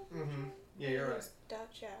original version. Yeah, you're right.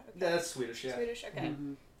 Dutch, yeah. Okay. That's Swedish, yeah. Swedish, okay.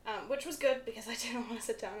 Which was good because I didn't want to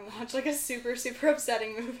sit down and watch like a super, super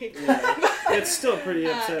upsetting movie. Yeah. It's still pretty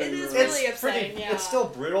upsetting. It is really upsetting, yeah. It's still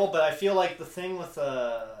brutal, but I feel like the thing with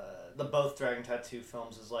the both Dragon Tattoo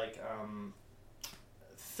films is like,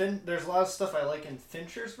 there's a lot of stuff I like in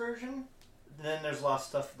Fincher's version, and then there's a lot of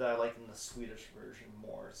stuff that I like in the Swedish version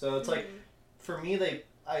more. So it's like, for me,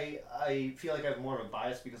 I feel like I have more of a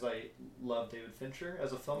bias because I love David Fincher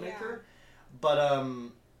as a filmmaker, but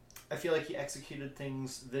I feel like he executed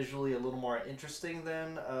things visually a little more interesting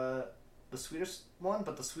than the Swedish one,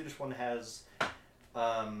 but the Swedish one has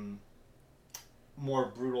more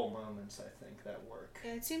brutal moments, I think, that work.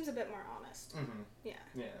 Yeah, it seems a bit more honest. Yeah.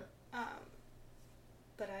 Yeah.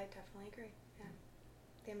 But I definitely agree. Yeah.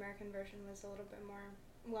 The American version was a little bit more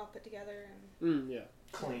well put together and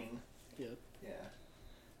clean. Yeah. Yeah.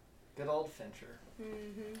 Good old Fincher.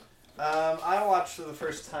 I watched for the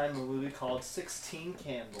first time a movie called 16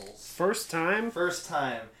 Candles. First time? First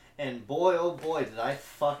time. And boy, oh boy, did I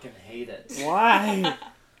fucking hate it. Why?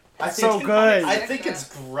 It's so good. I think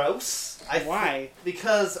it's gross. Why?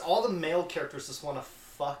 Because all the male characters just want to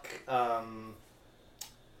fuck,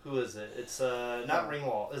 who is it? It's, not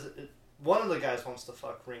Ringwald. Is it, one of the guys wants to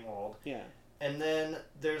fuck Ringwald. Yeah. And then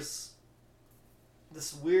there's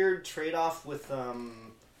this weird trade-off with,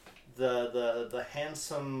 the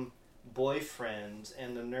handsome boyfriend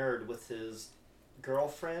and the nerd with his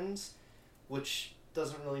girlfriends, which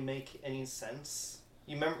doesn't really make any sense.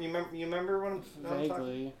 You remember what I'm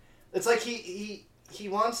talking? It's like he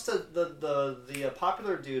wants to the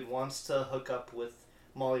popular dude wants to hook up with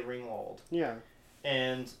Molly Ringwald. Yeah.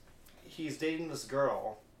 And he's dating this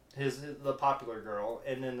girl, the popular girl,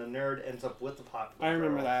 and then the nerd ends up with the popular I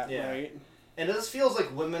remember girl. that, Yeah. right? And it just feels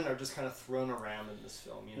like women are just kind of thrown around in this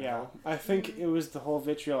film, you know? Yeah, I think it was the whole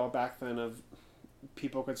vitriol back then of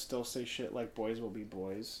people could still say shit like boys will be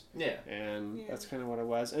boys. Yeah. And Yeah. that's kind of what it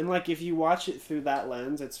was. And, like, if you watch it through that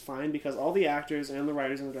lens, it's fine because all the actors and the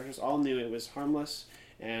writers and the directors all knew it was harmless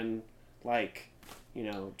and, like, you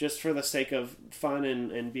know, just for the sake of fun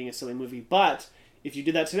and being a silly movie. But if you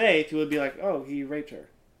did that today, people would be like, oh, he raped her.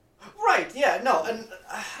 Right, yeah, no, and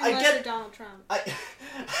I Unless get... you're Donald Trump.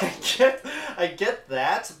 I get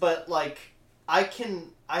that, but, like, I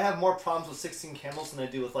have more problems with 16 Candles than I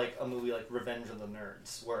do with, like, a movie like Revenge of the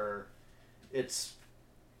Nerds, where it's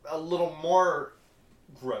a little more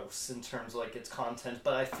gross in terms of, like, its content,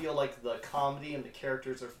 but I feel like the comedy and the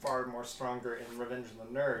characters are far more stronger in Revenge of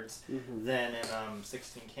the Nerds than in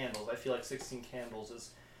 16 Candles. I feel like 16 Candles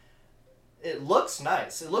is... It looks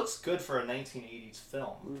nice. It looks good for a 1980s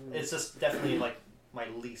film. Mm-hmm. It's just definitely, like, my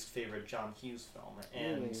least favorite John Hughes film.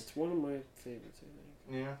 And Really? It's one of my favorites,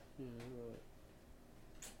 I think. yeah.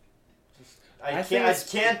 I I think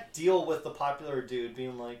it's- can't deal with the popular dude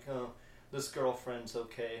being like, oh, this girlfriend's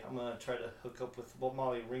okay. I'm gonna try to hook up with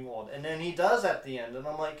Molly Ringwald, and then he does at the end, and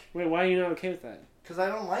I'm like, Wait, why are you not okay with that? because I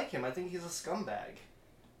don't like him. I think he's a scumbag.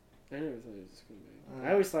 I never thought he was going to be.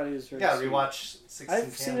 I always thought he was very Yeah, sweet. rewatch 16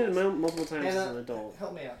 I've seen it Candles. multiple times And, as an adult.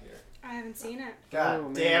 Help me out here. I haven't seen it. God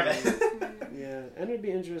Oh, damn man. it. Yeah, and it'd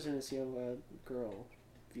be interesting to see how a girl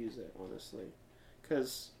views it, honestly.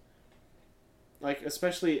 Because, like,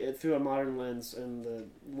 especially through a modern lens and the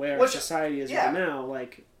way our Which- society is yeah. right now,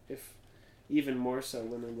 like, if even more so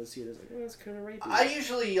women would see it as like, oh, it's kind of rapey. I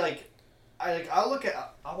usually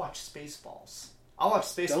I'll watch Spaceballs. I'll watch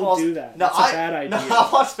Spaceballs. Don't do that. No, That's a bad idea. No,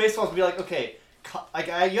 I'll watch Spaceballs and be like, okay,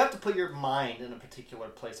 you have to put your mind in a particular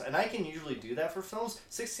place, and I can usually do that for films.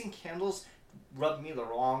 16 Candles rubbed me the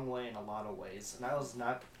wrong way in a lot of ways, and I was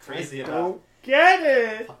not crazy about. Don't get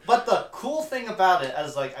it. But the cool thing about it,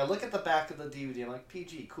 as like I look at the back of the DVD, I'm like,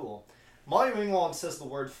 PG, cool. Molly Ringwald says the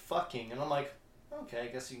word "fucking," and I'm like, okay, I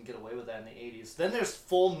guess you can get away with that in the 80s. Then there's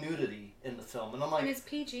full nudity in the film, and I'm like, And it's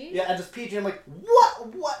PG? yeah, and it's PG. I'm like,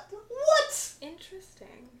 what?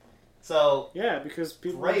 Interesting. So Yeah, because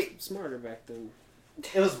people Right. were smarter back then.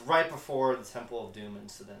 it was right before the Temple of Doom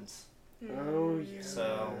incident. Oh, yeah.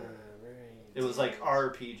 So- right. It was like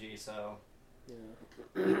RPG, so Yeah.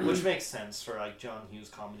 which makes sense for like John Hughes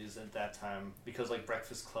comedies at that time because like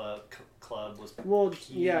Breakfast Club was Well,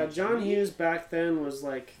 yeah, PG. John Hughes back then was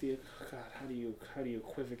like the God. How do you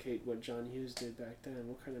equivocate what John Hughes did back then?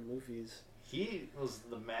 What kind of movies? he was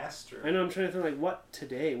the master. I know. I'm trying to think like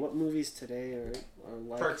what movies today are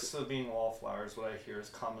like. Perks of Being a Wallflower is what I hear is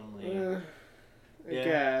commonly. I Yeah.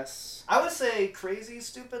 guess. I would say Crazy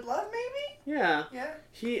Stupid Love, maybe. Yeah. Yeah.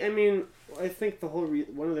 I mean, I think the whole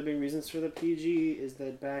one of the big reasons for the PG is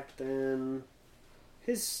that back then,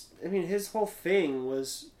 his whole thing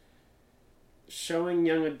was showing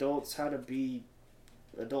young adults how to be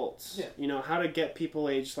adults. Yeah. You know, how to get people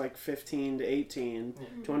aged like 15 to 18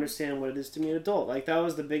 Yeah. to understand what it is to be an adult. Like, that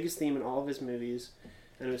was the biggest theme in all of his movies,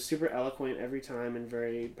 and it was super eloquent every time and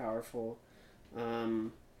very powerful.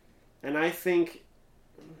 And I think,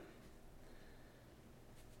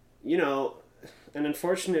 you know, an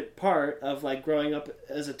unfortunate part of like growing up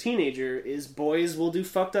as a teenager is boys will do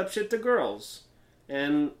fucked up shit to girls,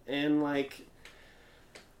 and like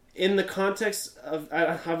in the context of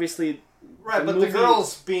obviously Right, the but movie- the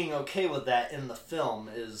girls being okay with that in the film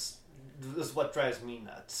is what drives me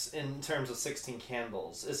nuts in terms of 16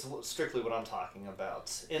 Candles. Is strictly what I'm talking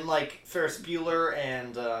about. In like Ferris Bueller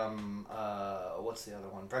and what's the other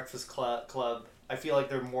one? Breakfast Club. I feel like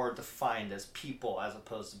they're more defined as people as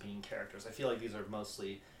opposed to being characters. I feel like these are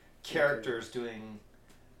mostly characters doing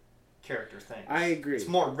character things. I agree. It's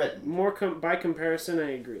more written. by comparison,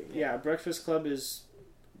 I agree. Yeah, Breakfast Club is,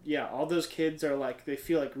 all those kids are like, they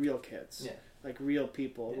feel like real kids. Yeah. Like real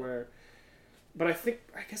people. Yeah. But I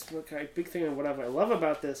guess a big thing and what I love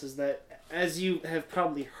about this is that, as you have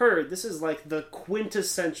probably heard, this is like the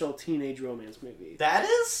quintessential teenage romance movie. That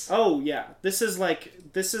is? Oh yeah, this is like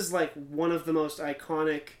one of the most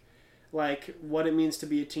iconic, like what it means to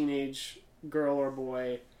be a teenage girl or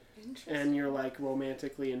boy, and you're like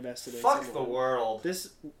romantically invested in Fuck someone. the world.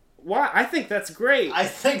 Why? I think that's great. I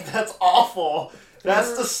think that's awful.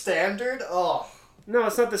 That's the standard? Oh. No,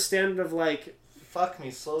 it's not the standard of like. Fuck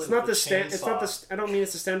me slowly. It's not with the standard. It's not chainsaw. the. I don't mean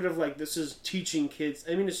it's the standard of like this is teaching kids.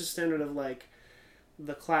 I mean it's just standard of like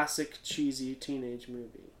the classic cheesy teenage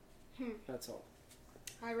movie. That's all.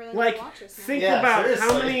 I really Like, want to watch this now. think Yeah, about seriously.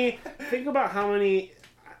 how many. Think about how many.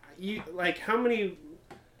 How many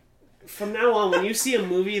from now on, when you see a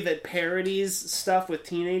movie that parodies stuff with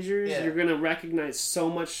teenagers, you're gonna recognize so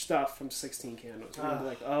much stuff from 16 Candles. You're gonna be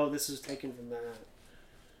like, oh, this is taken from that.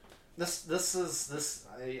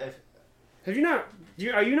 Have you not?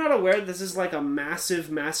 Are you not aware that this is like a massive,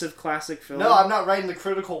 massive classic film? No, I'm not riding the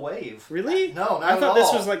critical wave. Really? No, not I thought at this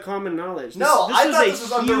all. was like common knowledge. No, I thought this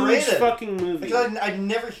was a huge underrated. fucking movie. Because I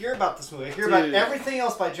never hear about this movie. I hear about everything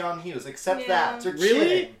else by John Hughes except that. You're really?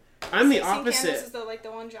 kidding. I'm the 16 opposite. Candles is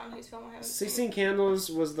the one John Hughes film I haven't 16 seen.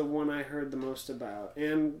 Candles was the one I heard the most about,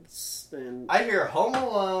 and I hear Home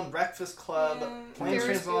Alone, Breakfast Club, Planes, Trains, and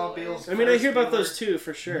Ferris Automobiles. I mean, I hear about those too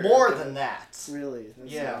for sure. More than that. Really?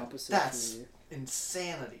 That's the opposite. That's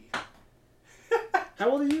insanity.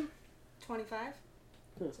 How old are you? 25.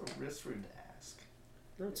 That's a risk rude to ask.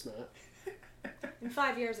 No, it's not. In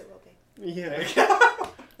 5 years it will be. Yeah.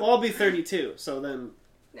 Well, I'll be 32, so then.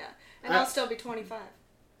 Yeah, and I'll still be 25.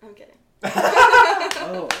 I'm kidding.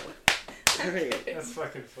 Oh. Great. That's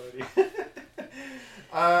fucking funny.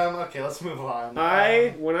 Okay, let's move on.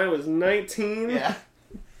 When I was 19. Yeah.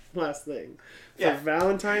 Last thing. For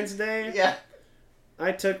Valentine's Day.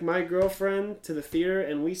 I took my girlfriend to the theater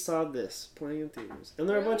and we saw this playing in theaters. And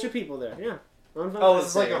there were a bunch of people there. Yeah. On Valentine's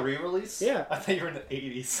this is like Day. a re-release? Yeah. I thought you were in the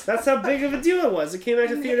 80s. That's how big of a deal it was. It came out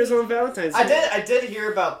to theaters on Valentine's Day. I did hear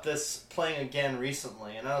about this playing again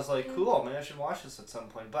recently, and I was like, cool, maybe I should watch this at some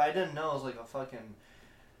point. But I didn't know it was like a fucking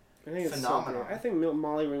phenomenon. I think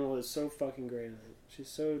Molly Ringwald is so fucking great in it. She's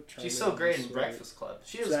so charming. She's so great in Breakfast Club.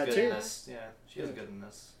 She is good in this. Yeah, she is good in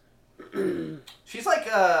this. She's like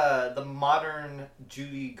the modern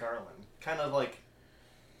Judy Garland. Kind of like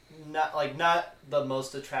not the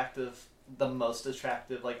most attractive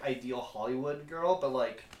like ideal Hollywood girl, but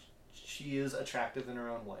like she is attractive in her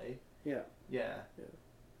own way. Yeah.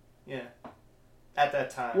 At that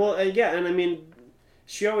time. Well, and I mean,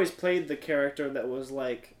 she always played the character that was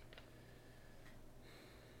like,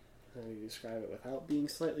 how do you describe it without being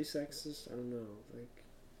slightly sexist? I don't know. Like,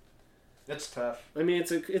 it's tough. I mean,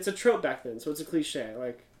 it's a trope back then, so it's a cliche.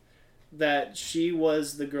 Like that she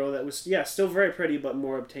was the girl that was still very pretty but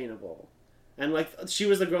more obtainable. And, like, she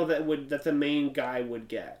was the girl that the main guy would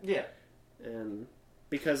get. Yeah. And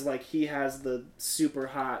because, like, he has the super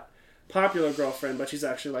hot, popular girlfriend, but she's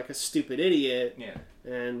actually, like, a stupid idiot. Yeah.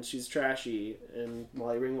 And she's trashy. And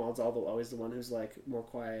Molly Ringwald's always the one who's, like, more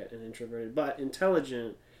quiet and introverted, but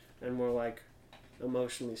intelligent and more, like,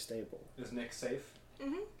 emotionally stable. Is Nick safe?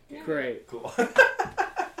 Mm-hmm. Yeah. Great. Cool.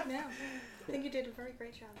 Yeah. I think you did a very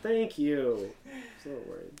great job. Thank you. I was a little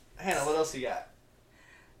worried. Hannah, what else you got?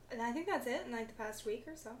 And I think that's it in like the past week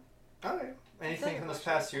or so. Okay. Anything from this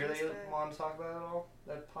past year that you want to talk about at all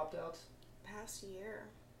that popped out? Past year.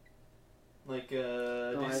 Like,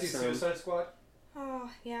 did you see Suicide Squad?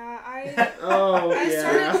 Oh, yeah. I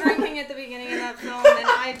started drinking at the beginning of that film, and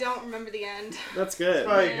I don't remember the end. That's good.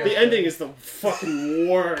 Yeah. The ending is the fucking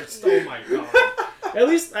worst. Oh my god. At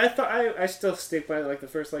least I still stick by like the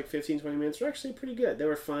first like 15-20 minutes were actually pretty good. They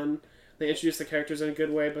were fun. They introduced the characters in a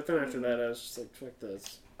good way, but then after that I was just like, fuck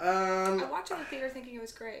this. I watched it in the theater thinking it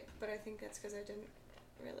was great, but I think that's because I didn't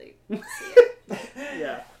really see it.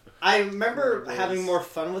 Yeah. I remember having more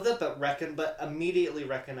fun with it, but immediately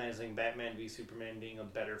recognizing Batman v Superman being a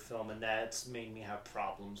better film, and that's made me have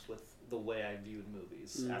problems with the way I viewed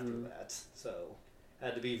movies after that. So I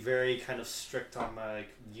had to be very kind of strict on my like,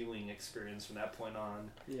 viewing experience from that point on.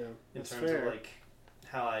 Yeah. In terms of like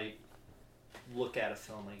how I look at a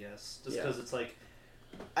film, I guess. Just because it's like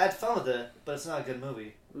I had fun with it, but it's not a good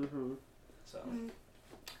movie. Mm-hmm. So,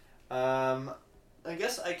 I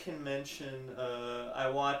guess I can mention I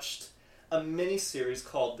watched a miniseries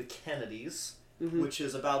called The Kennedys, which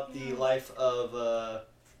is about the life of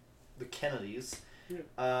the Kennedys.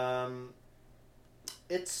 Yeah.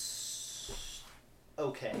 It's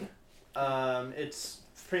okay. It's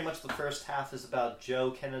pretty much the first half is about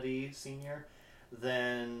Joe Kennedy Sr.,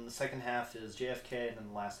 then the second half is JFK, and then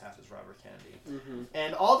the last half is Robert Kennedy.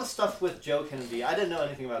 And all the stuff with Joe Kennedy, I didn't know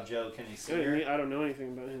anything about Joe Kennedy Sr. I don't know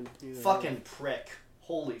anything about him either. Fucking prick.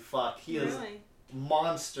 Holy fuck. He is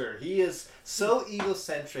monster. He is so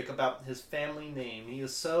egocentric about his family name. He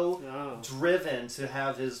is so driven to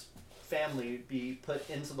have his family be put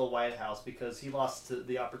into the White House because he lost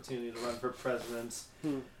the opportunity to run for president.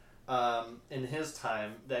 In his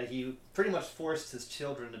time, that he pretty much forced his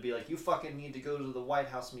children to be like, you fucking need to go to the White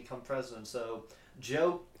House and become president. So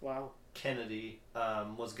Joe Kennedy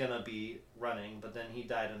was gonna be running, but then he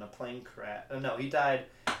died in a plane crash. No, he died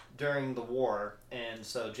during the war, and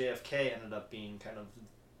so JFK ended up being kind of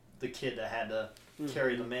the kid that had to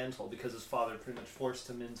carry the mantle because his father pretty much forced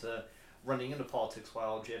him into running into politics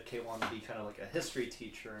while JFK wanted to be kind of like a history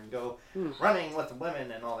teacher and go running with the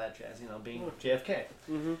women and all that jazz, being JFK.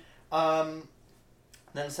 Mm-hmm.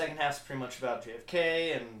 Then the second half's pretty much about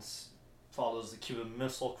JFK and follows the Cuban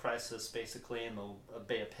Missile Crisis, basically, and the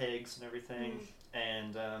Bay of Pigs and everything.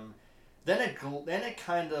 And then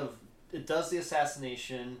it does the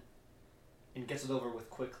assassination and gets it over with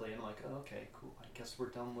quickly. And I'm like, oh, okay, cool. I guess we're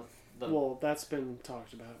done with the... Well, that's been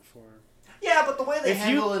talked about for... Yeah, but the way they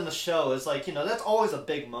handle it in the show is like, that's always a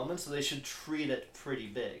big moment, so they should treat it pretty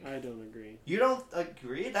big. I don't agree. You don't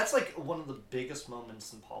agree? That's like one of the biggest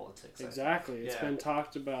moments in politics. Exactly. It's been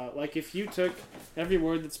talked about. Like, if you took every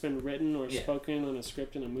word that's been written or spoken on a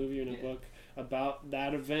script in a movie or in a book about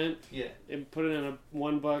that event, and put it in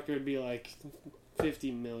one book, it would be like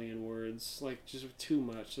 50 million words. Like, just too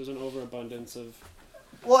much. There's an overabundance of...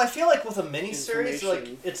 Well, I feel like with a miniseries,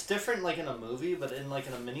 like, it's different, like, in a movie, but in, like,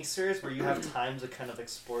 in a miniseries where you have time to kind of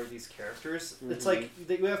explore these characters, it's like,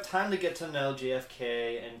 you have time to get to know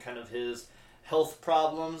JFK and kind of his health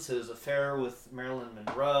problems, his affair with Marilyn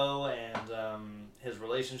Monroe, and his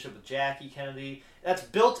relationship with Jackie Kennedy. That's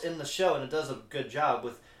built in the show, and it does a good job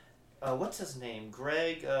with, what's his name?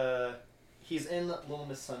 Greg, he's in Little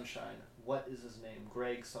Miss Sunshine. What is his name?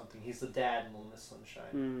 Greg something. He's the dad in Little Miss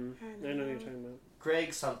Sunshine. I know what you're talking about.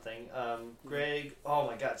 Greg something. Greg, oh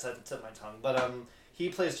my god, it's at the tip of my tongue. But he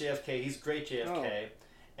plays JFK. He's great JFK.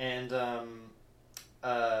 And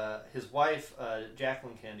his wife,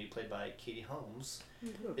 Jacqueline Kennedy, played by Katie Holmes,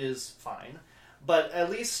 is fine. But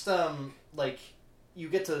at least, you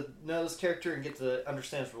get to know this character and get to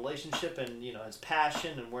understand his relationship and, his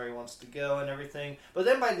passion and where he wants to go and everything. But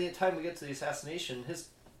then by the time we get to the assassination, his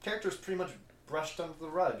character's pretty much brushed under the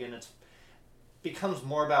rug, and it becomes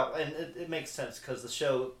more about, and it makes sense because the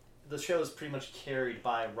show is pretty much carried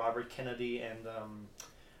by Robert Kennedy and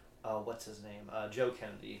what's his name, Joe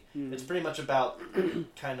Kennedy. It's pretty much about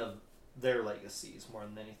kind of their legacies more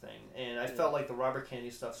than anything, and I felt like the Robert Kennedy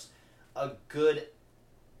stuff's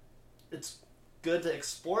it's good to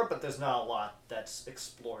explore, but there's not a lot that's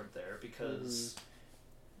explored there because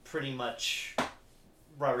pretty much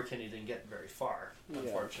Robert Kennedy didn't get very far,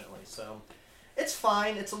 unfortunately. So it's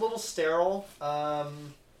fine. It's a little sterile.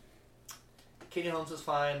 Katie Holmes is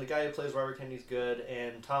fine. The guy who plays Robert Kennedy's good,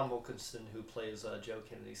 and Tom Wilkinson, who plays Joe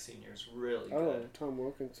Kennedy Sr., is really good. Oh, Tom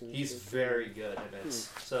Wilkinson. He's very good in it.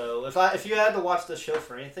 So if you had to watch the show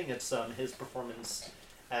for anything, it's his performance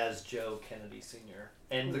as Joe Kennedy Sr.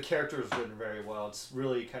 And the character is written very well. It's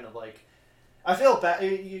really kind of like, I feel bad.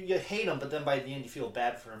 You hate him, but then by the end you feel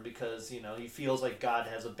bad for him because he feels like God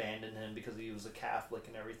has abandoned him because he was a Catholic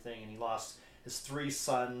and everything, and he lost his 3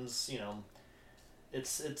 sons.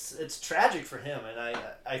 It's tragic for him, and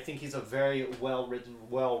I think he's a very well written,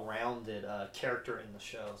 well rounded character in the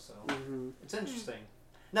show. So it's interesting.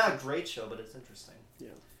 Not a great show, but it's interesting. Yeah.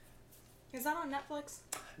 Is that on Netflix?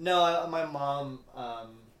 No, my mom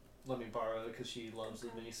let me borrow it because she loves the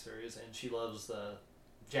miniseries and she loves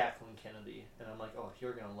Jacqueline Kennedy, and I'm like, oh,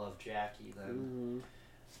 you're gonna love Jackie then.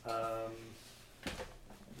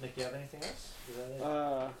 Nick, you have anything else? Is that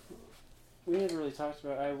it? We hadn't really talked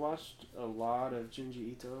about. I watched a lot of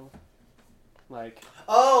Junji Ito, like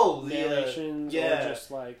narrations or just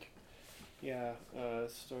stories.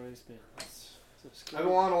 Man, that's so scary. I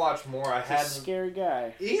want to watch more. He's a scary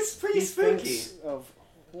guy. He's pretty spooky. Thinks of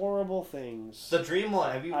horrible things. The Dream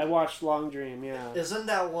one. I watched Long Dream. Yeah. Isn't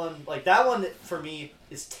that one that one for me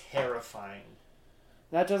is terrifying?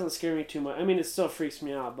 That doesn't scare me too much. I mean, it still freaks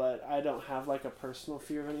me out, but I don't have like a personal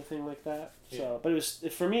fear of anything like that. Yeah. So, but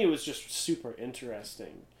for me, it was just super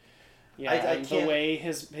interesting. Yeah, the way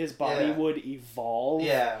his body would evolve.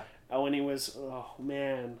 Yeah. When he was, oh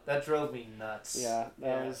man, that drove me nuts. Yeah,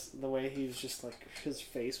 that was the way he was just like his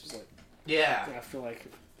face was like. Yeah. After like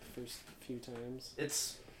the first few times.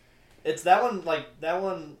 It's that one that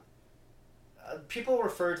one. People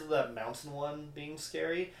refer to that mountain one being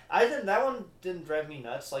scary. That one didn't drive me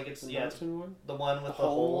nuts. Like it's mountain one? The one with the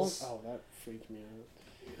holes. Oh, that freaked me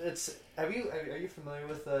out. Are you familiar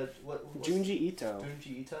with Junji Ito?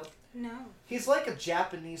 Junji Ito? No. He's like a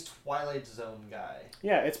Japanese Twilight Zone guy.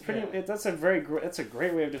 Yeah, it's pretty. Yeah. That's a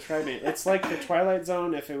great way of describing it. It's like the Twilight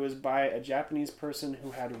Zone if it was by a Japanese person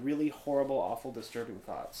who had really horrible, awful, disturbing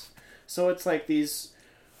thoughts. So it's like these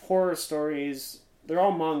horror stories. They're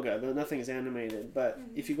all manga, though nothing's animated. But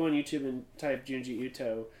if you go on YouTube and type Junji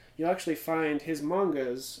Ito, you'll actually find his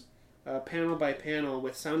mangas panel by panel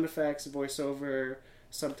with sound effects, voiceover,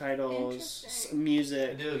 subtitles,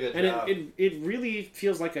 music. They do a good job. And it really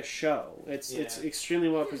feels like a show. It's extremely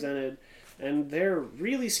well presented, and they're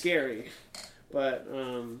really scary. But,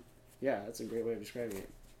 it's a great way of describing it.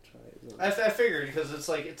 Twilight Zone. I figured because it's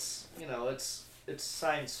like it's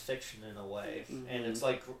science fiction in a way, and it's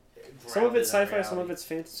like some of it's sci-fi, reality. some of it's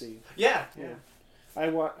fantasy. Yeah. I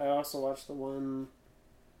also watched the one.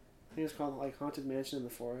 I think it's called like Haunted Mansion in the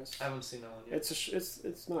Forest. I haven't seen that one yet.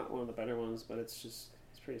 It's not one of the better ones, but it's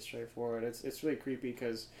pretty straightforward. It's really creepy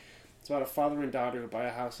because it's about a father and daughter who buy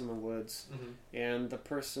a house in the woods, and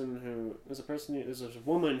there's a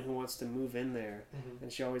woman who wants to move in there,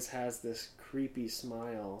 and she always has this creepy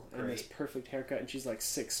smile and this perfect haircut, and she's like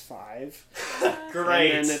 6'5".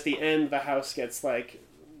 Great. And then at the end, the house gets like,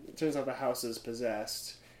 it turns out the house is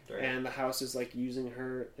possessed, and the house is like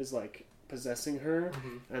possessing her,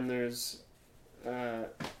 and there's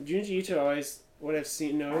Junji Ito always, what I've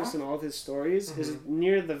noticed in all of his stories is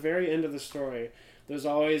near the very end of the story, there's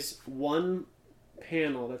always one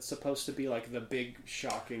panel that's supposed to be like the big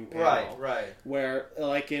shocking panel. Right. Where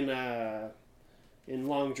like in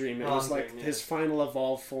Long Dream, it was like his final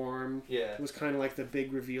evolved form. Yeah. It was kind of like the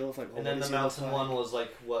big reveal of like. And then the mountain one was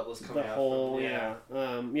like what was coming out. The whole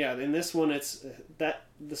in this one, it's that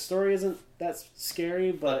the story isn't that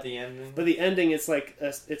scary, but the ending. But the ending, it's like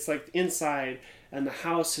inside, and the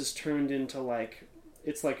house has turned into like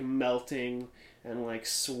it's like melting and like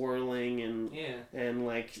swirling and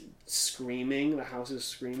like screaming. The house is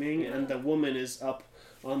screaming, and the woman is up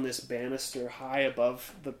on this banister high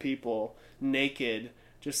above the people, naked,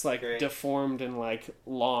 just like deformed and like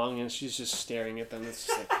long, and she's just staring at them. It's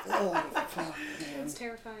just like, oh fuck, man. It's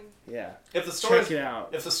terrifying. Yeah. Check it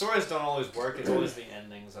out. If the stories don't always work, it's always the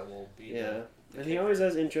endings that will be. Yeah. And he always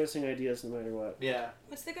has interesting ideas no matter what. Yeah.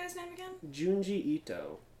 What's the guy's name again? Junji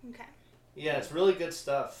Ito. Okay. Yeah, it's really good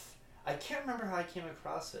stuff. I can't remember how I came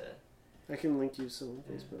across it. I can link you some on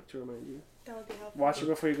Facebook to remind you. That would be helpful. Watch it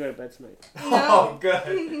before you go to bed tonight. No. Oh, good.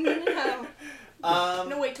 No.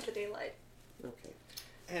 No, wait till the daylight. Okay.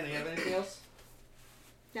 Hannah, you have anything else?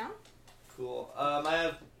 No? Cool.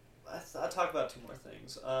 I'll talk about two more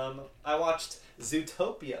things. I watched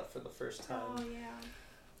Zootopia for the first time. Oh, yeah.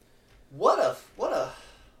 What a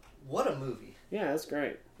movie. Yeah, that's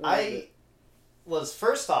great. I was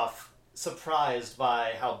first off surprised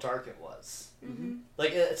by how dark it was.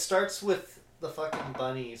 Like it starts with the fucking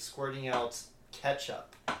bunny squirting out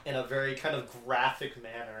ketchup in a very kind of graphic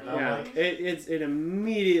manner, and I'm like, it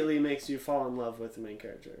immediately makes you fall in love with the main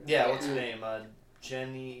character. Yeah, what's her name?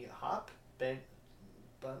 Jenny Hop,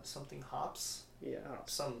 something Hops. Yeah,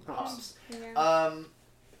 some Hops. Yeah.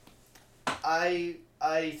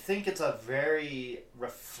 I think it's a very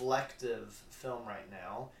reflective film right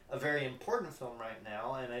now, a very important film right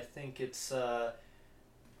now, and I think it's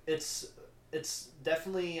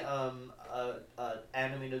definitely a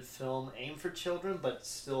animated film aimed for children, but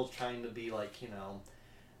still trying to be like,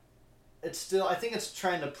 it's still, I think it's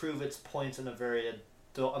trying to prove its point in a very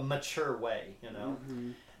a mature way,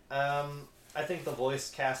 I think the voice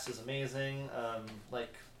cast is amazing.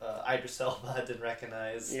 Idris Elba I didn't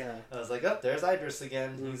recognize. Yeah. I was like, oh, there's Idris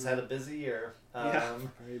again. He's had a busy year.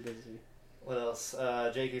 Very busy. What else?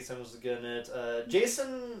 J.K. Simmons was good in it.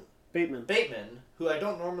 Jason Bateman, who I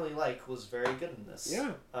don't normally like, was very good in this.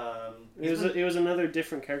 Yeah. It was another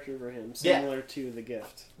different character for him, similar to The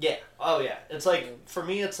Gift. Yeah. Oh, yeah. It's like, for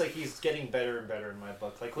me, it's like he's getting better and better in my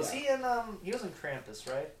book. Like, was he in, he was in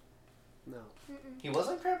Krampus, right? No. He was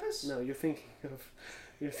in Krampus? No, you're thinking of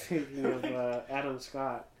Adam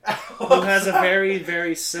Scott, who has a very,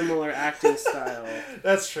 very similar acting style.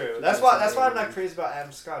 That's true. That's why I'm not crazy about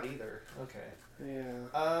Adam Scott either. Okay.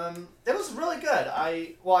 Yeah. It was really good.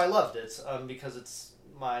 I loved it because it's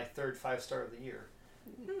my third 5-star of the year.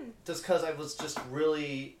 Just because I was just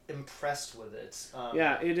really impressed with it.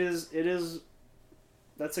 Yeah, it is.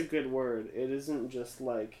 That's a good word. It isn't just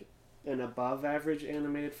like an above-average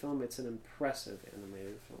animated film. It's an impressive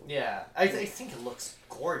animated film. Yeah, I think it looks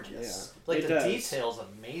gorgeous. Yeah, like the detail's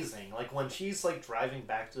amazing. Like when she's like driving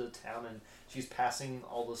back to the town and she's passing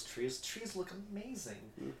all those trees. Trees look amazing.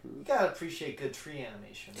 You gotta appreciate good tree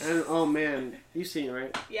animation. And oh man, you've seen it,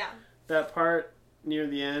 right? Yeah. That part near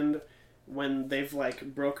the end when they've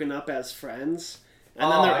like broken up as friends. And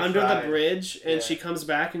then they're under the bridge, and she comes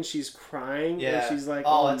back, and she's crying, and she's like,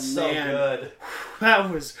 "Oh, it's man, so good. That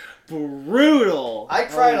was brutal." I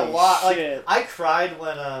cried a lot. Shit. Like I cried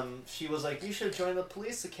when she was like, "You should join the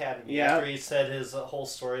police academy." Yeah. After he said his whole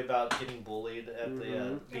story about getting bullied at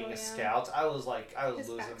the being a scout, I was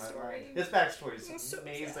losing my mind. His backstory is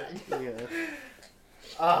amazing.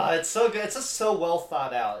 It's so good. It's just so well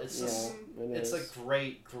thought out. It's just it's a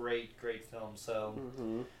great film. So.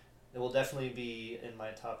 It will definitely be in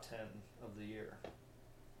my top 10 of the year.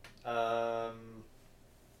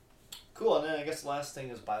 Cool, and then I guess the last thing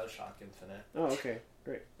is BioShock Infinite. Oh, okay.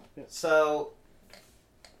 Great. Yeah. So,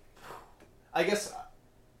 I guess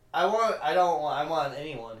I want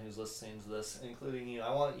anyone who's listening to this, including you.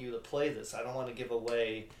 I want you to play this. I don't want to give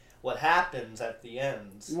away what happens at the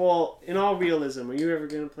end. Well, in all realism, are you ever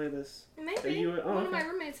going to play this? Maybe. One of my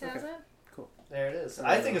roommates has it. Cool. There it is.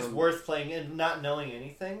 I think it's worth playing and not knowing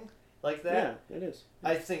anything like that. Yeah, it is.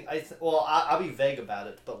 Well, I'll be vague about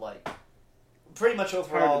it, but like, pretty much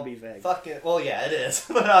overall. Hard to be vague. Fuck it. Well, yeah, it is.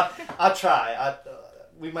 But I'll try.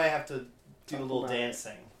 We might have to do a little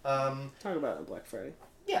dancing. Talk about it on Black Friday.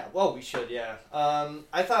 Yeah, well, we should, yeah.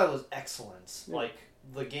 I thought it was excellent. Yeah. Like,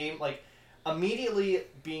 the game, like, immediately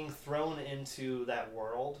being thrown into that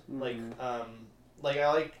world.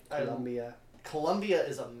 Columbia. Columbia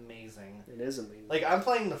is amazing. It is amazing. Like, I'm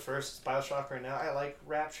playing the first Bioshock right now. I like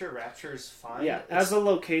Rapture. Rapture is fine. Yeah, as a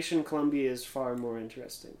location, Columbia is far more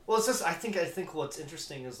interesting. Well, it's just, I think what's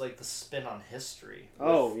interesting is, like, the spin on history.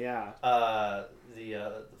 Oh, yeah.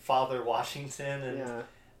 The Father Washington and... Yeah.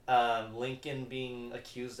 Lincoln being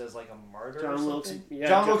accused as like a martyr. John or Wilkes. something? Yeah.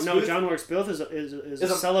 John Wilkes Booth is a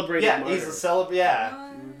celebrated yeah, martyr. he's a celebrity.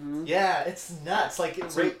 Yeah, Mm-hmm. yeah, it's nuts. Like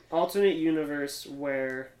it's an alternate universe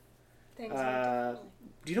where. Things are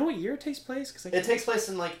do you know what year it takes place? It takes place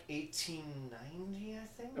in like 1890, I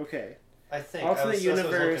think. Okay. I think alternate universe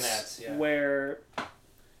that's what I was looking at, yeah. where,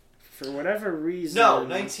 for whatever reason. No,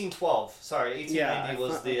 1912. Sorry, 1890 yeah,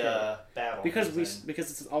 was the battle. Because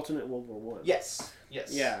it's an alternate World War One. Yes.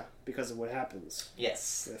 Yes. Yeah, because of what happens.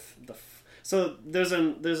 Yes. So there's a.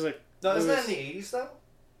 No, isn't that in the 80s though?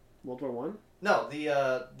 World War One? No, the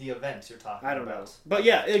event you're talking about. I don't know. But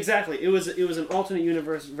yeah, exactly. It was an alternate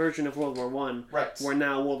universe version of World War One. Right. Where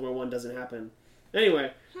now World War One doesn't happen.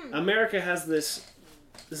 Anyway, America has this.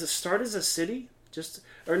 Does it start as a city?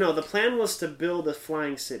 The plan was to build a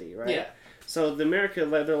flying city, right? Yeah. So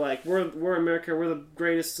they're like, we're America, we're the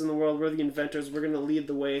greatest in the world, we're the inventors, we're going to lead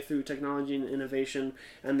the way through technology and innovation,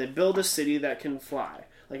 and they build a city that can fly.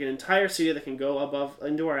 Like an entire city that can go above,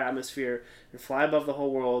 into our atmosphere, and fly above the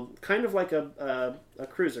whole world, kind of like a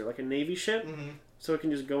cruiser, like a Navy ship, so it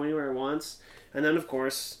can just go anywhere it wants. And then, of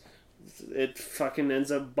course, it fucking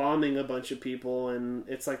ends up bombing a bunch of people, and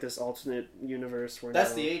it's like this alternate universe where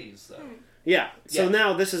that's the 80s, though. Yeah. So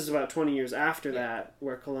now this is about 20 years after that,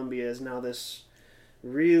 where Columbia is now this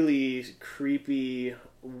really creepy,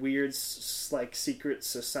 weird, like secret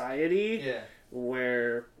society. Yeah.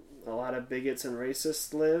 Where a lot of bigots and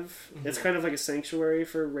racists live. Mm-hmm. It's kind of like a sanctuary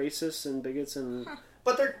for racists and bigots and.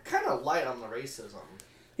 But they're kind of light on the racism.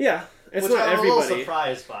 Yeah, it's which not I'm everybody. a little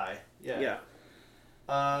surprised by. Yeah.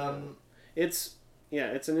 Yeah. It's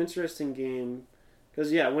an interesting game.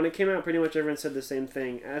 Because, when it came out, pretty much everyone said the same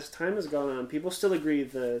thing. As time has gone on, people still agree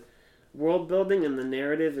the world building and the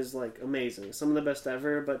narrative is, like, amazing. Some of the best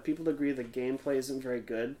ever, but people agree the gameplay isn't very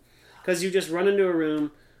good. Because you just run into a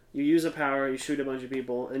room, you use a power, you shoot a bunch of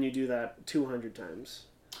people, and you do that 200 times.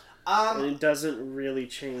 And it doesn't really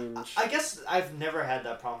change. I guess I've never had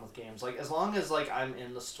that problem with games. Like, as long as, like, I'm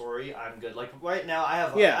in the story, I'm good. Like, right now, I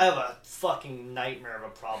have a fucking nightmare of a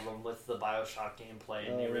problem with the Bioshock gameplay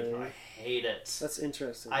in the original. Really? I hate it. That's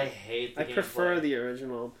interesting. I hate the gameplay. I prefer the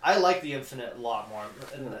original. I like the Infinite a lot more.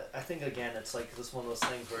 And I think, again, it's, like, just one of those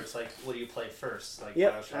things where it's, like, what do you play first? Like,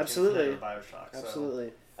 Bioshock absolutely. Infinite or Bioshock? Absolutely.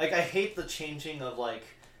 So, like, I hate the changing of, like...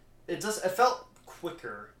 It felt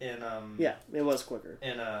quicker in it was quicker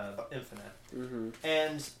in Infinite.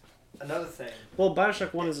 And another thing,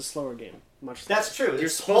 Bioshock 1 is a slower game, much slower. That's true. You're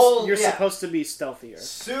supposed to be stealthier,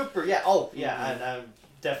 super and I'm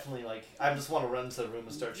definitely like I just want to run into the room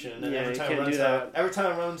and start shooting, and every time I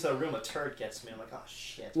run into a room, a turret gets me. I'm like, oh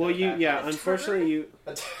shit. Well, unfortunately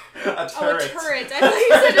a turret. Oh, a turret. I thought you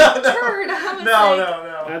said a turd.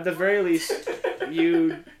 No. At the very least,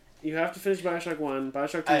 you have to finish Bioshock 1.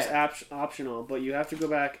 Bioshock 2 is optional, but you have to go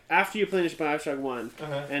back after you finish Bioshock 1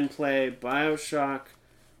 and play Bioshock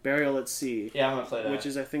Burial at Sea. Yeah, I'm going to play that. Which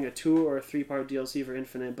is, I think, a 2 or 3-part DLC for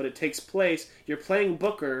Infinite, but it takes place... You're playing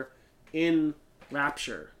Booker in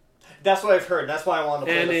Rapture. That's what I've heard. That's why I wanted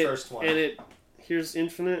to play the first one. Here's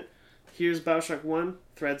Infinite, here's Bioshock 1,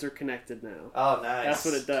 threads are connected now. Oh, nice. That's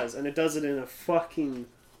what it does, and it does it in a fucking...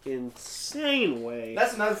 insane way.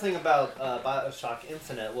 That's another thing about Bioshock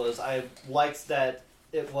Infinite was I liked that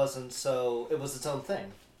it wasn't so... It was its own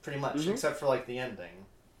thing, pretty much, except for, like, the ending,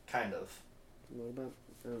 kind of. What about...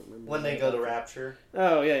 I don't remember. When they go to Rapture.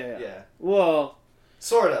 Oh, yeah. Well...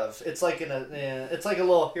 Sort of. It's like it's like a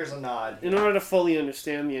little, here's a nod. In order to fully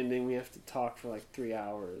understand the ending, we have to talk for like 3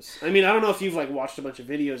 hours. I mean, I don't know if you've like watched a bunch of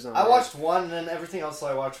videos on it. I watched one, and then everything else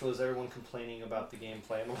I watched was everyone complaining about the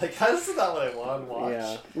gameplay. I'm like, this is not what I want to watch.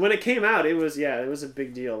 Yeah. When it came out, it was a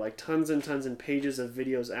big deal. Like tons and tons and pages of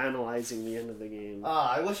videos analyzing the end of the game.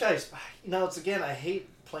 I wish I... it's again, I hate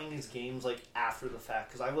playing these games like after the fact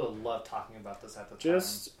because I would have loved talking about this at the time.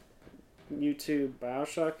 Just YouTube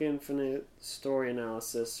BioShock Infinite story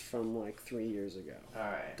analysis from like 3 years ago.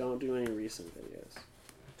 Alright. Don't do any recent videos.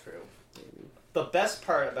 True. Maybe. The best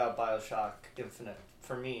part about BioShock Infinite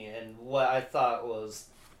for me, and what I thought was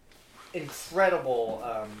incredible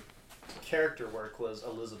character work, was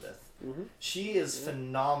Elizabeth. Mm-hmm. She is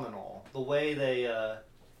phenomenal. The way they,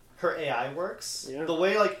 her AI works. Yeah. The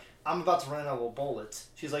way, like, I'm about to run out of a bullet.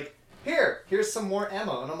 She's like, here's some more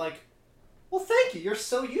ammo. And I'm like, well, thank you. You're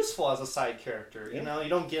so useful as a side character. Yeah. You know, you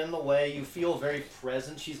don't get in the way. You feel very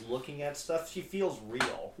present. She's looking at stuff. She feels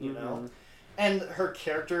real, you know? And her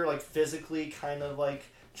character, like, physically kind of, like,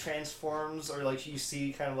 transforms, or, like, you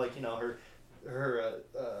see kind of, like, you know, her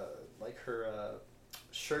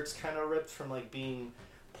shirt's kind of ripped from, like, being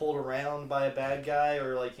pulled around by a bad guy,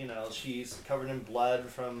 or, like, you know, she's covered in blood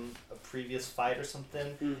from a previous fight or something.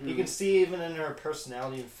 Mm-hmm. You can see even in her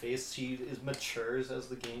personality and face, she matures as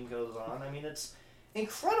the game goes on. I mean, it's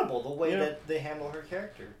incredible the way that they handle her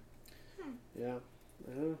character. Yeah.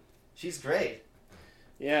 She's great.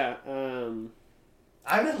 Yeah.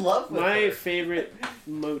 I'm in love with my her. favorite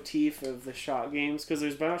motif of the Shock games, because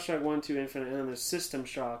there's BioShock 1, 2, Infinite, and then there's System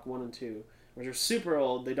Shock 1 and 2, which are super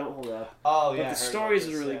old. They don't hold up. Oh, But yeah. the I heard stories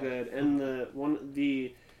about are this, really yeah. good, and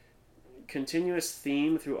the continuous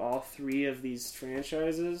theme through all three of these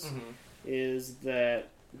franchises Mhm. is that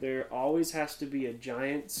there always has to be a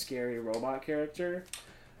giant, scary robot character,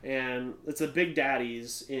 and it's the Big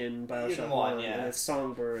Daddies in BioShock Even 1, yeah. and it's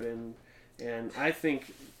Songbird, and I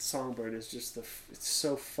think Songbird is just it's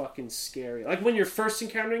so fucking scary. Like when you're first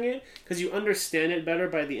encountering it, because you understand it better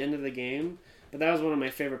by the end of the game. But that was one of my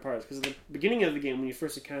favorite parts, because at the beginning of the game, when you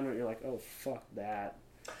first encounter it, you're like, oh, fuck that.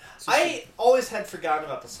 I always had forgotten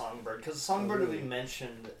about the Songbird, because the Songbird would be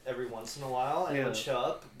mentioned every once in a while, and it would show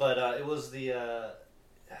up, but it was the...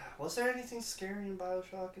 was there anything scary in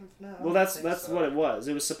BioShock Infinite? Well, that's what it was.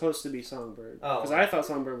 It was supposed to be Songbird. Oh. Because I thought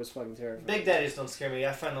Songbird was fucking terrifying. Big Daddies don't scare me.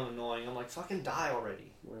 I find them annoying. I'm like, fucking die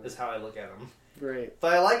already, Wow. is how I look at them. Great.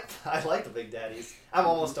 But I like the Big Daddies. I'm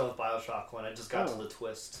almost done with BioShock 1. I just got to the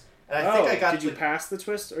twist. And I think I got did you pass the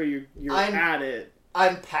twist, or you're at it?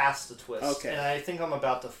 I'm past the twist. Okay. And I think I'm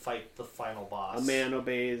about to fight the final boss. A man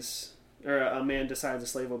obeys, or a man decides a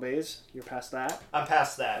slave obeys. You're past that? I'm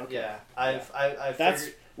past that, Okay. yeah. I've That's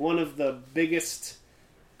figured... one of the biggest...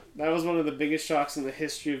 That was one of the biggest shocks in the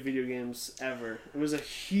history of video games ever. It was a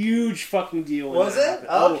huge fucking deal when Was that it? happened.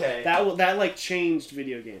 Oh, okay. That like changed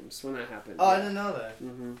video games when that happened. Oh, I didn't know that.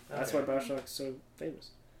 Mm-hmm. That's Okay. why BioShock's so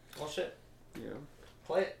famous. Well, shit. Yeah.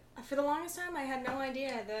 Play it. For the longest time, I had no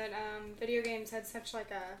idea that video games had such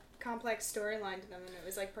like a complex storyline to them, and it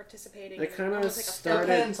was like participating. It in kind of almost like a started.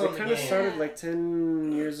 Depends on It the kind of game. started like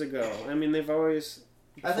 10 years ago. I mean, they've always.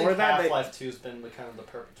 I think Half-Life 2 has been kind of the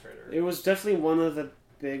perpetrator. It was definitely one of the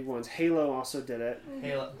big ones. Halo also did it.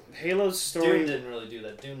 Halo's story. Doom didn't really do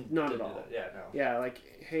that. Doom Not didn't at all. do that. Yeah, no. Yeah,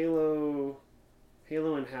 like Halo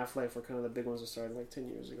and Half-Life were kind of the big ones that started like 10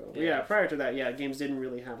 years ago. But Yeah. yeah, prior to that, games didn't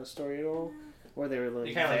really have a story at all, or they were like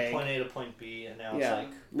You kind of like vague. point A to point B, and now Yeah. it's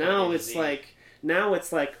like... Now point A to it's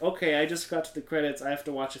Z. like okay, I just got to the credits. I have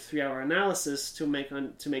to watch a 3-hour analysis to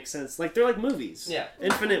make sense. Like they're like movies. Yeah.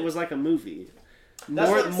 Infinite was like a movie, That's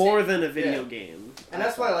what I'm more saying. than a video Yeah. game. And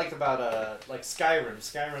that's what I liked about like Skyrim.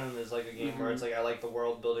 Skyrim is like a game where Mhm. it's like I like the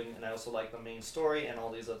world building, and I also like the main story and all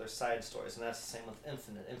these other side stories. And that's the same with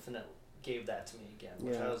Infinite. Infinite gave that to me again,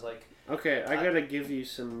 which Yeah. I was like, Okay, I gotta give you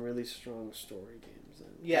some really strong story games then.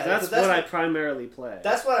 Yeah, that's that's what I what- primarily play.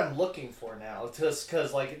 that's what I'm looking for now. Just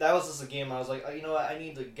because like that was just a game I was like, you know what, I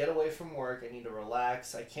need to get away from work. I need to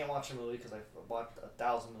relax. I can't watch a movie because I've watched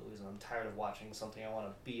 1,000 movies and I'm tired of watching something. I want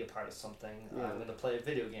to be a part of something. Yeah. I'm going to play a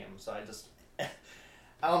video game. So I just, I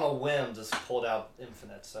don't know, whim just pulled out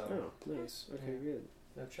Infinite. So Oh, nice. Okay, good.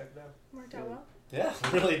 go check it out. Worked out well. Yeah,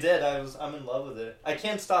 it really did. I'm in love with it. I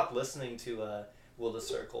can't stop listening to "Will the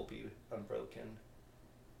Circle Be Unbroken."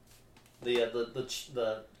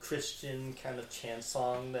 The Christian kind of chant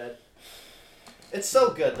song that it's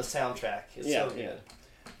so good. The soundtrack is so good.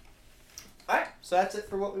 Yeah. All right, so that's it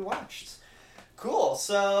for what we watched. Cool.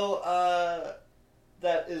 So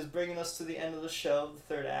that is bringing us to the end of the show, the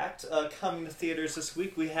third act. Coming to theaters this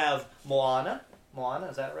week, we have Moana. Moana,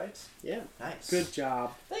 is that right? Yeah. Nice. Good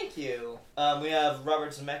job. Thank you. We have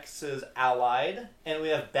Robert Zemeckis' Allied, and we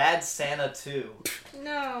have Bad Santa 2.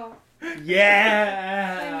 No,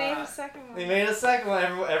 Yeah. I made a second one. We made a second one.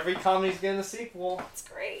 Every comedy's getting a sequel. It's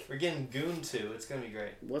great. We're getting Goon 2. It's going to be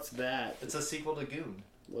great. What's that? It's a sequel to Goon.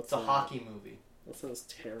 What's It's a that? hockey movie. That sounds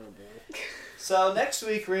terrible. So next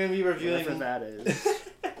week we're going to be reviewing... Whatever that is.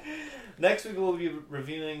 Next week we'll be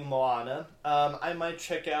reviewing Moana. I might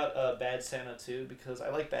check out Bad Santa too because I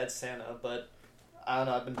like Bad Santa, but I don't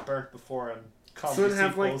know. I've been burnt before on comedy Doesn't it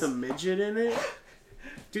have like sequels. the midget in it?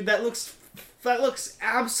 Dude, that looks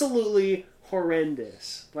absolutely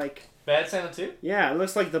horrendous. Like, Bad Santa 2? yeah, it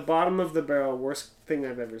looks like the bottom of the barrel. Worst thing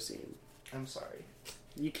I've ever seen. I'm sorry.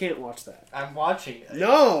 You can't watch that. I'm watching it.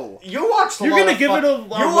 No. You watched the You're gonna give it a You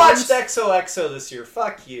one- watched XOXO this year.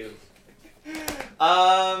 Fuck you.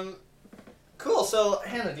 Cool. So,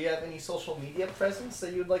 Hannah, do you have any social media presence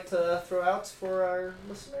that you'd like to throw out for our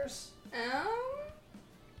listeners? Are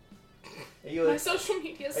you My social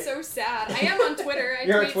media is so sad. I am on Twitter. I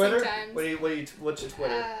You're tweet on Twitter? sometimes. What's your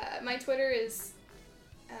Twitter? My Twitter is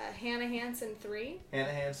Hannah Hansen 3.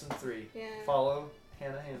 Hannah Hansen 3. Yeah. Follow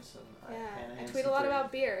Hannah Hansen. Yeah. Hannah I Hansen tweet a lot 3.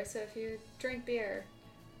 about beer, so if you drink beer,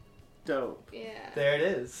 Dope. yeah. There it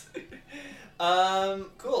is.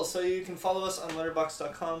 Cool. So you can follow us on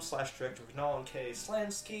letterboxd.com/director Nolan K.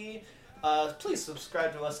 Slansky. Please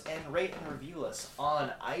subscribe to us and rate and review us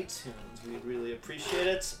on iTunes. We'd really appreciate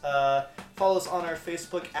it. Follow us on our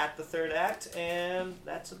Facebook at The Third Act, and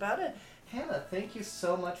that's about it. Hannah, thank you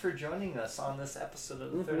so much for joining us on this episode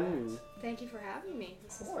of The Third Act. Thank you for having me.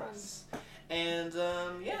 This Of is course. And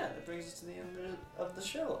yeah, that brings us to the end of the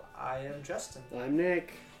show. I am Justin, I'm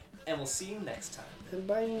Nick. and we'll see you next time. And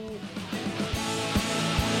bye.